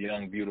of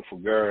young, beautiful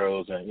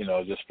girls and,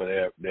 just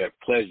for their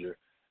pleasure.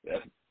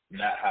 That's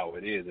not how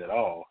it is at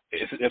all.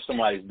 If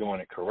somebody's doing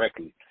it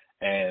correctly.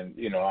 And,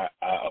 I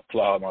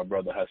applaud my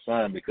brother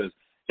Hassan because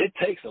it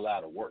takes a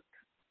lot of work.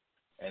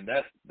 And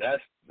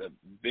that's the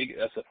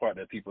part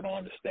that people don't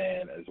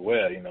understand as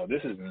well.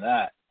 This is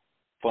not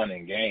fun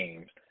and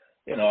games.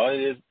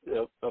 It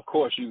is, of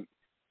course,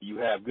 you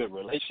have good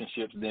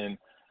relationships, then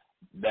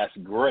that's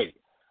great.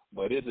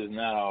 But this is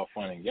not all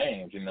fun and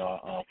games.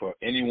 For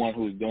anyone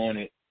who's doing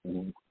it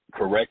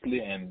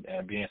correctly and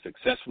being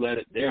successful at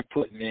it, they're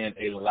putting in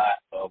a lot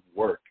of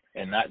work.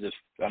 And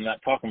I'm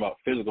not talking about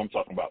physical, I'm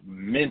talking about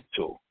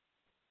mental.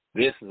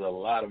 This is a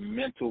lot of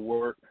mental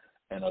work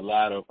and a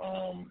lot of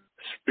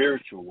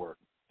spiritual work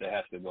that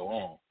has to go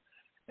on.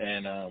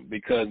 And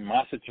because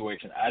my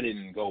situation, I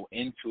didn't go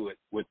into it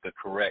with the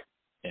correct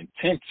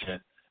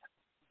intention,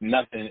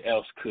 nothing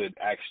else could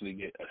actually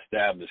get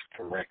established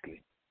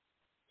correctly,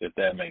 if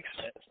that makes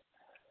sense.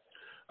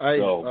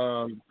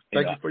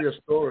 Thank you for your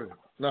story.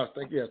 No,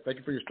 thank you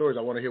for your stories.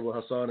 I want to hear what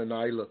Hassan and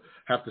Naila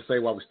have to say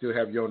while we still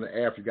have you on the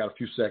air. If you got a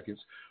few seconds,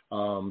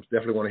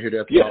 definitely want to hear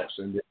their thoughts.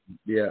 And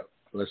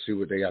let's see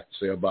what they got to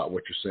say about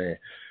what you're saying.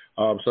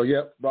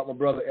 About my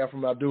brother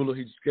Ephraim Abdullah,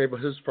 he just gave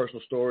us his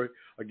personal story.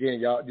 Again,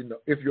 y'all,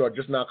 if you are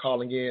just now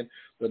calling in,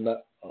 then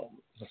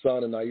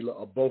Hassan and Naila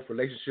are both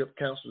relationship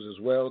counselors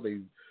as well. They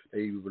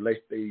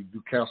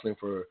do counseling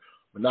for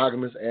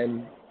monogamous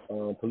and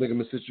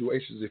polygamous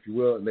situations, if you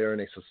will, and they're in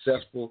a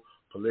successful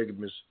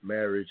polygamous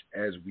marriage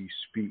as we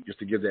speak, just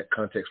to give that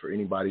context for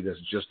anybody that's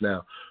just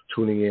now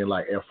tuning in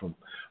like Ephraim.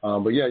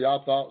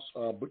 Y'all thoughts,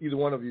 either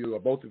one of you or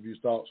both of you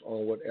thoughts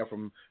on what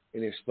Ephraim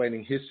in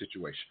explaining his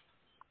situation.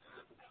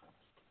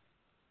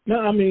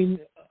 No, I mean,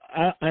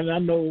 I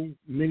know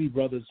many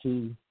brothers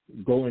who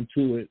go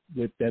into it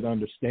with that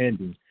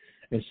understanding,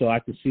 and so I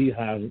can see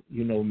how,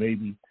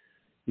 maybe,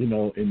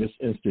 in this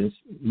instance,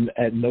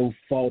 at no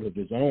fault of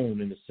his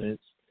own, in a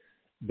sense,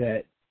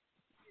 that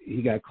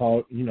he got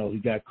caught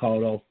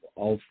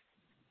off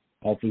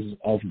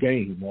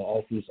game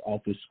or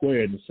off his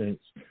square, in a sense,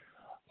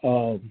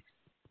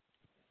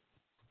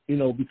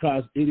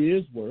 because it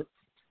is work.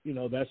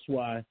 That's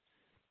why,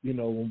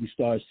 when we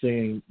start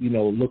saying,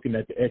 looking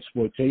at the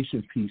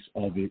exploitation piece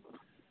of it,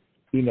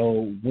 when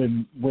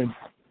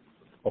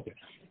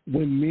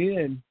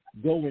men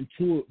go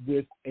into it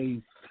with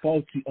a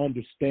faulty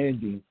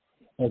understanding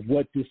of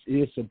what this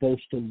is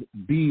supposed to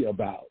be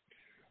about.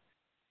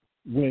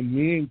 When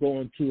men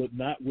go into it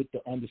not with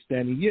the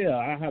understanding, yeah,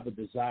 I have a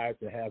desire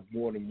to have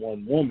more than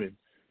one woman,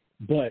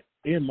 but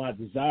in my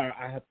desire,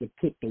 I have to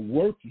put the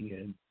work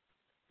in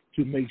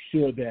to make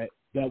sure that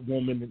that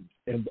woman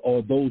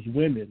or those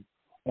women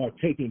are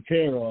taken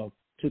care of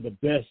to the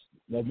best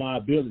of my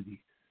ability,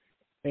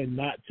 and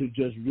not to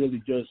just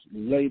really just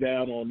lay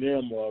down on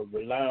them or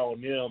rely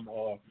on them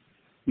or,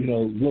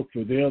 look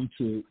for them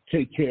to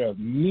take care of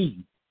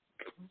me.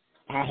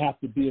 I have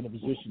to be in a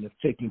position of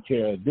taking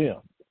care of them.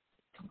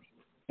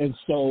 And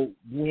so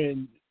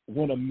when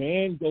a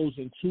man goes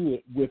into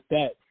it with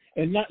that,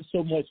 and not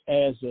so much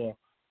as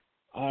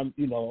I'm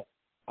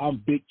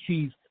Big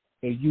Chief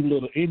and you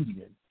little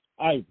Indian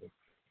either,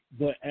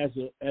 but as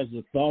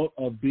a thought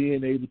of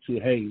being able to,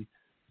 hey,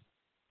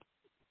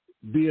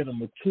 be in a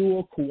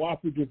mature,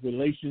 cooperative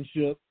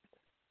relationship,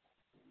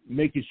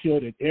 making sure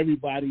that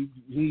everybody's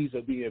needs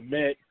are being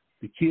met,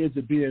 the kids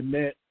are being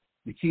met,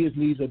 the kids'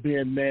 needs are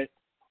being met,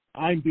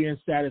 I'm being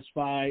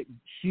satisfied,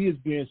 she is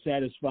being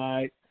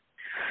satisfied.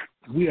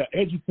 We are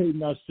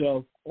educating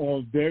ourselves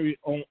on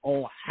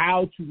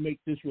how to make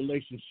this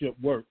relationship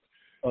work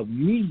of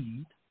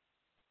need,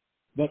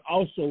 but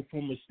also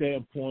from a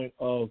standpoint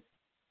of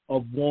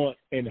want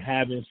and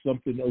having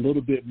something a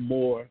little bit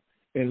more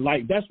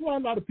enlightened. That's why a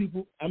lot of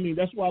people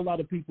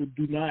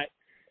do not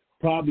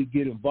probably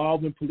get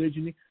involved in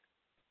polygyny.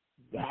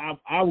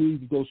 I would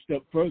even go a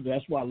step further.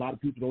 That's why a lot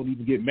of people don't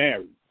even get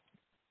married,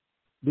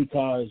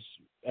 because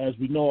as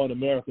we know in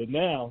America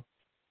now,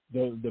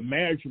 the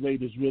marriage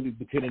rate is really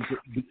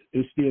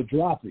is still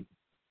dropping,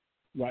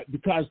 right?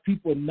 Because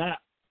people are not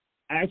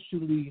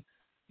actually,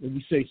 when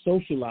we say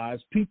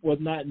socialized, people are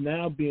not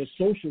now being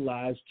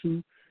socialized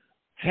to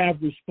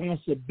have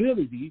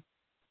responsibility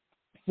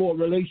for a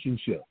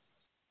relationship.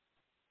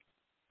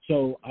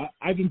 So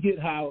I can get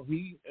how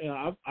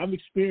I've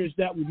experienced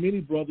that with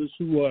many brothers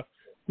who have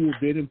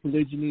been in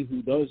polygyny,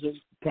 who doesn't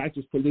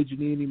practice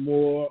polygyny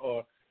anymore,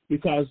 or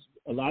because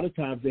a lot of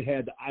times they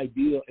had the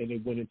idea and they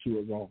went into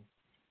it wrong.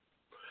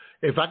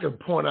 If I could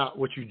point out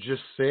what you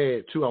just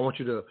said, too, I want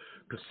you to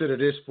consider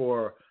this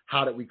for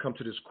how did we come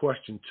to this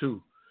question,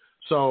 too.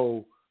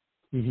 So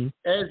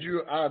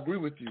I agree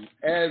with you.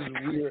 As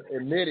we're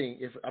admitting,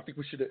 I think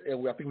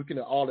we can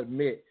all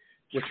admit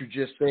what you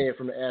just said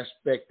from the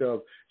aspect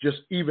of just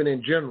even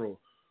in general,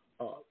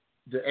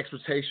 the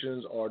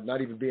expectations are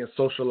not even being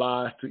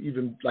socialized to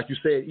even, like you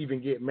said,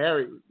 even get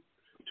married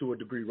to a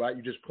degree, right?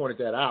 You just pointed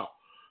that out.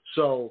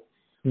 So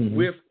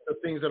with the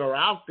things that are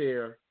out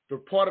there, the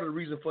part of the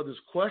reason for this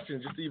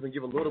question, just to even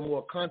give a little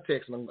more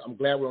context, and I'm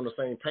glad we're on the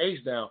same page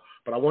now,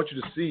 but I want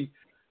you to see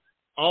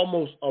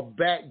almost a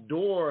back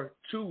door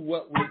to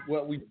what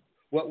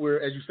we're,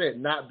 as you said,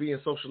 not being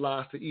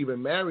socialized to even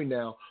marry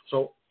now.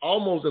 So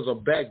almost as a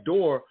back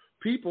door,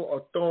 people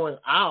are throwing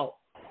out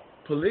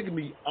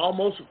polygamy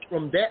almost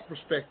from that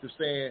perspective,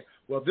 saying,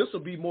 well, this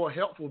will be more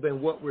helpful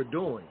than what we're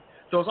doing.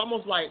 So it's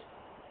almost like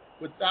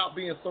without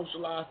being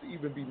socialized to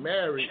even be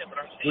married,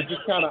 we're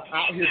just kind of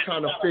out here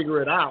trying to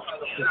figure it out.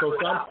 And so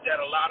that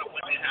a lot of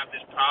women have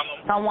this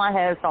problem. Someone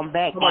has some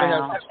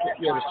background.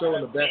 The show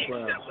in the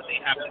background. That's what they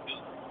have to do.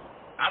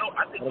 I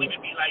think women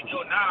be like,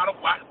 yo,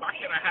 why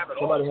can't I have it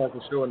all? Somebody has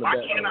to show in the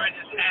background. Why can't I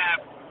just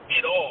have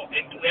it all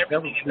and do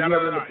everything? And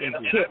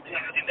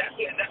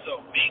that's a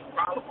big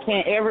problem.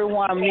 Can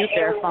everyone mute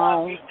their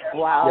phone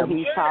while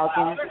he's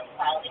talking?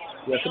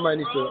 Yeah, somebody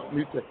needs to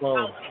mute their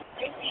phone.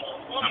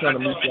 I'm trying to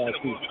mute y'all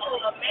too.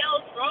 A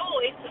male's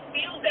role is to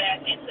feel that.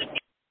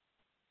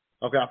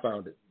 Okay, I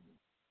found it.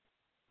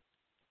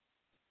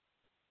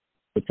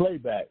 The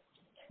playback.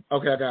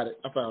 Okay, I got it.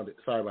 I found it.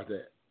 Sorry about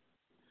that.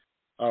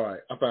 All right,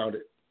 I found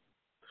it.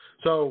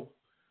 So,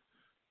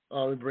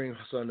 let me bring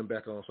Sutton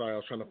back on. Sorry, I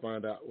was trying to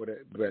find out where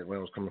that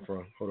background was coming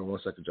from. Hold on 1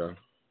 second, John.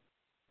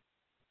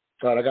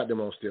 All right, I got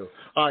them on still.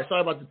 All right,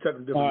 sorry about the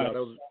technical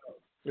difficulty.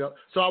 Right.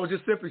 So I was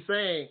just simply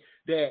saying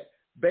that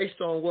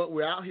based on what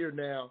we're out here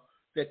now,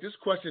 that this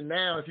question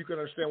now, if you can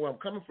understand where I'm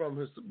coming from,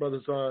 his brother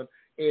son,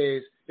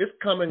 is it's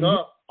coming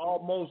up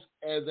almost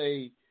as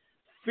a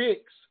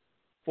fix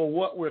for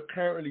what we're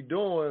currently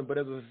doing, but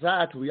as a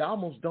society, we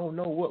almost don't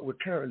know what we're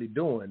currently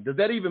doing. Does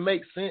that even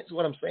make sense,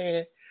 what I'm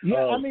saying?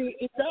 Yeah, I mean,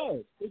 it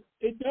does.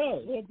 It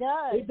does. It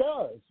does. It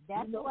does.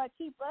 That's what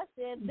keeps us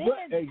in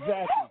business.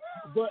 Exactly.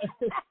 But,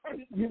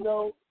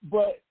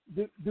 but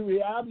the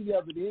reality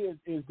of it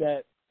is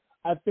that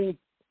I think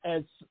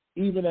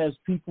even as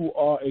people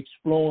are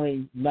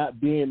exploring not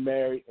being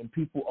married and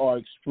people are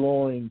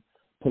exploring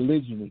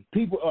polygyny,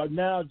 people are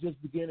now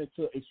just beginning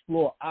to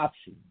explore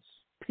options,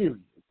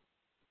 period.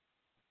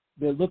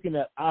 They're looking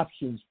at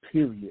options,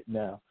 period,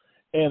 now.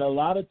 And a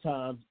lot of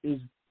times is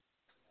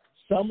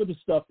some of the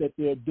stuff that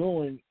they're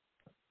doing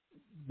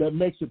that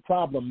makes it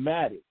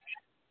problematic.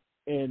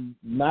 And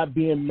not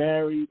being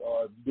married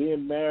or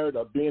being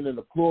in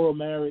a plural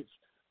marriage,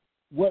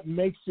 what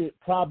makes it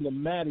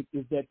problematic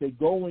is that they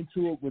go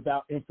into it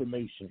without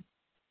information.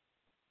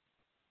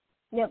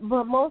 Yeah,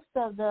 but most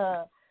of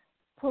the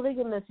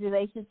polygamous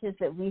relationships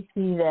that we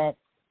see that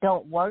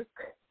don't work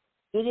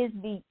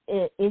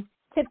it's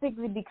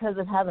typically because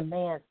of how the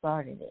man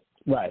started it.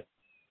 Right.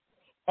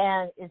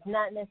 And it's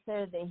not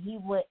necessarily that he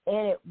went in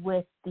it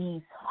with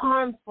these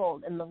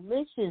harmful and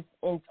malicious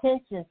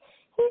intentions.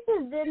 He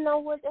just didn't know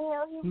what the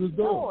hell he was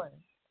doing.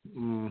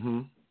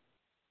 Mm-hmm.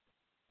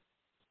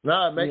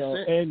 No, it makes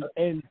sense.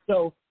 And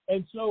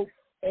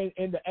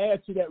to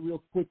add to that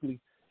real quickly,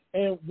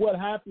 and what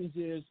happens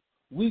is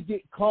we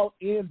get caught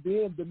in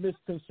being the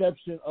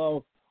misconception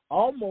of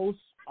almost,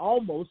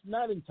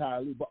 not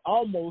entirely, but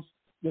almost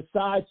the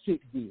side chick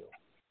deal,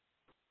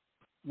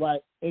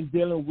 right? And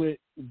dealing with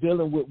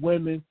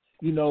women,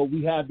 you know,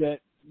 we have that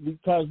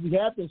because we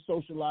have been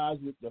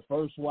socialized with the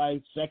first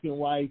wife, second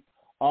wife,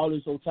 all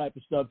this old type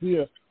of stuff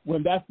here,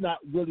 when that's not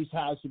really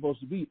how it's supposed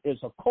to be.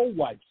 It's a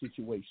co-wife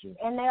situation.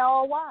 And they're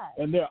all wives.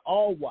 And they're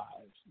all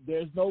wives.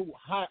 There's no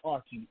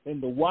hierarchy in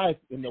the wife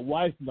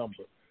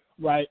number,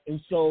 right? And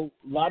so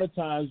a lot of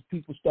times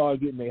people start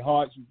getting their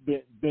hearts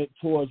bent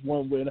towards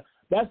one way.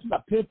 That's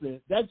not pimping.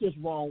 That's just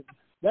wrong.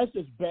 That's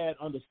just bad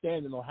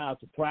understanding on how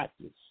to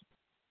practice.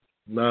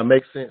 No, it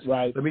makes sense.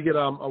 Right. Let me get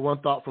one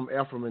thought from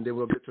Ephraim, and then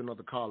we'll get to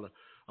another caller.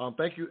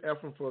 Thank you,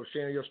 Ephraim, for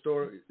sharing your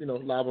story,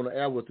 live on the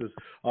air with us.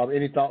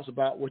 Any thoughts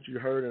about what you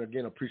heard? And,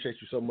 again, appreciate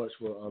you so much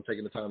for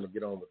taking the time to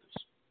get on with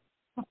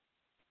us.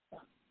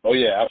 Oh,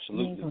 yeah,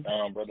 absolutely.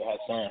 Brother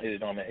Hassan hit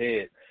it on the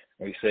head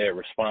when he said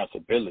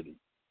responsibility.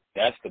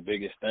 That's the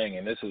biggest thing,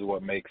 and this is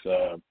what makes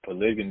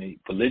polygyny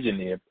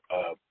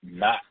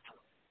not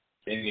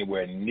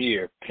anywhere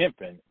near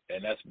pimping,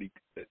 and that's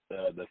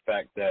the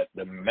fact that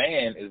the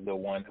man is the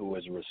one who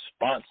is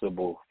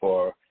responsible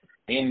for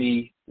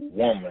any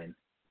woman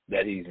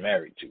that he's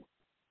married to,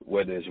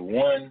 whether it's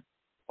one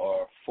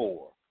or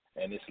four.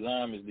 And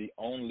Islam is the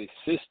only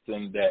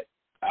system that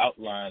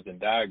outlines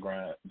and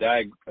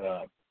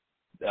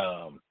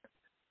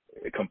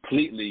it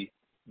completely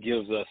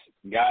gives us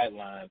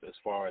guidelines as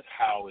far as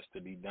how it's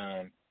to be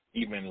done,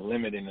 even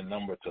limiting the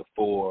number to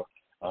four,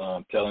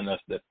 telling us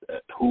that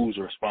who's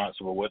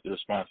responsible, what the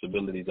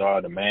responsibilities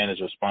are. The man is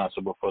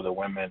responsible for the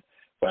women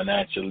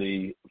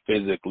financially,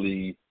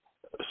 physically,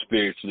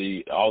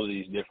 spiritually, all of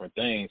these different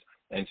things.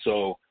 And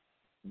so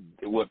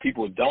what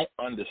people don't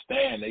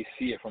understand, they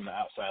see it from the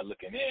outside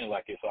looking in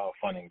like it's all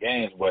fun and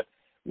games. But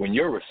when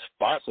you're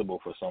responsible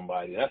for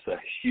somebody, that's a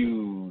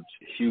huge,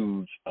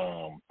 huge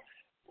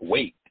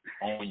weight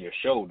on your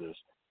shoulders.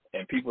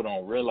 And people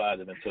don't realize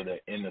it until they're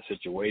in the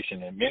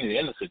situation. And many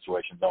in the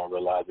situation don't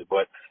realize it.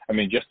 But, I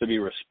mean, just to be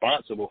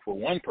responsible for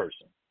one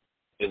person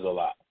is a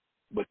lot.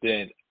 But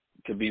then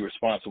to be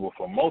responsible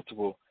for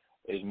multiple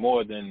is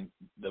more than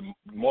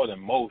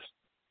most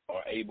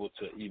are able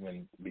to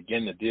even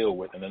begin to deal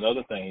with. And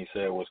another thing he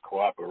said was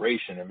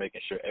cooperation and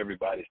making sure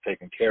everybody's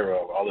taken care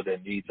of, all of their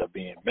needs are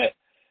being met.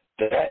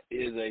 That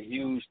is a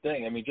huge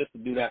thing. I mean, just to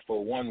do that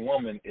for one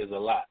woman is a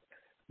lot.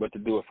 But to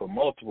do it for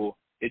multiple,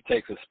 it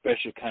takes a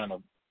special kind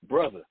of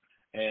brother.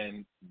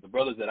 And the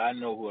brothers that I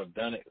know who have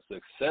done it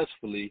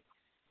successfully,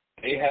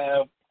 they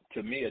have,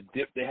 to me,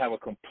 they have a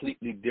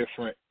completely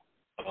different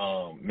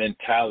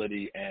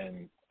mentality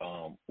and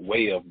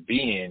way of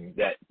being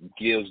that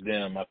gives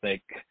them, I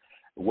think,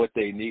 what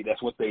they need.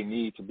 That's what they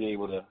need to be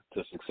able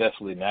to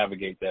successfully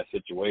navigate that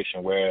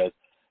situation. Whereas,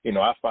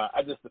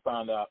 I just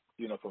found out,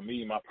 for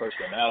me, my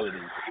personality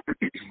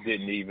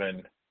didn't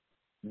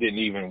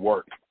even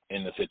work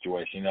in the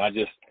situation.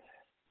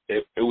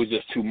 It was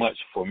just too much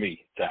for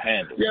me to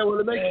handle. Yeah, well,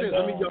 it makes sense.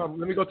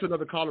 Let me go to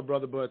another caller,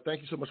 brother. But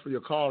thank you so much for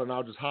your call, and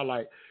I'll just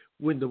highlight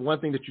the one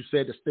thing that you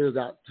said that stands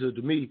out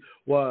to me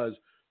was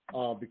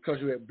because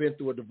you had been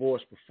through a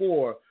divorce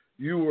before,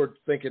 you were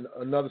thinking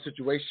another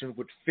situation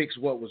would fix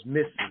what was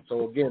missing.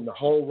 So again, the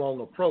whole wrong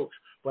approach.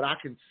 But I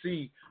can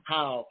see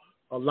how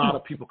a lot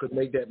of people could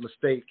make that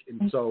mistake,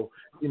 and so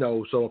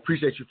so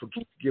appreciate you for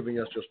giving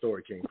us your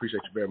story, King.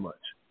 Appreciate you very much.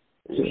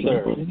 Yes,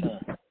 sir.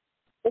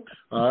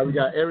 We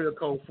got area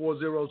code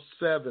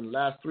 407,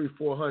 last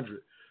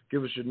 400.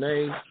 Give us your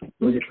name,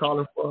 where you're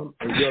calling from,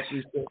 and your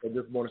 3 cents on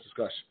this morning's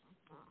discussion.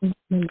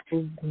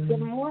 Good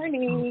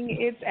morning.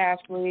 It's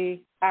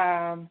Ashley.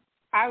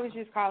 I was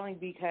just calling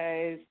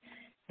because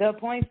the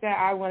points that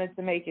I wanted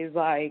to make is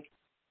I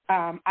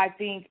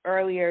think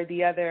earlier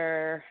the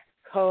other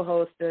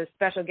co-host, the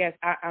special guest,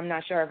 I'm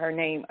not sure of her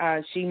name,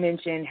 she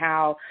mentioned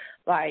how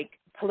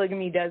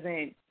polygamy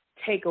doesn't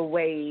take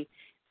away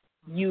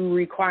you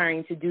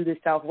requiring to do the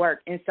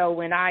self-work. And so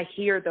when I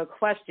hear the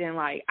question,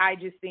 I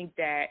just think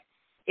that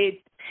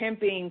it's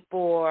pimping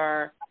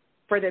for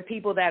the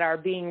people that are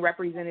being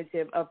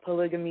representative of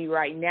polygamy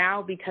right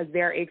now, because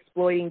they're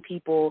exploiting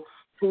people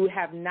who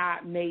have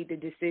not made the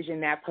decision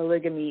that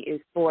polygamy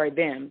is for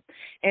them.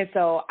 And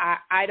so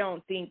I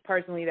don't think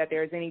personally that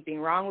there's anything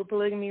wrong with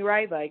polygamy,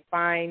 right?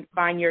 Find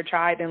your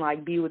tribe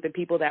and be with the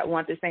people that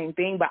want the same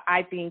thing. But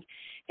I think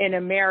in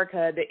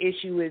America, the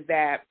issue is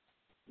that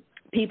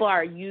people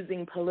are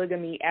using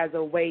polygamy as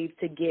a way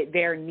to get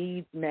their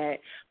needs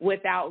met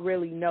without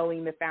really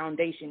knowing the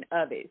foundation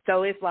of it.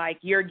 So it's like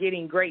you're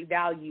getting great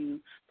value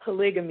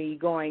polygamy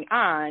going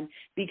on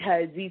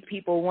because these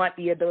people want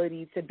the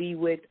ability to be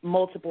with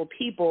multiple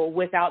people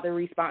without the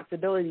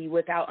responsibility,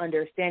 without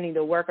understanding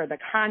the work or the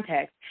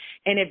context.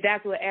 And if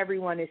that's what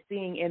everyone is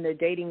seeing in the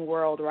dating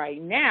world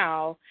right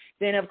now,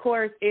 then of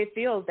course it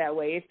feels that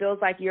way. It feels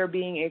like you're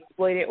being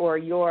exploited or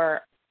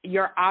your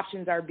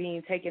options are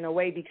being taken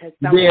away because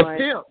someone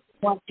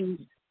wants to.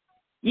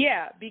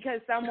 Yeah,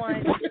 because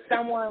someone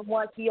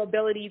wants the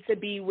ability to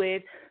be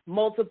with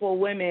multiple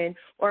women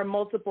or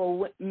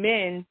multiple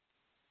men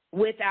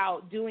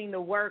without doing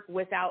the work,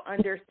 without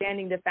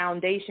understanding the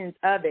foundations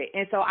of it.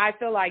 And so I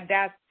feel like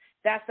that's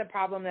the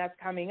problem that's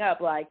coming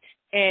up. Like,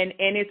 and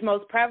it's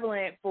most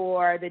prevalent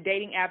for the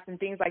dating apps and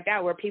things like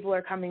that, where people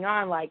are coming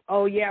on like,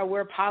 oh yeah,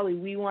 we're poly,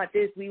 we want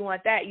this, we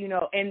want that, you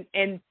know,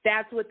 and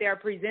that's what they're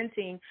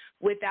presenting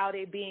without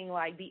it being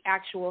like the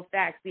actual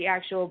facts, the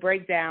actual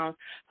breakdown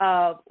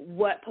of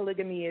what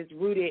polygamy is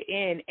rooted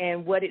in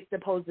and what it's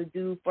supposed to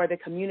do for the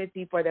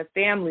community, for the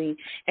family.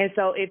 And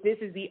so if this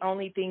is the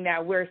only thing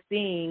that we're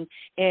seeing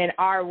in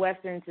our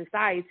Western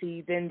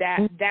society, then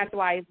that's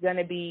why it's going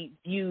to be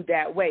viewed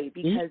that way,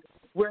 because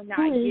we're not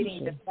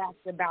getting the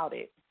facts about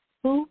it.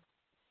 Who?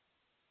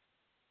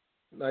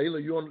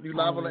 Naila, you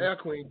live on the air,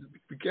 Queen.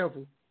 Be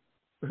careful.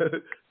 So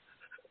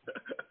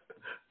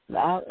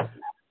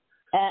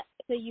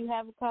you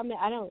have a comment?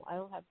 I don't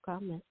have a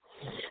comment.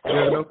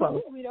 Yeah, no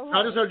problem.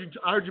 I just heard you.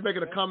 I heard you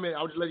making a comment.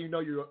 I was just letting you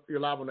know you're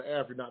live on the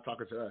air if you're not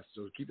talking to us.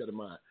 So keep that in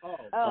mind.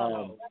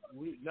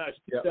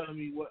 She's telling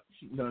me what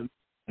she done.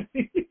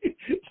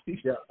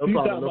 Yeah,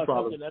 no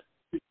problem.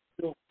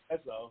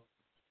 That's all.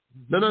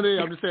 No.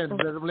 I'm just saying.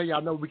 I'm letting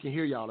y'all know we can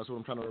hear y'all. That's what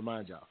I'm trying to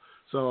remind y'all.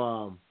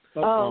 So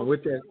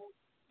with that,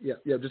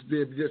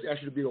 just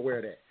ask you to be aware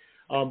of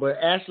that. But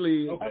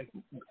Ashley,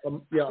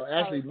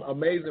 Ashley,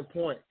 amazing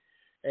point.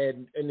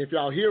 And if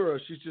y'all hear her,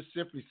 she's just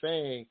simply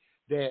saying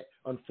that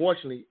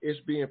unfortunately it's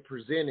being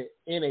presented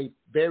in a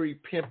very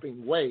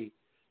pimping way.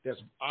 That's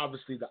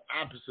obviously the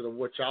opposite of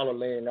what y'all are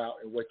laying out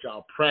and what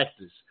y'all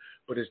practice.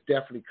 But it's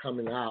definitely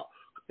coming out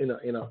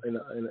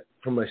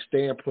from a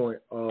standpoint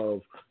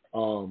of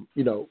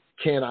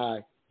can I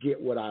get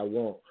what I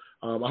want?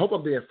 I hope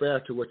I'm being fair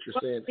to what you're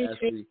saying,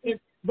 Ashley.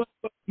 But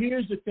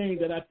here's the thing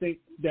that I think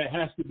that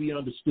has to be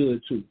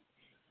understood too.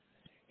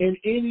 In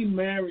any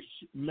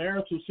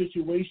marital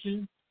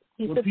situation,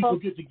 when people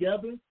get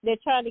together, they're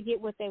trying to get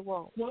what they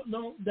want. Well,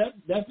 no,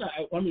 that's not.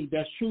 I mean,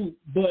 that's true,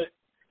 but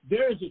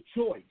there is a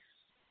choice.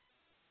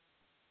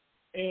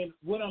 And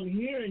what I'm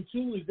hearing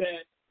too is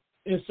that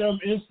in some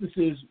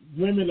instances,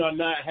 women are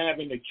not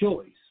having a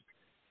choice.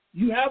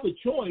 You have a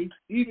choice,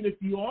 even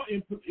if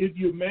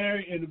you're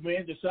married and the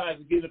man decides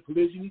to get a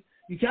polygyny,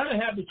 you kind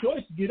of have the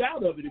choice to get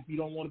out of it if you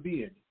don't want to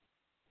be in it.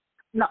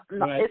 No,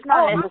 right? It's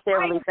not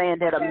necessarily saying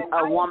that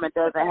a woman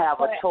doesn't have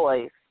a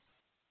choice.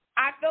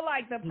 I feel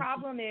like the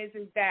problem is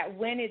that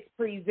when it's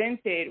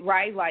presented,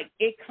 right, like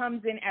it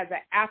comes in as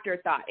an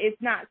afterthought.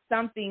 It's not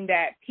something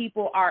that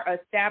people are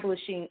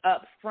establishing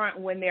up front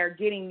when they're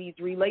getting these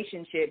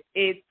relationships.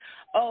 It's,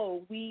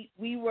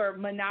 we were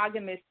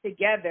monogamous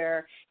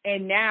together,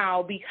 and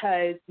now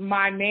because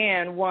my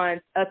man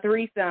wants a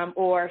threesome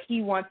or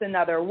he wants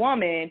another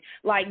woman,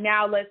 like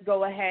now let's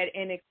go ahead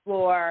and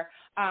explore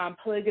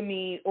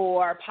polygamy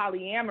or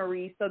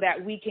polyamory so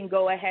that we can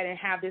go ahead and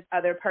have this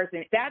other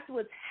person. That's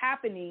what's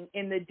happening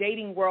in the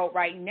dating world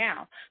right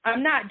now.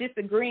 I'm not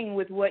disagreeing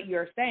with what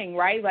you're saying,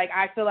 right? Like,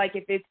 I feel like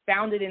if it's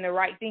founded in the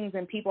right things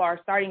and people are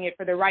starting it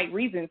for the right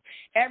reasons,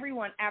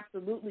 everyone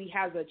absolutely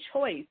has a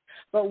choice.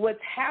 But what's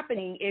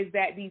happening is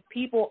that these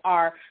people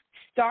are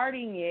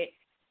starting it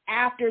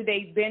after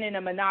they've been in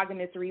a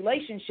monogamous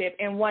relationship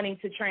and wanting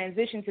to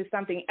transition to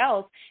something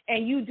else.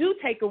 And you do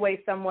take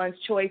away someone's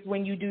choice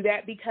when you do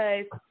that,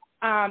 because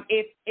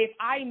if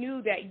I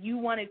knew that you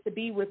wanted to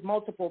be with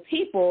multiple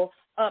people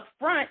up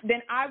front,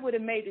 then I would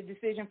have made the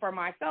decision for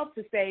myself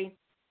to say,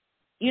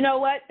 you know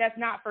what, that's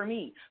not for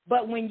me.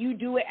 But when you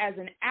do it as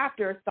an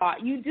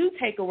afterthought, you do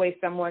take away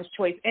someone's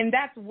choice, and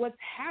that's what's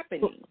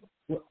happening.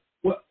 Because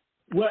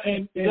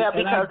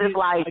it's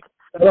like...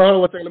 Hold on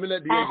one second. Let me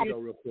let DeAsia go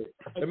real quick.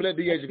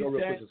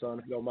 Hassan,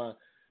 if you don't mind.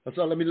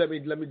 Hassan, let me let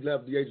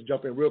DeAsia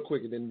jump in real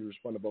quick, and then you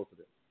respond to both of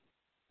them.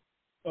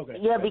 Okay.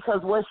 Yeah,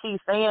 because what she's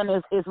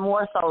saying is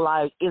more so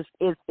like is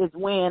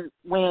when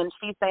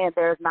she's saying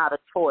there's not a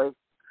choice.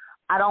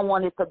 I don't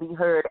want it to be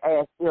heard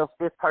as if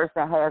this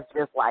person has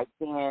just like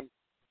been,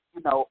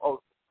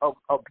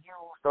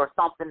 abused or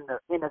something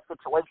in a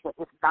situation.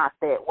 It's not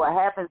that. What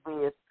happens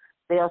is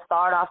they'll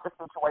start off the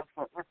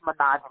situation, it's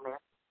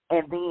monogamous.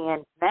 And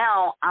then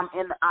now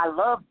I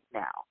love you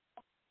now.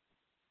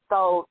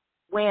 So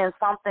when you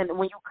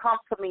come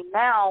to me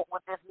now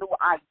with this new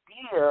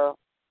idea,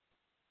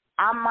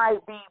 I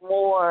might be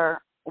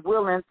more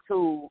willing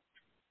to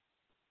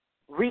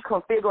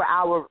reconfigure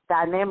our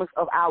dynamics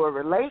of our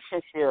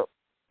relationship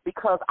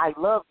because I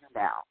love you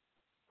now.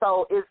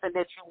 So it's that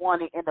you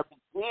want it in the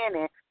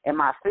beginning, and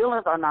my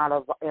feelings are not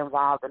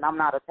involved, and I'm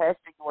not attached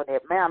to you in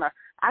that manner.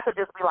 I could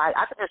just be like,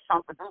 I could just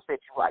chunk the deuce at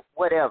you, like,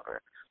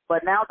 whatever.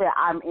 But now that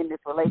I'm in this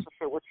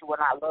relationship with you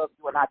and I love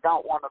you and I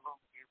don't want to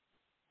lose you,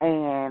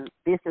 and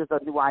this is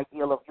a new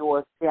ideal of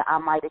yours, then I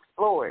might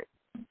explore it.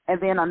 And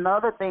then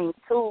another thing,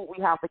 too,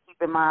 we have to keep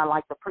in mind,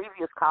 like the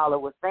previous caller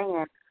was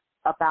saying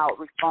about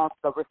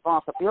the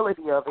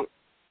responsibility of it,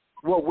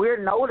 what we're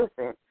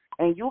noticing,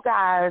 and you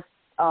guys,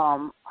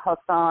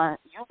 Hassan,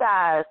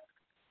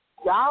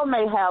 y'all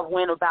may have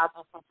went about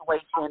this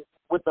situation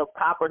with the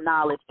proper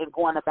knowledge and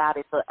going about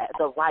it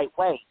the right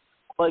way,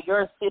 but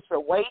your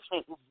situation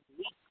is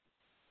unique.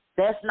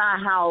 That's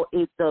not how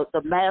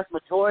the mass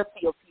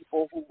majority of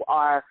people who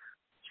are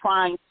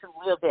trying to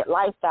live that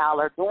lifestyle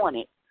are doing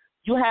it.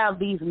 You have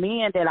these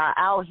men that are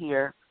out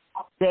here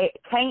that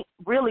can't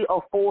really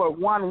afford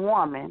one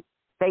woman.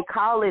 They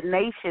call it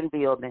nation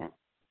building.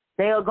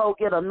 They'll go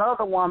get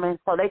another woman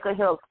so they could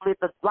help split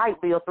the light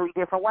bill 3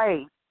 different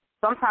ways.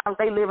 Sometimes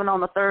they living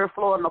on the 3rd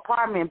floor of an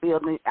apartment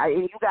building,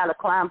 and you got to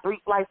climb 3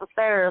 flights of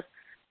stairs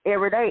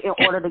every day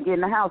in order to get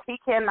in the house. He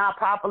cannot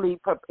properly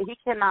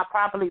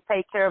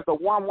take care of the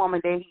one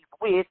woman that he's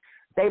with.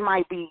 They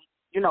might be,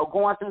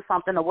 going through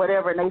something or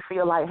whatever, and they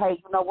feel like,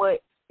 hey, you know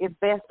what? It's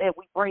best that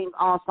we bring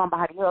on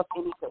somebody else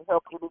and he can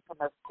help and he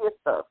can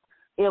assist us.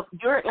 If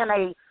you're in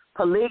a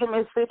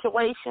polygamous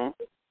situation,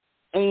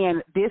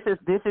 and this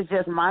is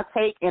just my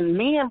take, and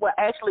men will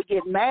actually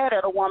get mad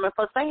at a woman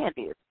for saying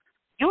this.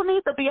 You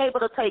need to be able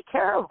to take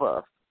care of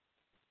us.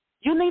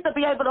 You need to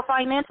be able to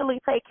financially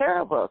take care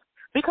of us.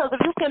 Because if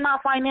you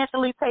cannot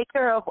financially take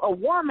care of a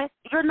woman,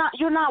 you're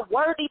not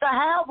worthy to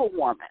have a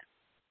woman.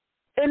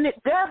 And it's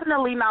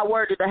definitely not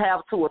worthy to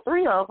have 2 or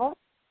 3 of them.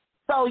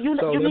 So you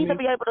need to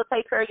be able to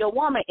take care of your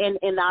woman. And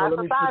in our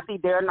society,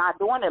 they're not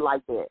doing it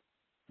like that.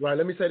 Right.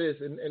 Let me say this,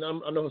 and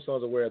I know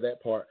Hassan's aware of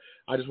that part.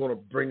 I just want to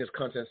bring this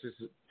context.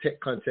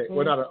 Mm-hmm.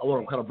 Well, I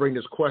want to kind of bring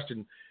this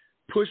question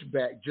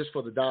pushback just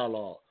for the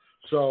dialogue.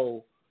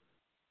 So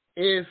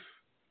if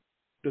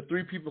the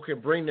 3 people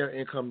can bring their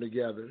income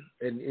together,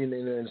 and in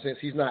a sense,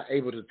 he's not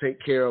able to take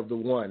care of the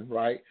one,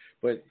 right?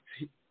 But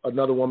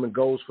another woman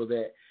goes for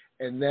that,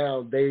 and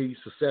now they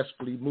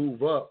successfully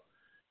move up.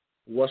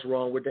 What's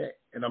wrong with that?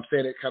 And I'm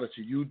saying it kind of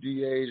to you,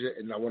 Deasia,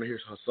 and I want to hear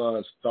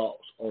Hassan's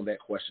thoughts on that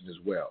question as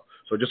well.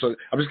 So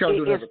I'm just kind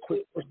of doing it as a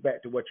quick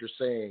pushback to what you're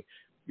saying.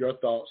 Your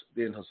thoughts,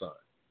 then Hassan.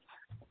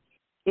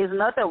 There's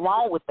nothing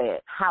wrong with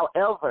that.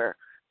 However,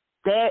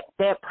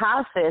 that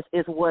process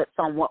is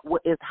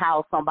is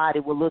how somebody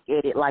will look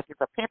at it, like it's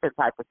a pimping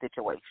type of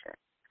situation.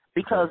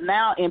 Because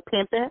now in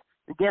pimping,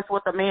 guess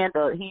what the man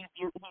does? He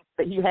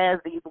has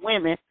these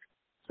women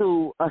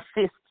to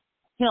assist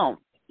him.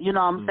 You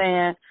know what I'm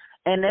saying?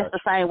 And that's the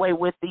same way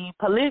with the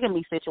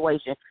polygamy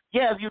situation.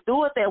 Yeah, if you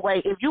do it that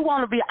way, if you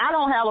want to be, I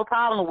don't have a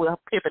problem with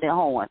pimping and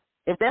hoeing.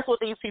 If that's what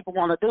these people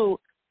want to do,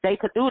 they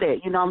could do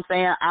that. You know what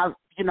I'm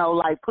saying?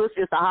 Like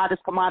pussy is the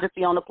hottest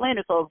commodity on the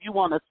planet. So if you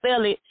want to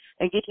sell it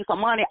and get you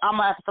some money,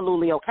 I'm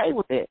absolutely okay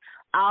with it.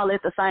 All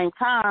at the same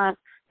time,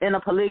 in a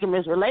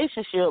polygamous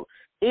relationship,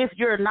 if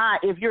you're in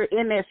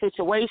that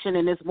situation,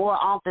 and it's more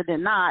often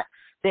than not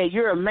that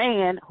you're a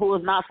man who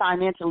is not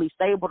financially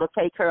stable to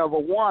take care of a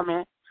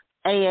woman,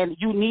 and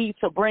you need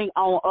to bring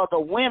on other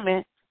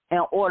women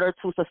in order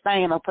to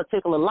sustain a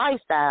particular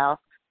lifestyle,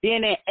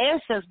 then in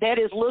essence that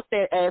is looked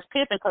at as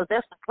pimping, because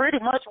that's pretty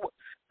much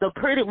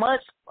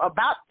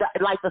about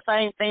like the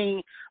same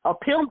thing a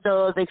pimp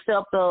does,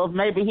 except of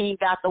maybe he ain't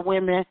got the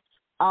women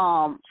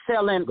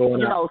selling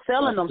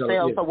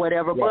themselves or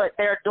whatever, but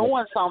they're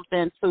doing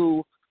something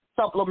to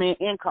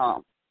supplement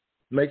income.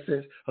 Makes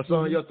sense.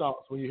 Hassan, your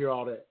thoughts when you hear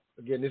all that?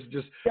 Again, this is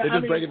just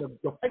bringing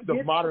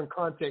the modern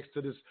context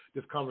to this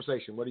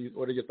conversation. What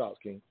are your thoughts,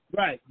 King?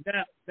 Right.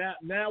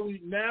 Now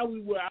we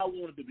where I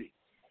wanted to be.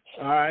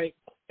 All right.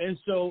 And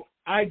so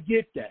I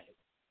get that.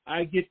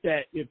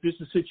 If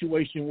it's a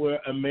situation where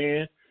a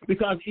man,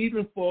 because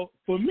even for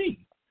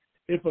me,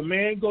 if a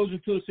man goes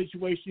into a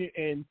situation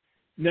and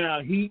now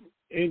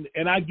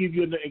and I give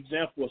you an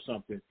example of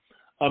something.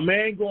 A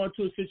man going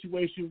to a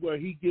situation where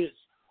he gets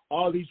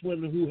all these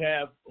women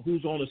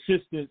who's on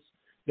assistance.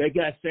 They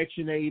got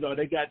Section 8 or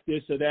they got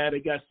this or that.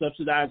 They got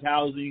subsidized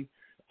housing,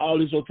 all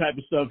this old type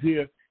of stuff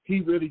here. He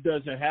really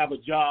doesn't have a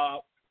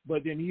job,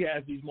 but then he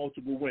has these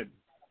multiple women,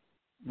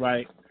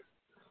 right?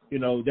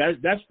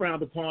 That's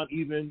frowned upon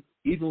even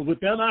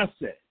within our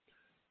set,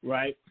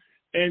 right?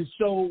 And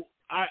so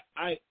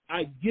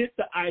I get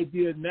the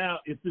idea now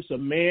if it's a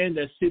man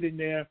that's sitting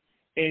there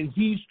and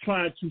he's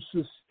trying to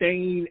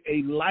sustain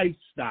a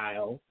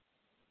lifestyle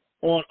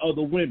on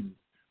other women.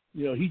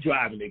 He's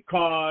driving their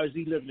cars,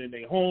 he's living in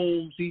their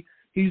homes,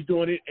 he's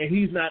doing it, and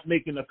he's not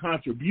making a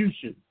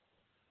contribution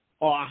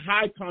or a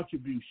high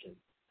contribution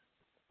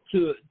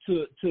to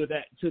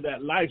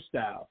that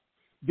lifestyle.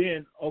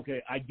 Then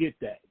okay, I get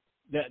that.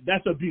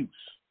 That's abuse,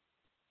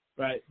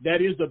 right?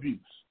 That is abuse.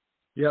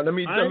 Yeah. Let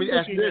me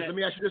ask you this. Let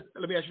me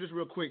ask you this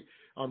real quick.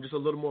 Just a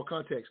little more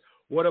context.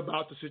 What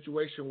about the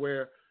situation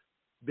where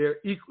they're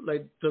equal?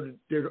 Like, so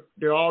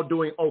they're all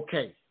doing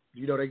okay.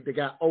 they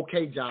got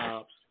okay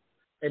jobs,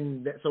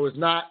 and so he's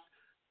not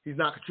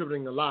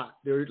contributing a lot.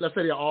 Let's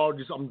say they're all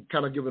just. I'm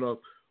kind of giving a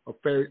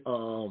fair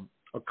a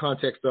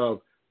context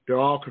of they're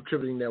all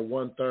contributing their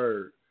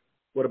 1/3.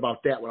 What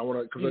about that one? I want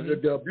to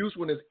because the abuse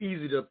one is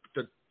easy to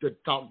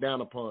talk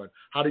down upon.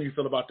 How do you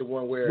feel about the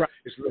one where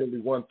it's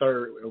literally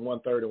 1/3 and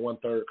 1/3 and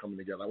 1/3 coming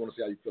together? I want to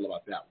see how you feel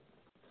about that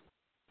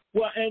one.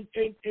 Well,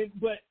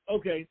 but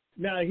okay.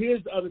 Now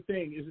here's the other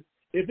thing: is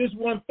if it's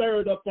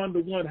 1/3 up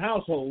under one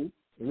household,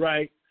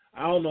 right?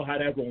 I don't know how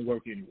that's going to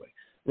work anyway,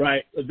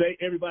 right?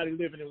 Everybody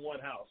living in one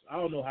house. I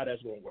don't know how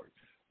that's going to work,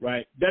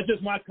 right? That's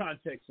just my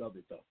context of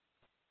it, though,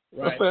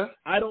 right?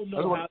 I don't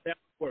know how that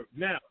works.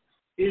 Now,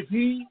 if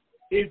she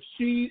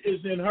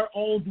is in her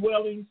own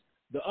dwellings,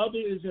 the other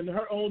is in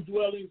her own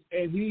dwellings,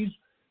 and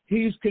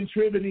he's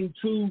contributing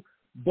to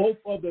both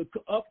of the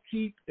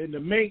upkeep and the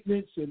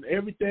maintenance and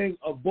everything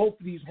of both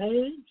of these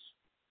homes,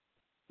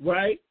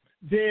 right?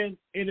 Then,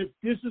 and if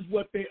this is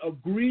what they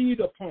agreed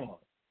upon,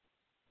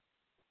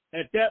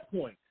 at that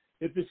point,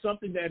 if it's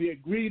something that he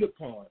agreed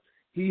upon,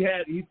 he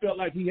felt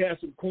like he had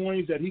some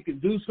coins that he can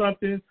do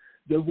something.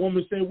 The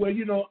woman said,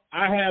 well,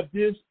 I have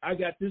this, I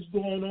got this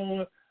going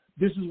on.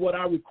 This is what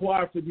I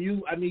require from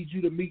you. I need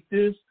you to meet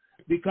this,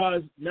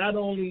 because not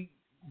only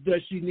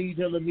does she need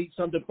him to meet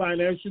something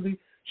financially,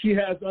 she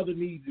has other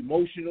needs,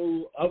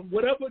 emotional,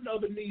 whatever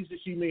other needs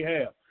that she may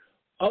have.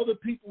 Other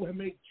people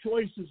make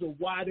choices of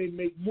why they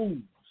make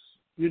moves.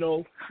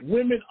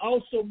 Women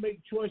also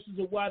make choices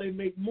of why they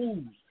make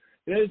moves.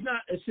 There's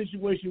not a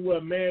situation where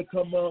a man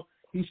come up,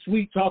 he's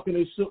sweet talking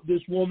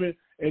this woman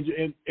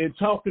and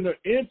talking her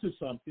into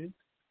something,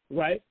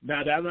 right?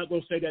 Now, I'm not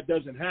going to say that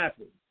doesn't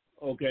happen,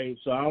 okay?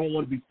 So I don't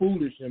want to be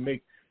foolish and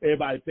make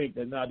everybody think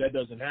that, no, that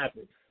doesn't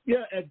happen.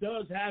 Yeah, it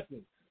does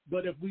happen.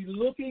 But if we're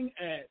looking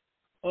at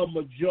a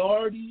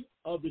majority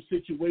of the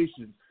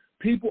situations,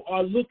 people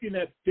are looking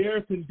at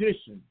their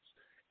conditions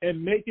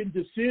and making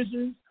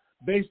decisions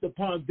based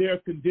upon their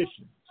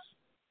conditions.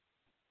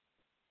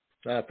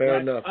 Fair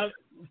enough.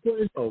 For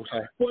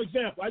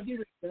example, I give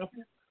an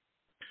example.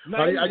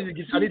 I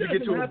need to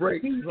get to a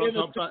break.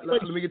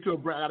 Let me get to a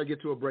break. I got to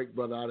get to a break,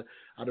 brother.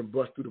 I done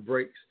bust through the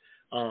breaks.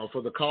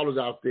 For the callers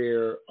out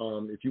there,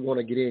 if you want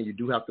to get in, you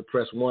do have to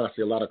press 1. I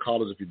see a lot of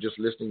callers. If you're just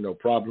listening, no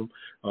problem.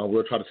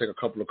 We'll try to take a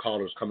couple of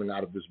callers coming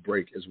out of this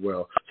break as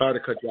well. Sorry to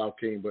cut you off,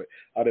 King, but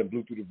I didn't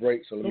blew through the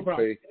break, so let me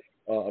play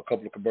a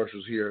couple of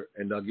commercials here.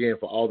 And again,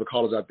 for all the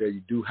callers out there,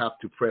 you do have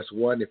to press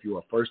 1 if you're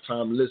a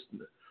first-time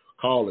listener.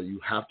 Caller, you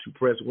have to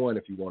press 1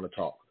 if you want to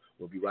talk.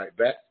 We'll be right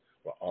back.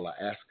 Well, all I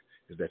ask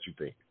is that you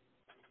think.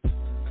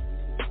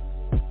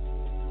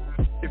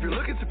 If you're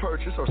looking to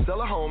purchase or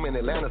sell a home in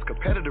Atlanta's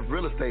competitive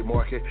real estate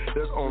market,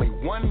 there's only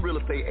one real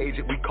estate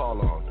agent we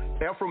call on,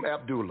 Ephraim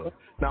Abdullah.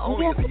 Not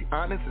only is he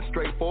honest and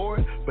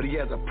straightforward, but he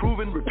has a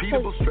proven,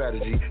 repeatable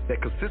strategy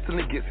that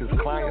consistently gets his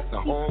clients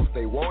the homes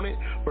they wanted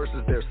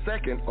versus their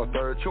second or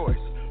third choice.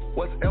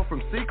 What's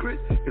Ephraim's secret?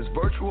 His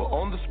virtual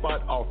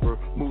on-the-spot offer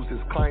moves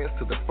his clients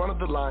to the front of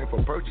the line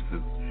for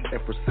purchases,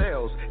 and for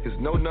sales, his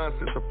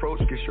no-nonsense approach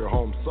gets your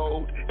home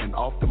sold and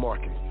off the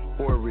market.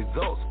 For a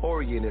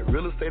results-oriented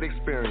real estate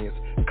experience,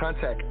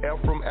 contact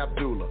Ephraim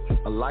Abdullah,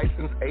 a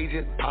licensed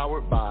agent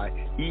powered by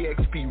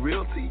eXp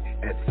Realty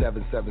at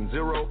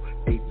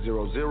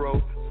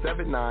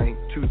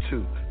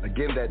 770-800-7922.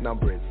 Again, that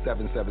number is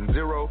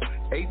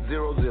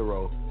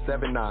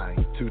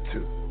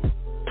 770-800-7922.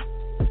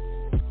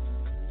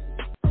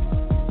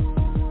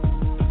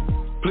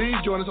 Please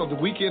join us on the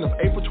weekend of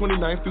April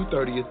 29th through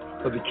 30th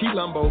for the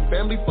Quilombo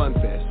Family Fun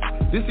Fest.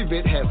 This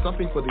event has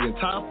something for the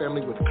entire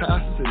family with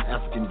classes in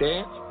African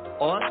dance,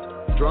 art,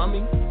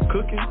 drumming,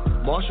 cooking,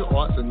 martial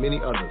arts, and many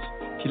others.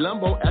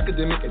 Quilombo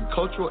Academic and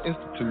Cultural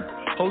Institute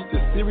hosts a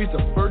series of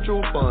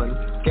virtual fun,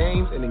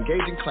 games, and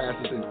engaging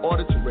classes in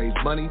order to raise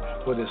money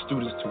for their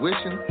students'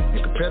 tuition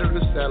and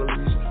competitive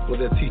salaries for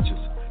their teachers.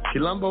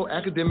 Quilombo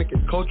Academic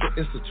and Cultural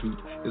Institute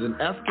is an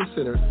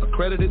African-centered,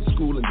 accredited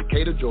school in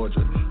Decatur,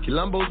 Georgia.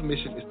 Quilombo's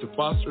mission is to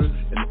foster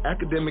an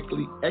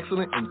academically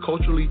excellent and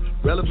culturally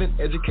relevant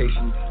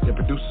education that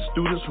produces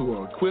students who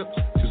are equipped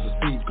to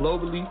succeed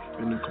globally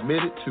and are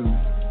committed to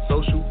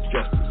social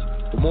justice.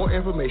 For more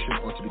information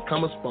or to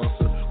become a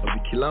sponsor of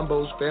the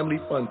Quilombo's Family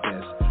Fun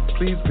Fest,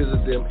 please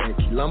visit them at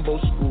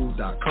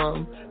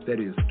quilomboschool.com. That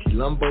is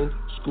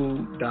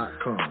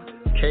quilomboschool.com.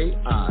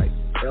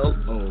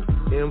 KILOMBO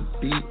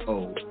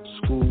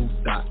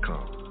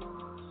school.com.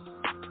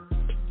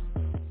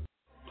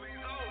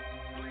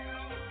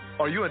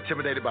 Are you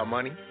intimidated by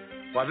money?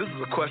 While this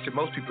is a question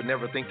most people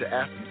never think to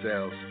ask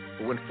themselves,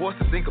 but when forced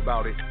to think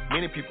about it,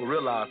 many people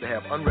realize they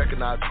have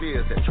unrecognized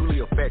fears that truly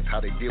affect how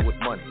they deal with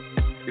money.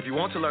 If you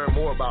want to learn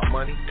more about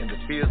money and the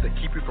fears that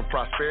keep you from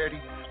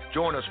prosperity,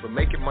 join us for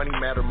Making Money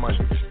Matter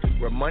Mondays,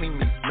 where money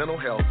meets mental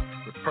health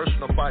with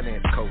personal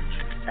finance coach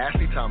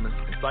Ashley Thomas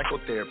and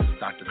psychotherapist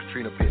Dr.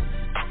 Katrina Pitts.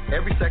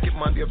 Every second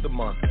Monday of the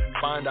month,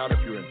 find out if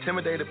you're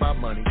intimidated by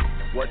money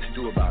and what to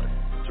do about it.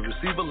 To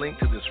receive a link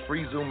to this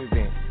free Zoom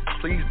event,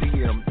 please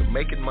DM the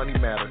Making Money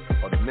Matter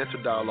or the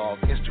Mental Dialogue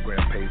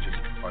Instagram pages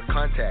or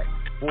contact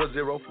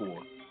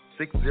 404-687-8255.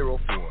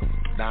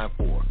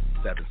 604-9477.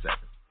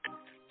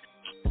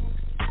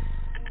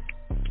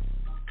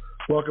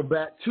 Welcome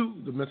back to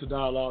the Mental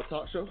Dialogue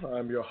Talk Show.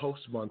 I'm your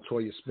host,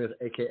 Montoya Smith,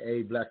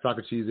 a.k.a. Black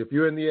Socrates. If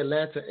you're in the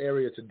Atlanta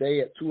area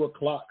today at 2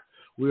 o'clock,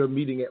 we are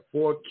meeting at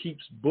 4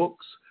 Keeps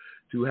Books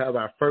to have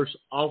our first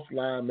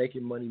offline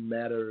Making Money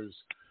Matters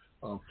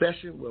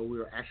session where we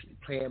are actually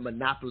playing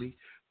Monopoly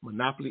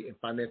and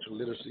Financial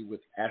Literacy with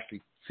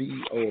Ashley,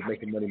 CEO of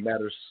Making Money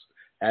Matters,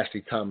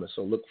 Ashley Thomas.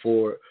 So look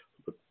forward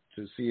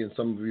to seeing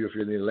some of you if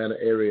you're in the Atlanta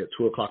area at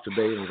 2 o'clock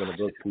today. And we're going to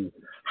go to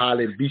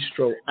Highland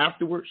Bistro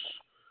afterwards.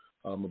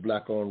 A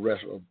black-owned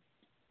restaurant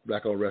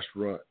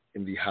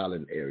in the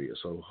Highland area.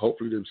 So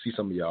hopefully we'll see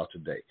some of y'all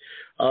today.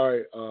 All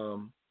right,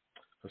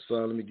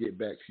 Hassan, let me get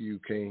back to you,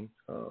 King.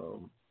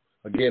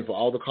 Again, for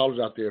all the callers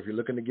out there, if you're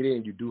looking to get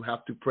in, you do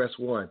have to press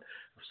 1.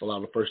 So a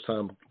lot of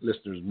first-time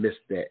listeners missed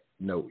that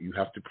note. You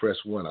have to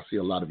press 1. I see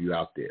a lot of you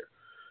out there.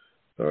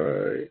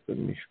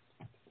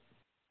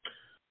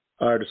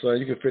 All right, Hassan,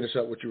 you can finish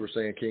up what you were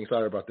saying, King.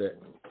 Sorry about that.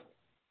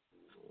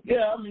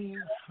 Yeah, I mean,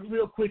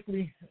 real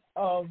quickly,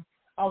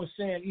 I was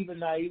saying even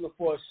Naila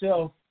for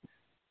herself,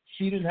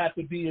 she didn't have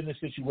to be in this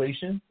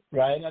situation,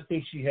 right? I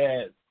think she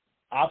had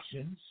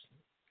options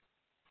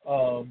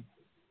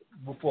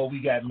before we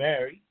got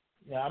married.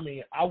 I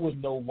mean, I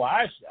wouldn't know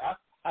why.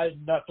 I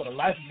not for the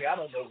life of me, I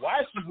don't know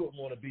why she wouldn't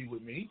want to be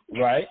with me,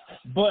 right?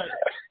 But,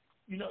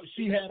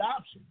 she had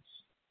options,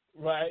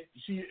 right?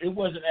 It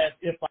wasn't as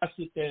if I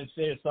sit there and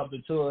said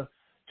something to her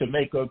to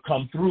make her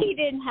come through. He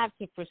didn't have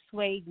to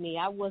persuade me.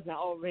 I wasn't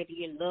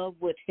already in love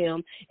with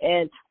him.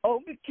 And,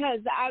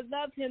 because I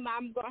love him,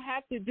 I'm going to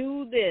have to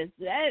do this.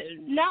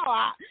 No,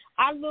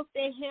 I looked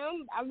at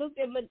him. I looked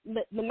at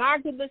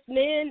monogamous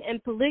men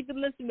and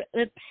polygamous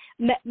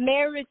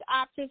marriage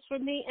options for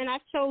me, and I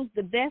chose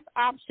the best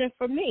option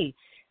for me.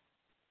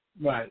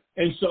 Right.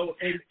 And so,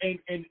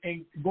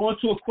 and going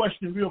to a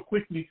question real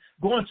quickly,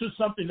 going to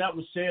something that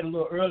was said a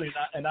little earlier,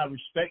 and I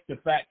respect the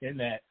fact in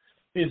that,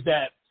 is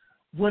that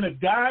when a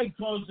guy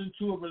goes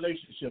into a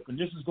relationship, and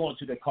this is going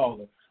to the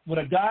caller, when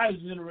a guy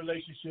is in a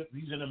relationship,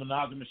 he's in a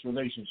monogamous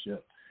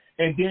relationship,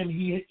 and then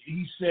he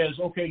says,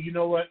 okay, you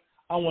know what,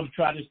 I want to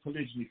try this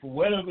polygyny. For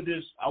whatever it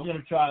is, I want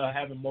to try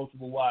having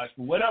multiple wives.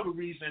 For whatever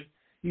reason,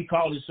 he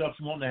called himself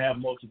wanting to have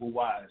multiple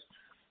wives.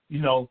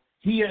 He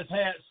has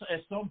had,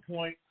 at some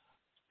point,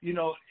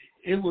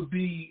 it would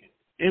be,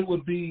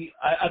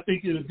 I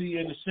think it would be,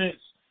 in a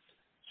sense,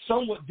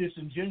 somewhat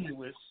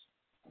disingenuous,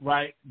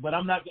 right? But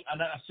I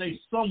say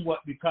somewhat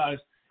because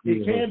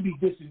it can be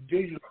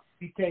disingenuous.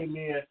 He came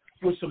in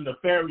with some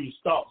nefarious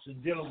thoughts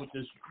and dealing with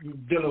this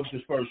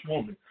first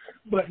woman.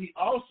 But he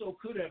also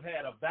could have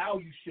had a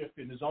value shift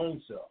in his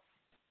own self,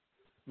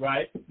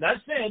 right?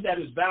 Not saying that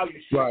his value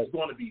shift is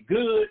going to be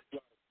good.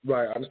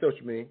 Right, I understand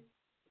what you mean.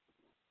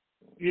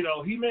 He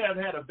may have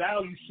had a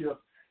value shift.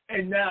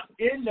 And now,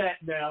 in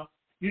that now,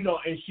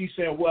 and she's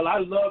saying, well, I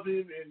love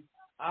him and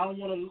I don't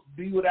want to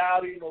be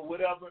without him or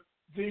whatever.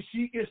 Then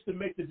she gets to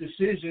make the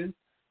decision,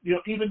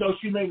 even though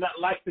she may not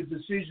like the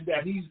decision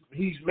that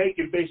he's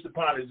making based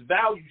upon his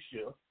value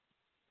shift,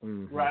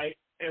 right,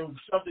 and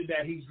something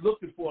that he's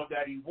looking for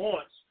that he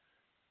wants.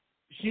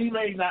 She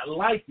may not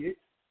like it,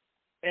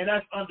 and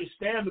that's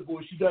understandable.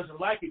 If she doesn't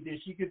like it, then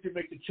she gets to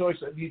make the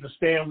choice of either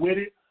staying with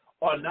it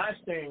or not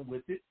staying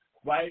with it,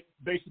 right,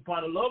 based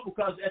upon the love,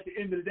 because at the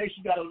end of the day,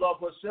 she got to love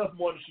herself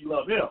more than she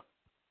loves him.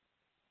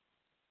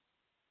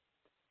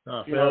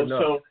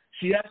 So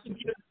she has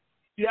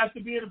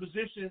to be in a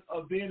position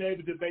of being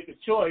able to make a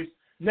choice.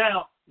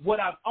 Now, what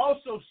I've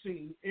also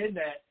seen in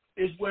that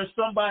is where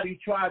somebody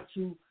tried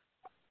to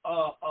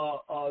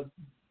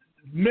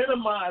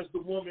minimize the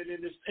woman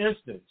in this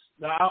instance.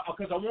 Now,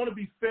 because I want to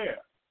be fair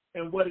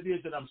in what it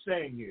is that I'm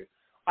saying here.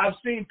 I've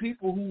seen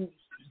people who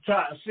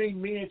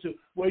seen men to,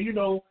 well,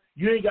 you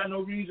ain't got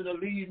no reason to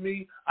leave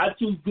me. I'm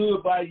too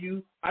good by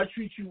you. I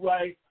treat you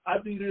right. I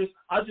do this.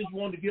 I just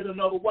wanted to get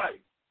another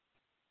wife.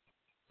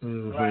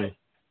 Right?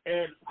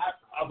 And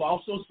I've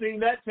also seen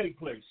that take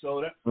place.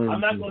 So I'm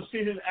not going to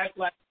sit here and act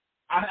like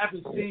I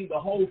haven't seen the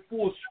whole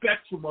full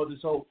spectrum of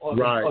this whole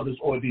of this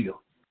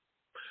ordeal.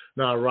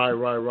 No,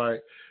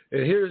 right.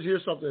 And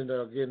here's something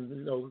that,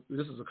 again,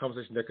 this is a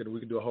conversation that we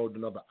could do a whole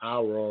another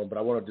hour on, but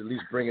I wanted to at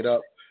least bring it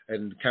up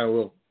and kind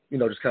of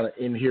just kind of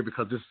end here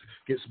because this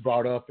gets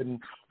brought up. And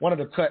one of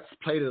the cuts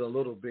played it a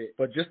little bit.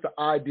 But just the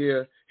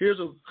idea, here's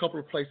a couple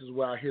of places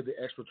where I hear the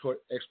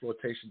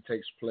exploitation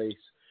takes place,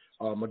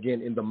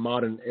 again, in the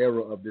modern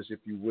era of this, if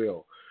you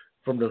will,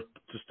 from the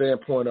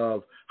standpoint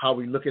of how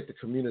we look at the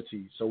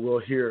community. So we'll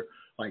hear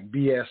like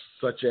BS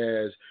such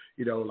as,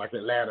 like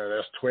Atlanta,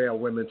 there's 12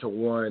 women to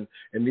 1,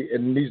 and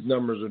these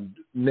numbers are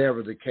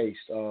never the case.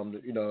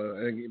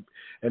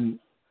 And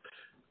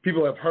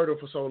people have heard it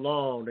for so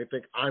long, they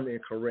think I'm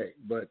incorrect.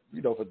 But,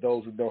 for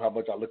those who know how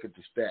much I look at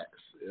the stats,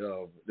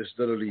 there's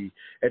literally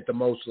at the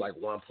most like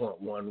 1.1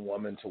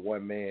 woman to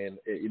 1 man,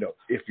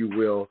 if you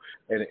will,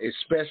 and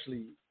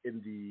especially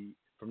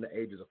from the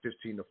ages of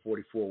 15 to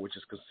 44, which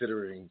is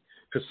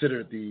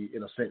considered the,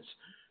 in a sense,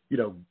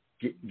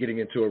 getting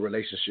into a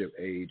relationship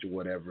age or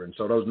whatever. And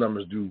so those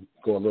numbers do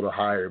go a little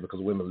higher because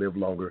women live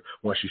longer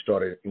once you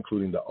started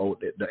including the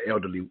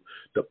elderly.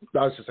 I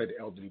was to say the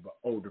elderly, but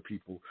older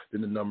people.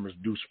 Then the numbers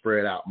do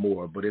spread out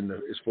more. But as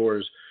far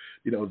as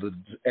the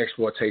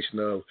exploitation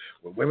of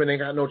women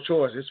ain't got no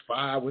choice. It's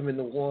 5 women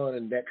to 1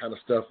 and that kind of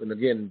stuff. And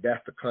again,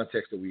 that's the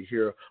context that we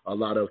hear a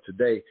lot of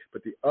today.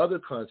 But the other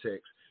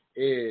context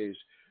is,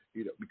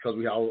 because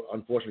we all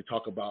unfortunately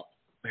talk about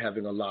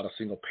having a lot of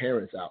single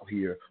parents out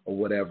here or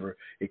whatever,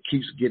 it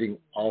keeps getting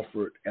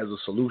offered as a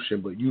solution,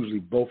 but usually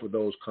both of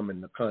those come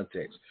in the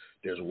context.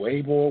 There's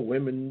way more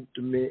women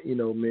to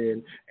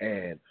men,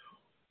 and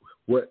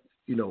what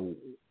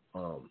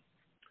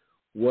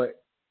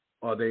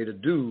are they to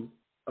do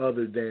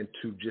other than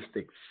to just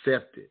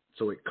accept it?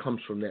 So it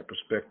comes from that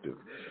perspective.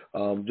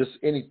 Just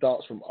any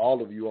thoughts from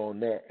all of you on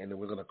that, and then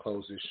we're going to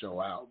close this show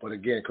out. But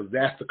again, because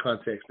that's the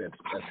context that's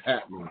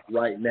happening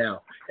right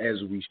now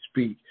as we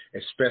speak,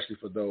 especially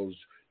for those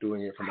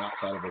doing it from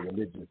outside of a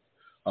religion,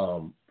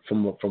 from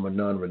a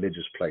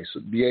non-religious place. So,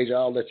 Deasia,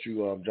 I'll let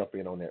you jump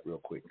in on that real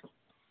quick.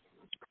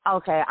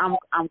 Okay, I'm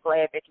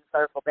glad that you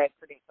circled back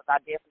to this because I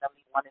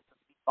definitely wanted to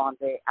speak on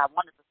that. I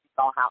wanted to speak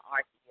on how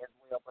art as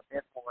well, but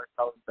that's more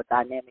so the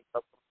dynamics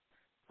of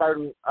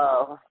certain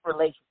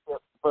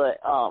relationships. But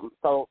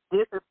so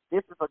this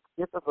is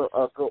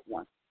a good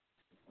one.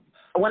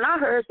 When I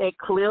heard that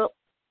clip,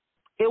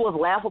 it was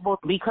laughable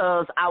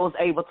because I was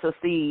able to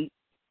see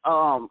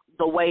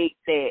the way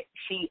that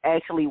she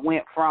actually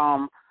went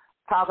from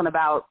talking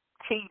about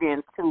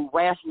cheating to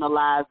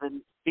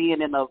rationalizing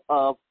being in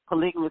a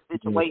polygamous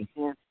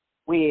situation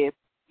with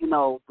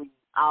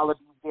all of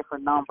these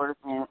different numbers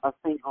in a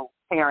single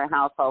parent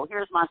household.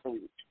 Here's my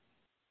thing.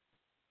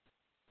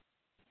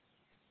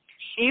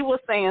 She was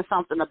saying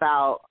something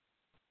about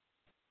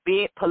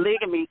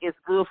polygamy is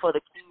good for the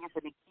kids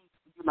and it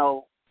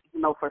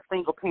keeps, for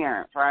single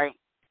parents, right?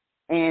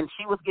 And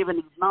she was giving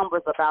these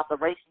numbers about the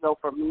ratio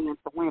for men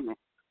to women.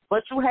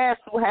 But you had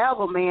to have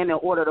a man in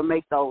order to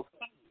make those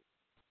kids.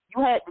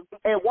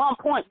 At one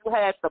point, you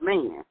had the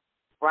man,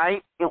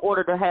 right, in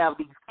order to have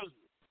these kids.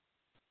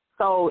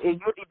 So it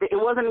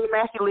wasn't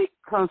immaculate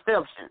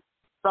conception.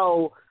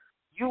 So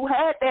you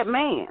had that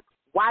man.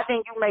 Why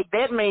didn't you make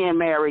that man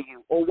marry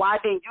you, or why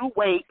didn't you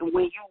wait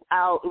when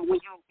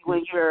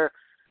you're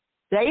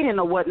dating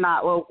or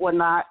whatnot?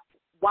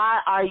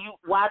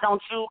 Why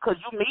don't you? Because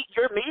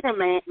you're meeting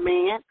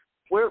man.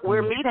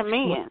 We're meeting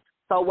men.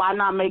 So why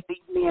not make these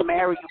men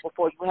marry you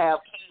before you have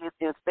kids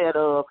instead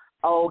of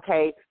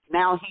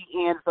now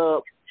he ends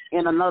up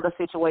in another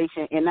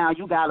situation and now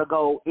you gotta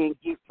go and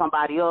get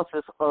somebody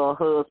else's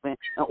husband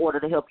in order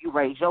to help you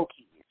raise your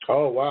kids.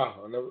 Oh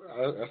wow,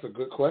 that's a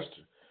good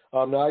question.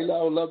 Now, I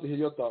would love to hear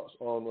your thoughts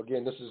on,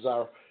 again, this is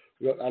our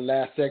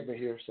last segment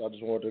here, so I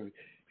just wanted to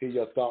hear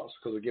your thoughts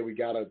because, again, we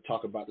got to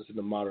talk about this in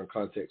the modern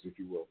context, if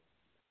you will.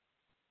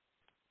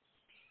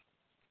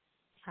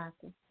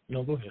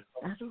 No, go ahead.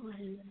 I don't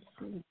really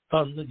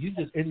you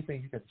just,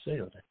 anything you got to say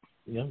on that.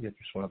 You don't get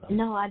your swallow.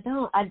 No, I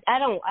don't. I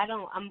don't.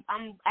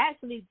 I'm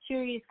actually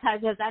curious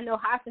because I know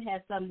Hafsa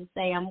has something to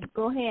say.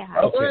 Go ahead,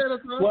 Hafsa.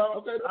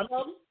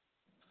 Okay.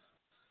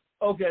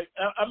 Okay,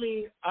 I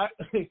mean, I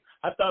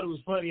thought it was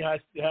funny how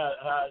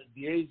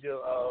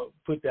Deasia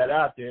put that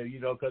out there,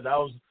 because I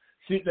was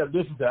sitting there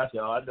listening to it. I said,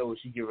 I know where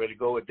she get ready to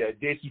go with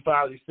that. Then she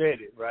finally said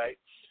it, right?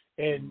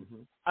 And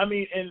I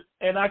mean,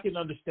 and I can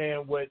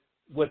understand what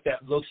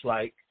that looks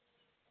like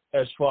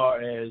as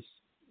far as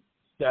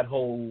that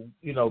whole,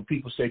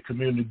 people say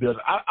community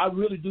building. I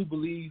really do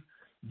believe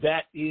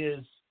that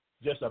is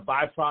just a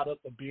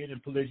byproduct of being in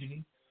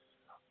polygyny.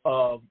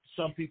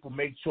 Some people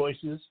make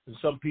choices, and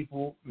some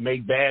people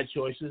make bad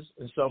choices,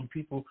 and some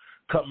people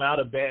come out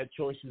of bad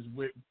choices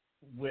with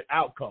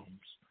outcomes,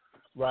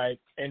 right?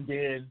 And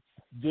then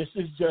this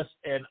is just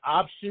an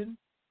option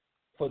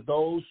for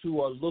those who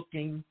are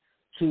looking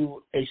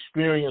to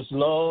experience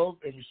love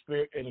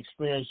and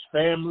experience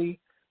family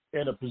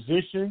in a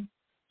position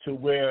to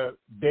where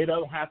they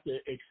don't have to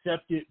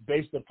accept it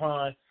based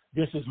upon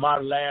this is my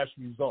last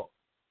result.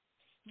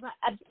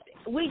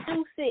 But we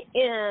do sit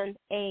in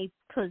a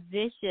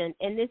position,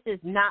 and this is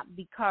not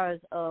because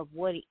of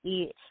what it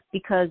is,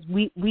 because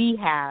we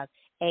have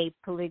a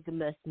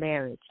polygamous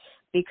marriage.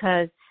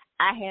 Because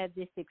I had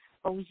this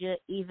exposure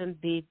even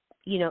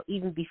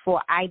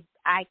before I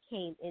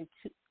came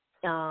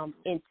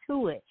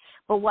into it.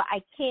 But what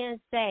I can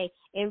say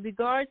in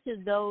regard to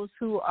those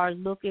who are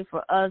looking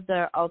for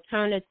other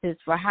alternatives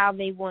for how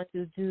they want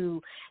to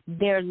do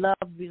their love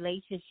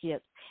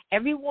relationships,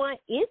 everyone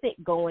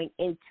isn't going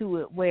into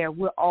it where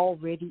we're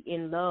already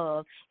in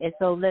love, and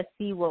so let's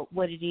see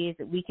what it is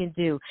that we can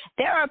do.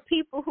 There are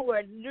people who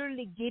are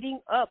literally getting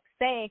up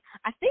saying,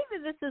 I think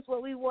that this is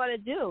what we want to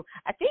do.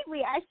 I think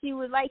we actually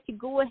would like to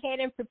go ahead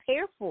and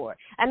prepare for it.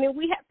 I mean,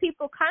 we have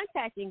people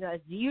contacting us.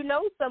 Do you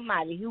know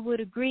somebody who would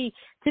agree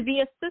to be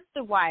a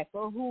sister wife,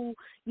 or who,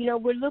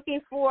 we're looking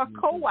for a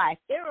co-wife?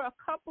 There are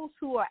couples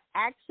who are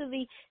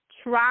actually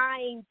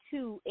trying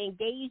to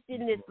engage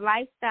in this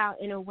lifestyle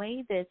in a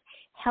way that's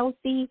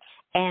healthy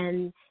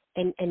and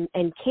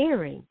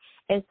caring.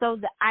 And so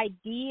the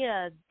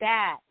idea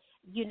that,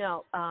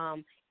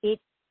 it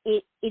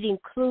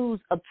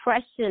includes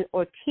oppression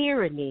or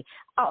tyranny,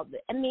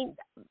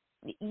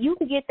 you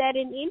can get that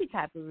in any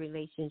type of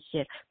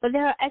relationship. But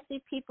there are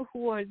actually people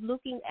who are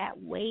looking at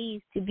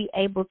ways to be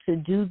able to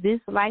do this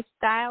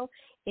lifestyle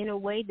in a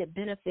way that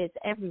benefits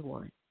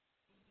everyone.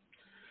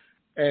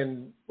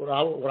 And what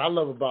I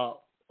love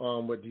about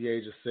what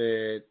Deasia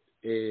said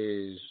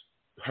is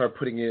her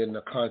putting it in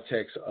the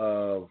context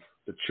of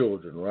the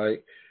children,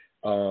 right?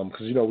 Because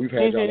we've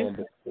had y'all on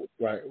before,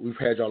 right? We've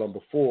had y'all on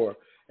before,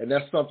 and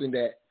that's something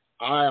that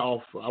I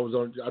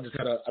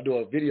do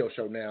a video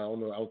show now. I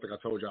don't think I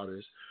told y'all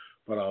this,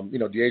 but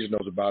Deasia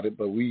knows about it.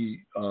 But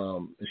we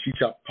and she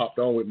popped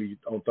on with me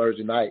on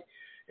Thursday night,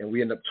 and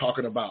we ended up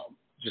talking about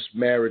just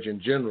marriage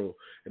in general.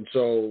 And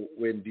so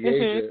when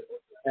Deasia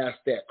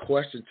asked that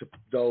question to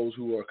those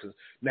who are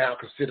now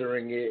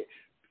considering it,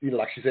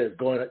 like she said,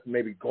 going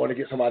to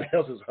get somebody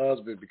else's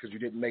husband because you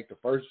didn't make the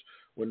first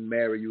one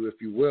marry you,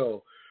 if you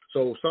will.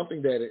 So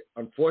something that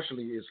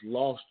unfortunately is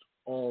lost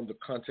on the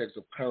context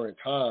of current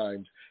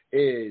times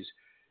is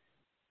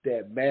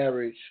that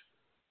marriage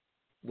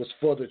was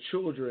for the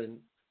children,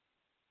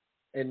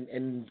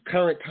 and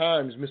current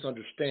times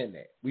misunderstand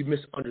that. We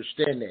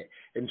misunderstand that.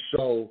 And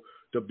so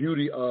the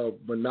beauty of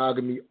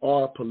monogamy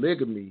or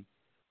polygamy,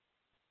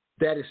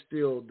 that is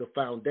still the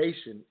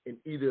foundation in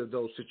either of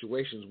those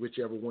situations,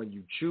 whichever one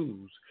you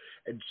choose.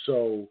 And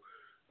so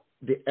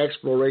the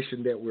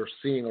exploration that we're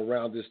seeing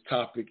around this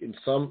topic in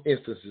some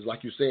instances,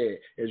 like you said,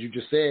 as you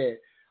just said,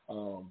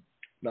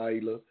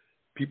 Naila,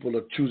 people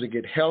are choosing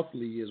it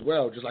healthily as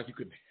well, just like you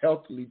could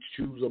healthily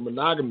choose a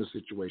monogamous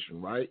situation,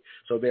 right?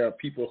 So there are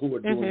people who are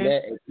doing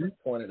that, as you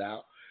pointed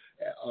out.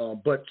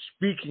 But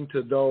speaking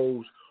to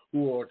those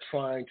who are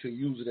trying to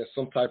use it as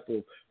some type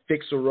of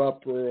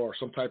fixer-upper or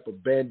some type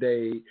of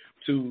Band-Aid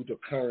to the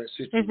current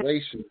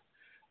situation,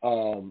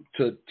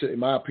 in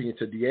my opinion,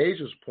 to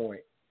Deasia's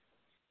point,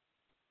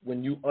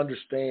 when you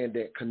understand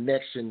that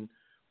connection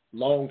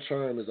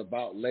long-term is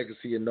about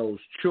legacy in those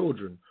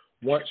children,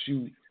 once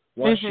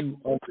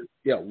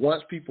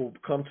people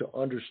come to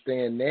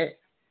understand that,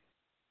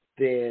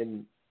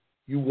 then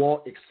you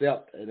won't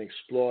accept an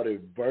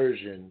exploited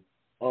version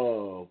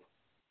of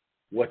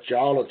what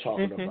y'all are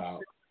talking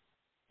about,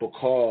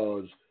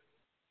 because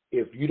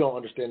if you don't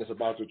understand it's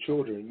about your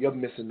children, you're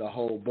missing the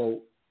whole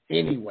boat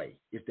anyway,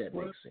 if that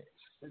makes sense.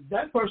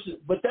 That person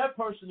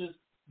is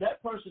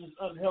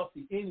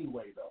unhealthy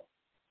anyway,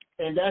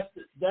 though, and that's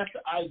the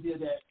idea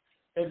that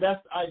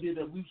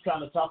we was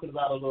kind of talking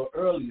about a little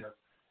earlier.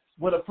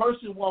 When a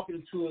person walks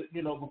into it,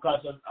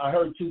 because I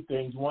heard two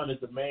things. One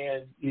is a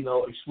man,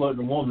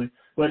 exploiting a woman,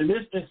 but in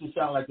this instance, it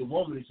sounds like the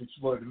woman is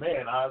exploiting the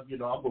man. I'm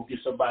gonna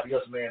get somebody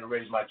else man to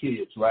raise my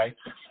kids, right?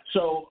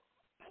 So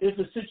it's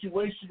a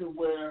situation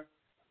where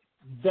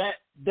that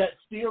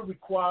still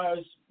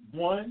requires,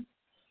 one,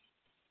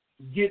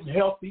 getting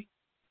healthy,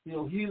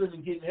 healing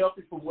and getting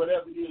healthy from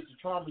whatever it is, the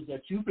traumas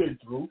that you've been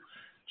through.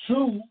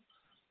 Two,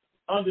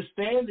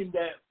 understanding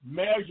that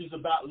marriage is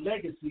about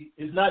legacy.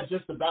 It's not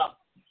just about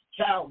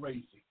child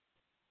raising,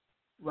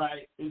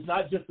 right? It's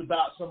not just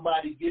about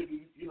somebody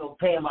giving,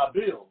 paying my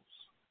bills.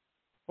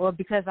 Or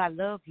because I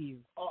love you.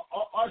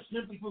 Or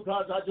simply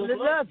because I just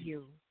love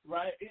you.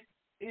 Right?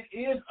 It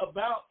is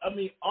about,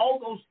 all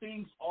those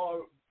things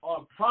are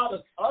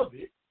products of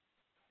it,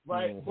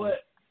 right?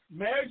 But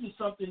marriage is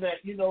something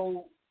that,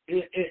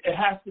 it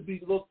has to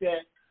be looked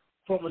at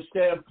from a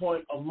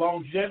standpoint of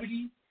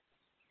longevity,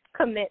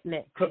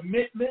 commitment,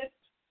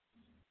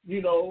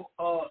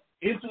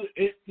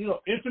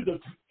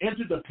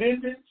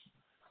 interdependence,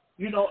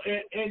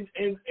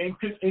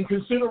 and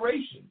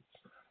considerations,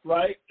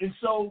 right? And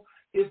so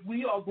if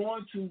we are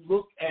going to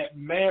look at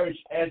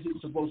marriage as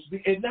it's supposed to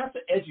be, and that's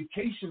the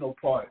educational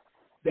part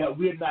that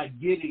we're not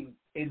getting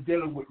in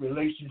dealing with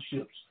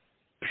relationships,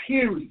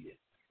 period.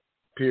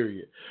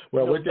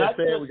 Well, with that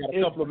said, we got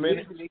a couple of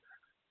minutes.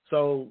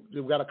 So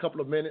we've got a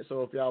couple of minutes.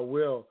 So if y'all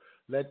will,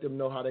 let them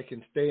know how they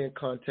can stay in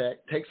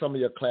contact, take some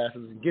of your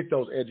classes, and get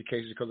those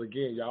educations. Because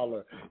again, y'all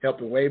are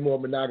helping way more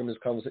monogamous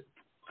couples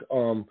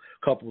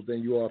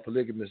than you are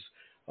polygamous.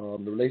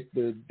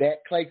 That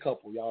Clay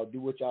couple, y'all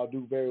do what y'all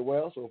do very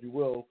well. So if you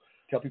will,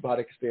 tell people how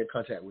they can stay in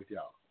contact with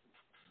y'all.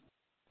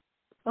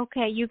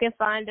 Okay, you can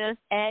find us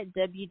at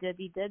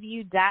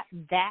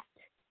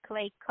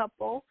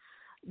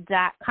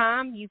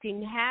www.thatclaycouple.com. You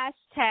can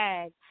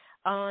hashtag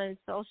on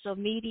social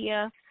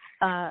media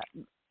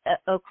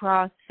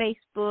across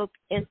Facebook,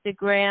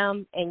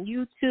 Instagram, and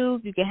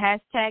YouTube. You can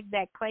hashtag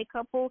That Clay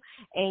Couple,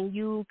 and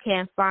you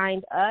can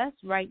find us.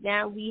 Right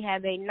now, we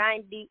have a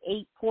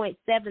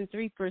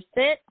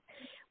 98.73%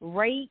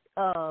 rate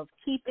of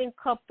keeping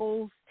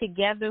couples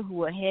together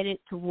who are headed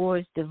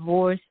towards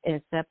divorce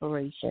and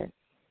separation.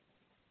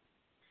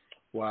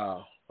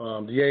 Wow.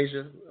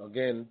 Deasia,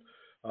 again,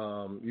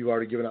 you've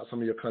already given out some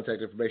of your contact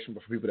information,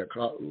 but for people that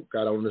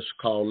got on this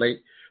call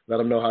late, let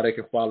them know how they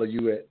can follow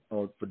you at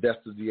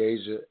Podesta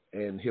Deasia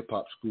and Hip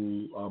Hop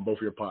School, both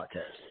of your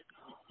podcasts.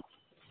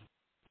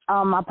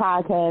 My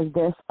podcast,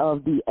 Best of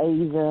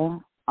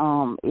Deasia,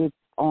 it's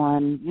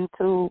on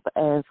YouTube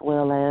as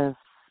well as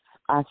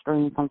I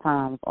stream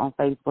sometimes on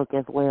Facebook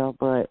as well,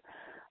 but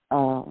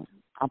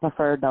I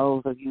prefer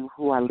those of you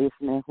who are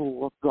listening who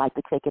would like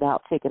to check it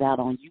out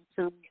on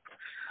YouTube,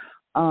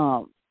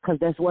 because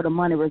that's where the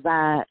money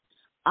resides.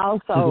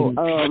 Also,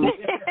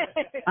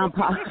 I'm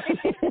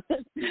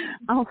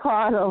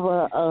part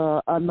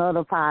of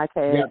another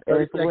podcast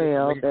as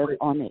well that's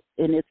on it,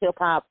 and it's hip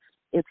hop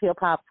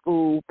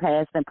school,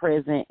 past and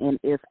present, and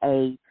it's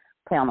a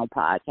panel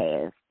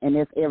podcast, and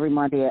it's every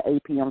Monday at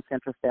 8 p.m.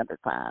 Central Standard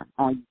Time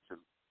on YouTube.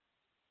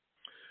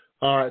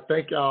 All right,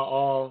 thank y'all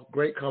all.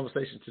 Great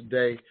conversation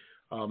today.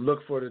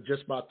 Look for the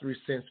Just About 3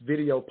 Cents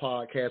video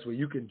podcast where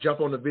you can jump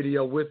on the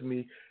video with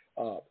me.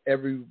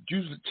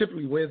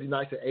 Typically Wednesday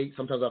nights at 8.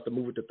 Sometimes I have to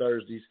move it to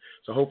Thursdays.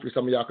 So hopefully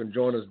some of y'all can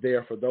join us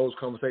there for those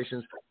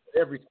conversations.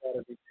 Every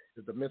Saturday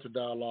is the Mental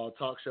Dialogue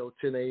Talk Show,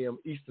 10 a.m.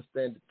 Eastern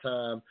Standard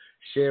Time.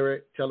 Share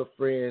it, tell a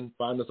friend,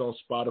 find us on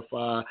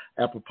Spotify,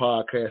 Apple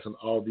Podcasts, and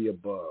all the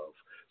above.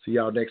 See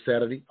y'all next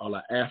Saturday. All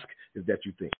I ask is that you think.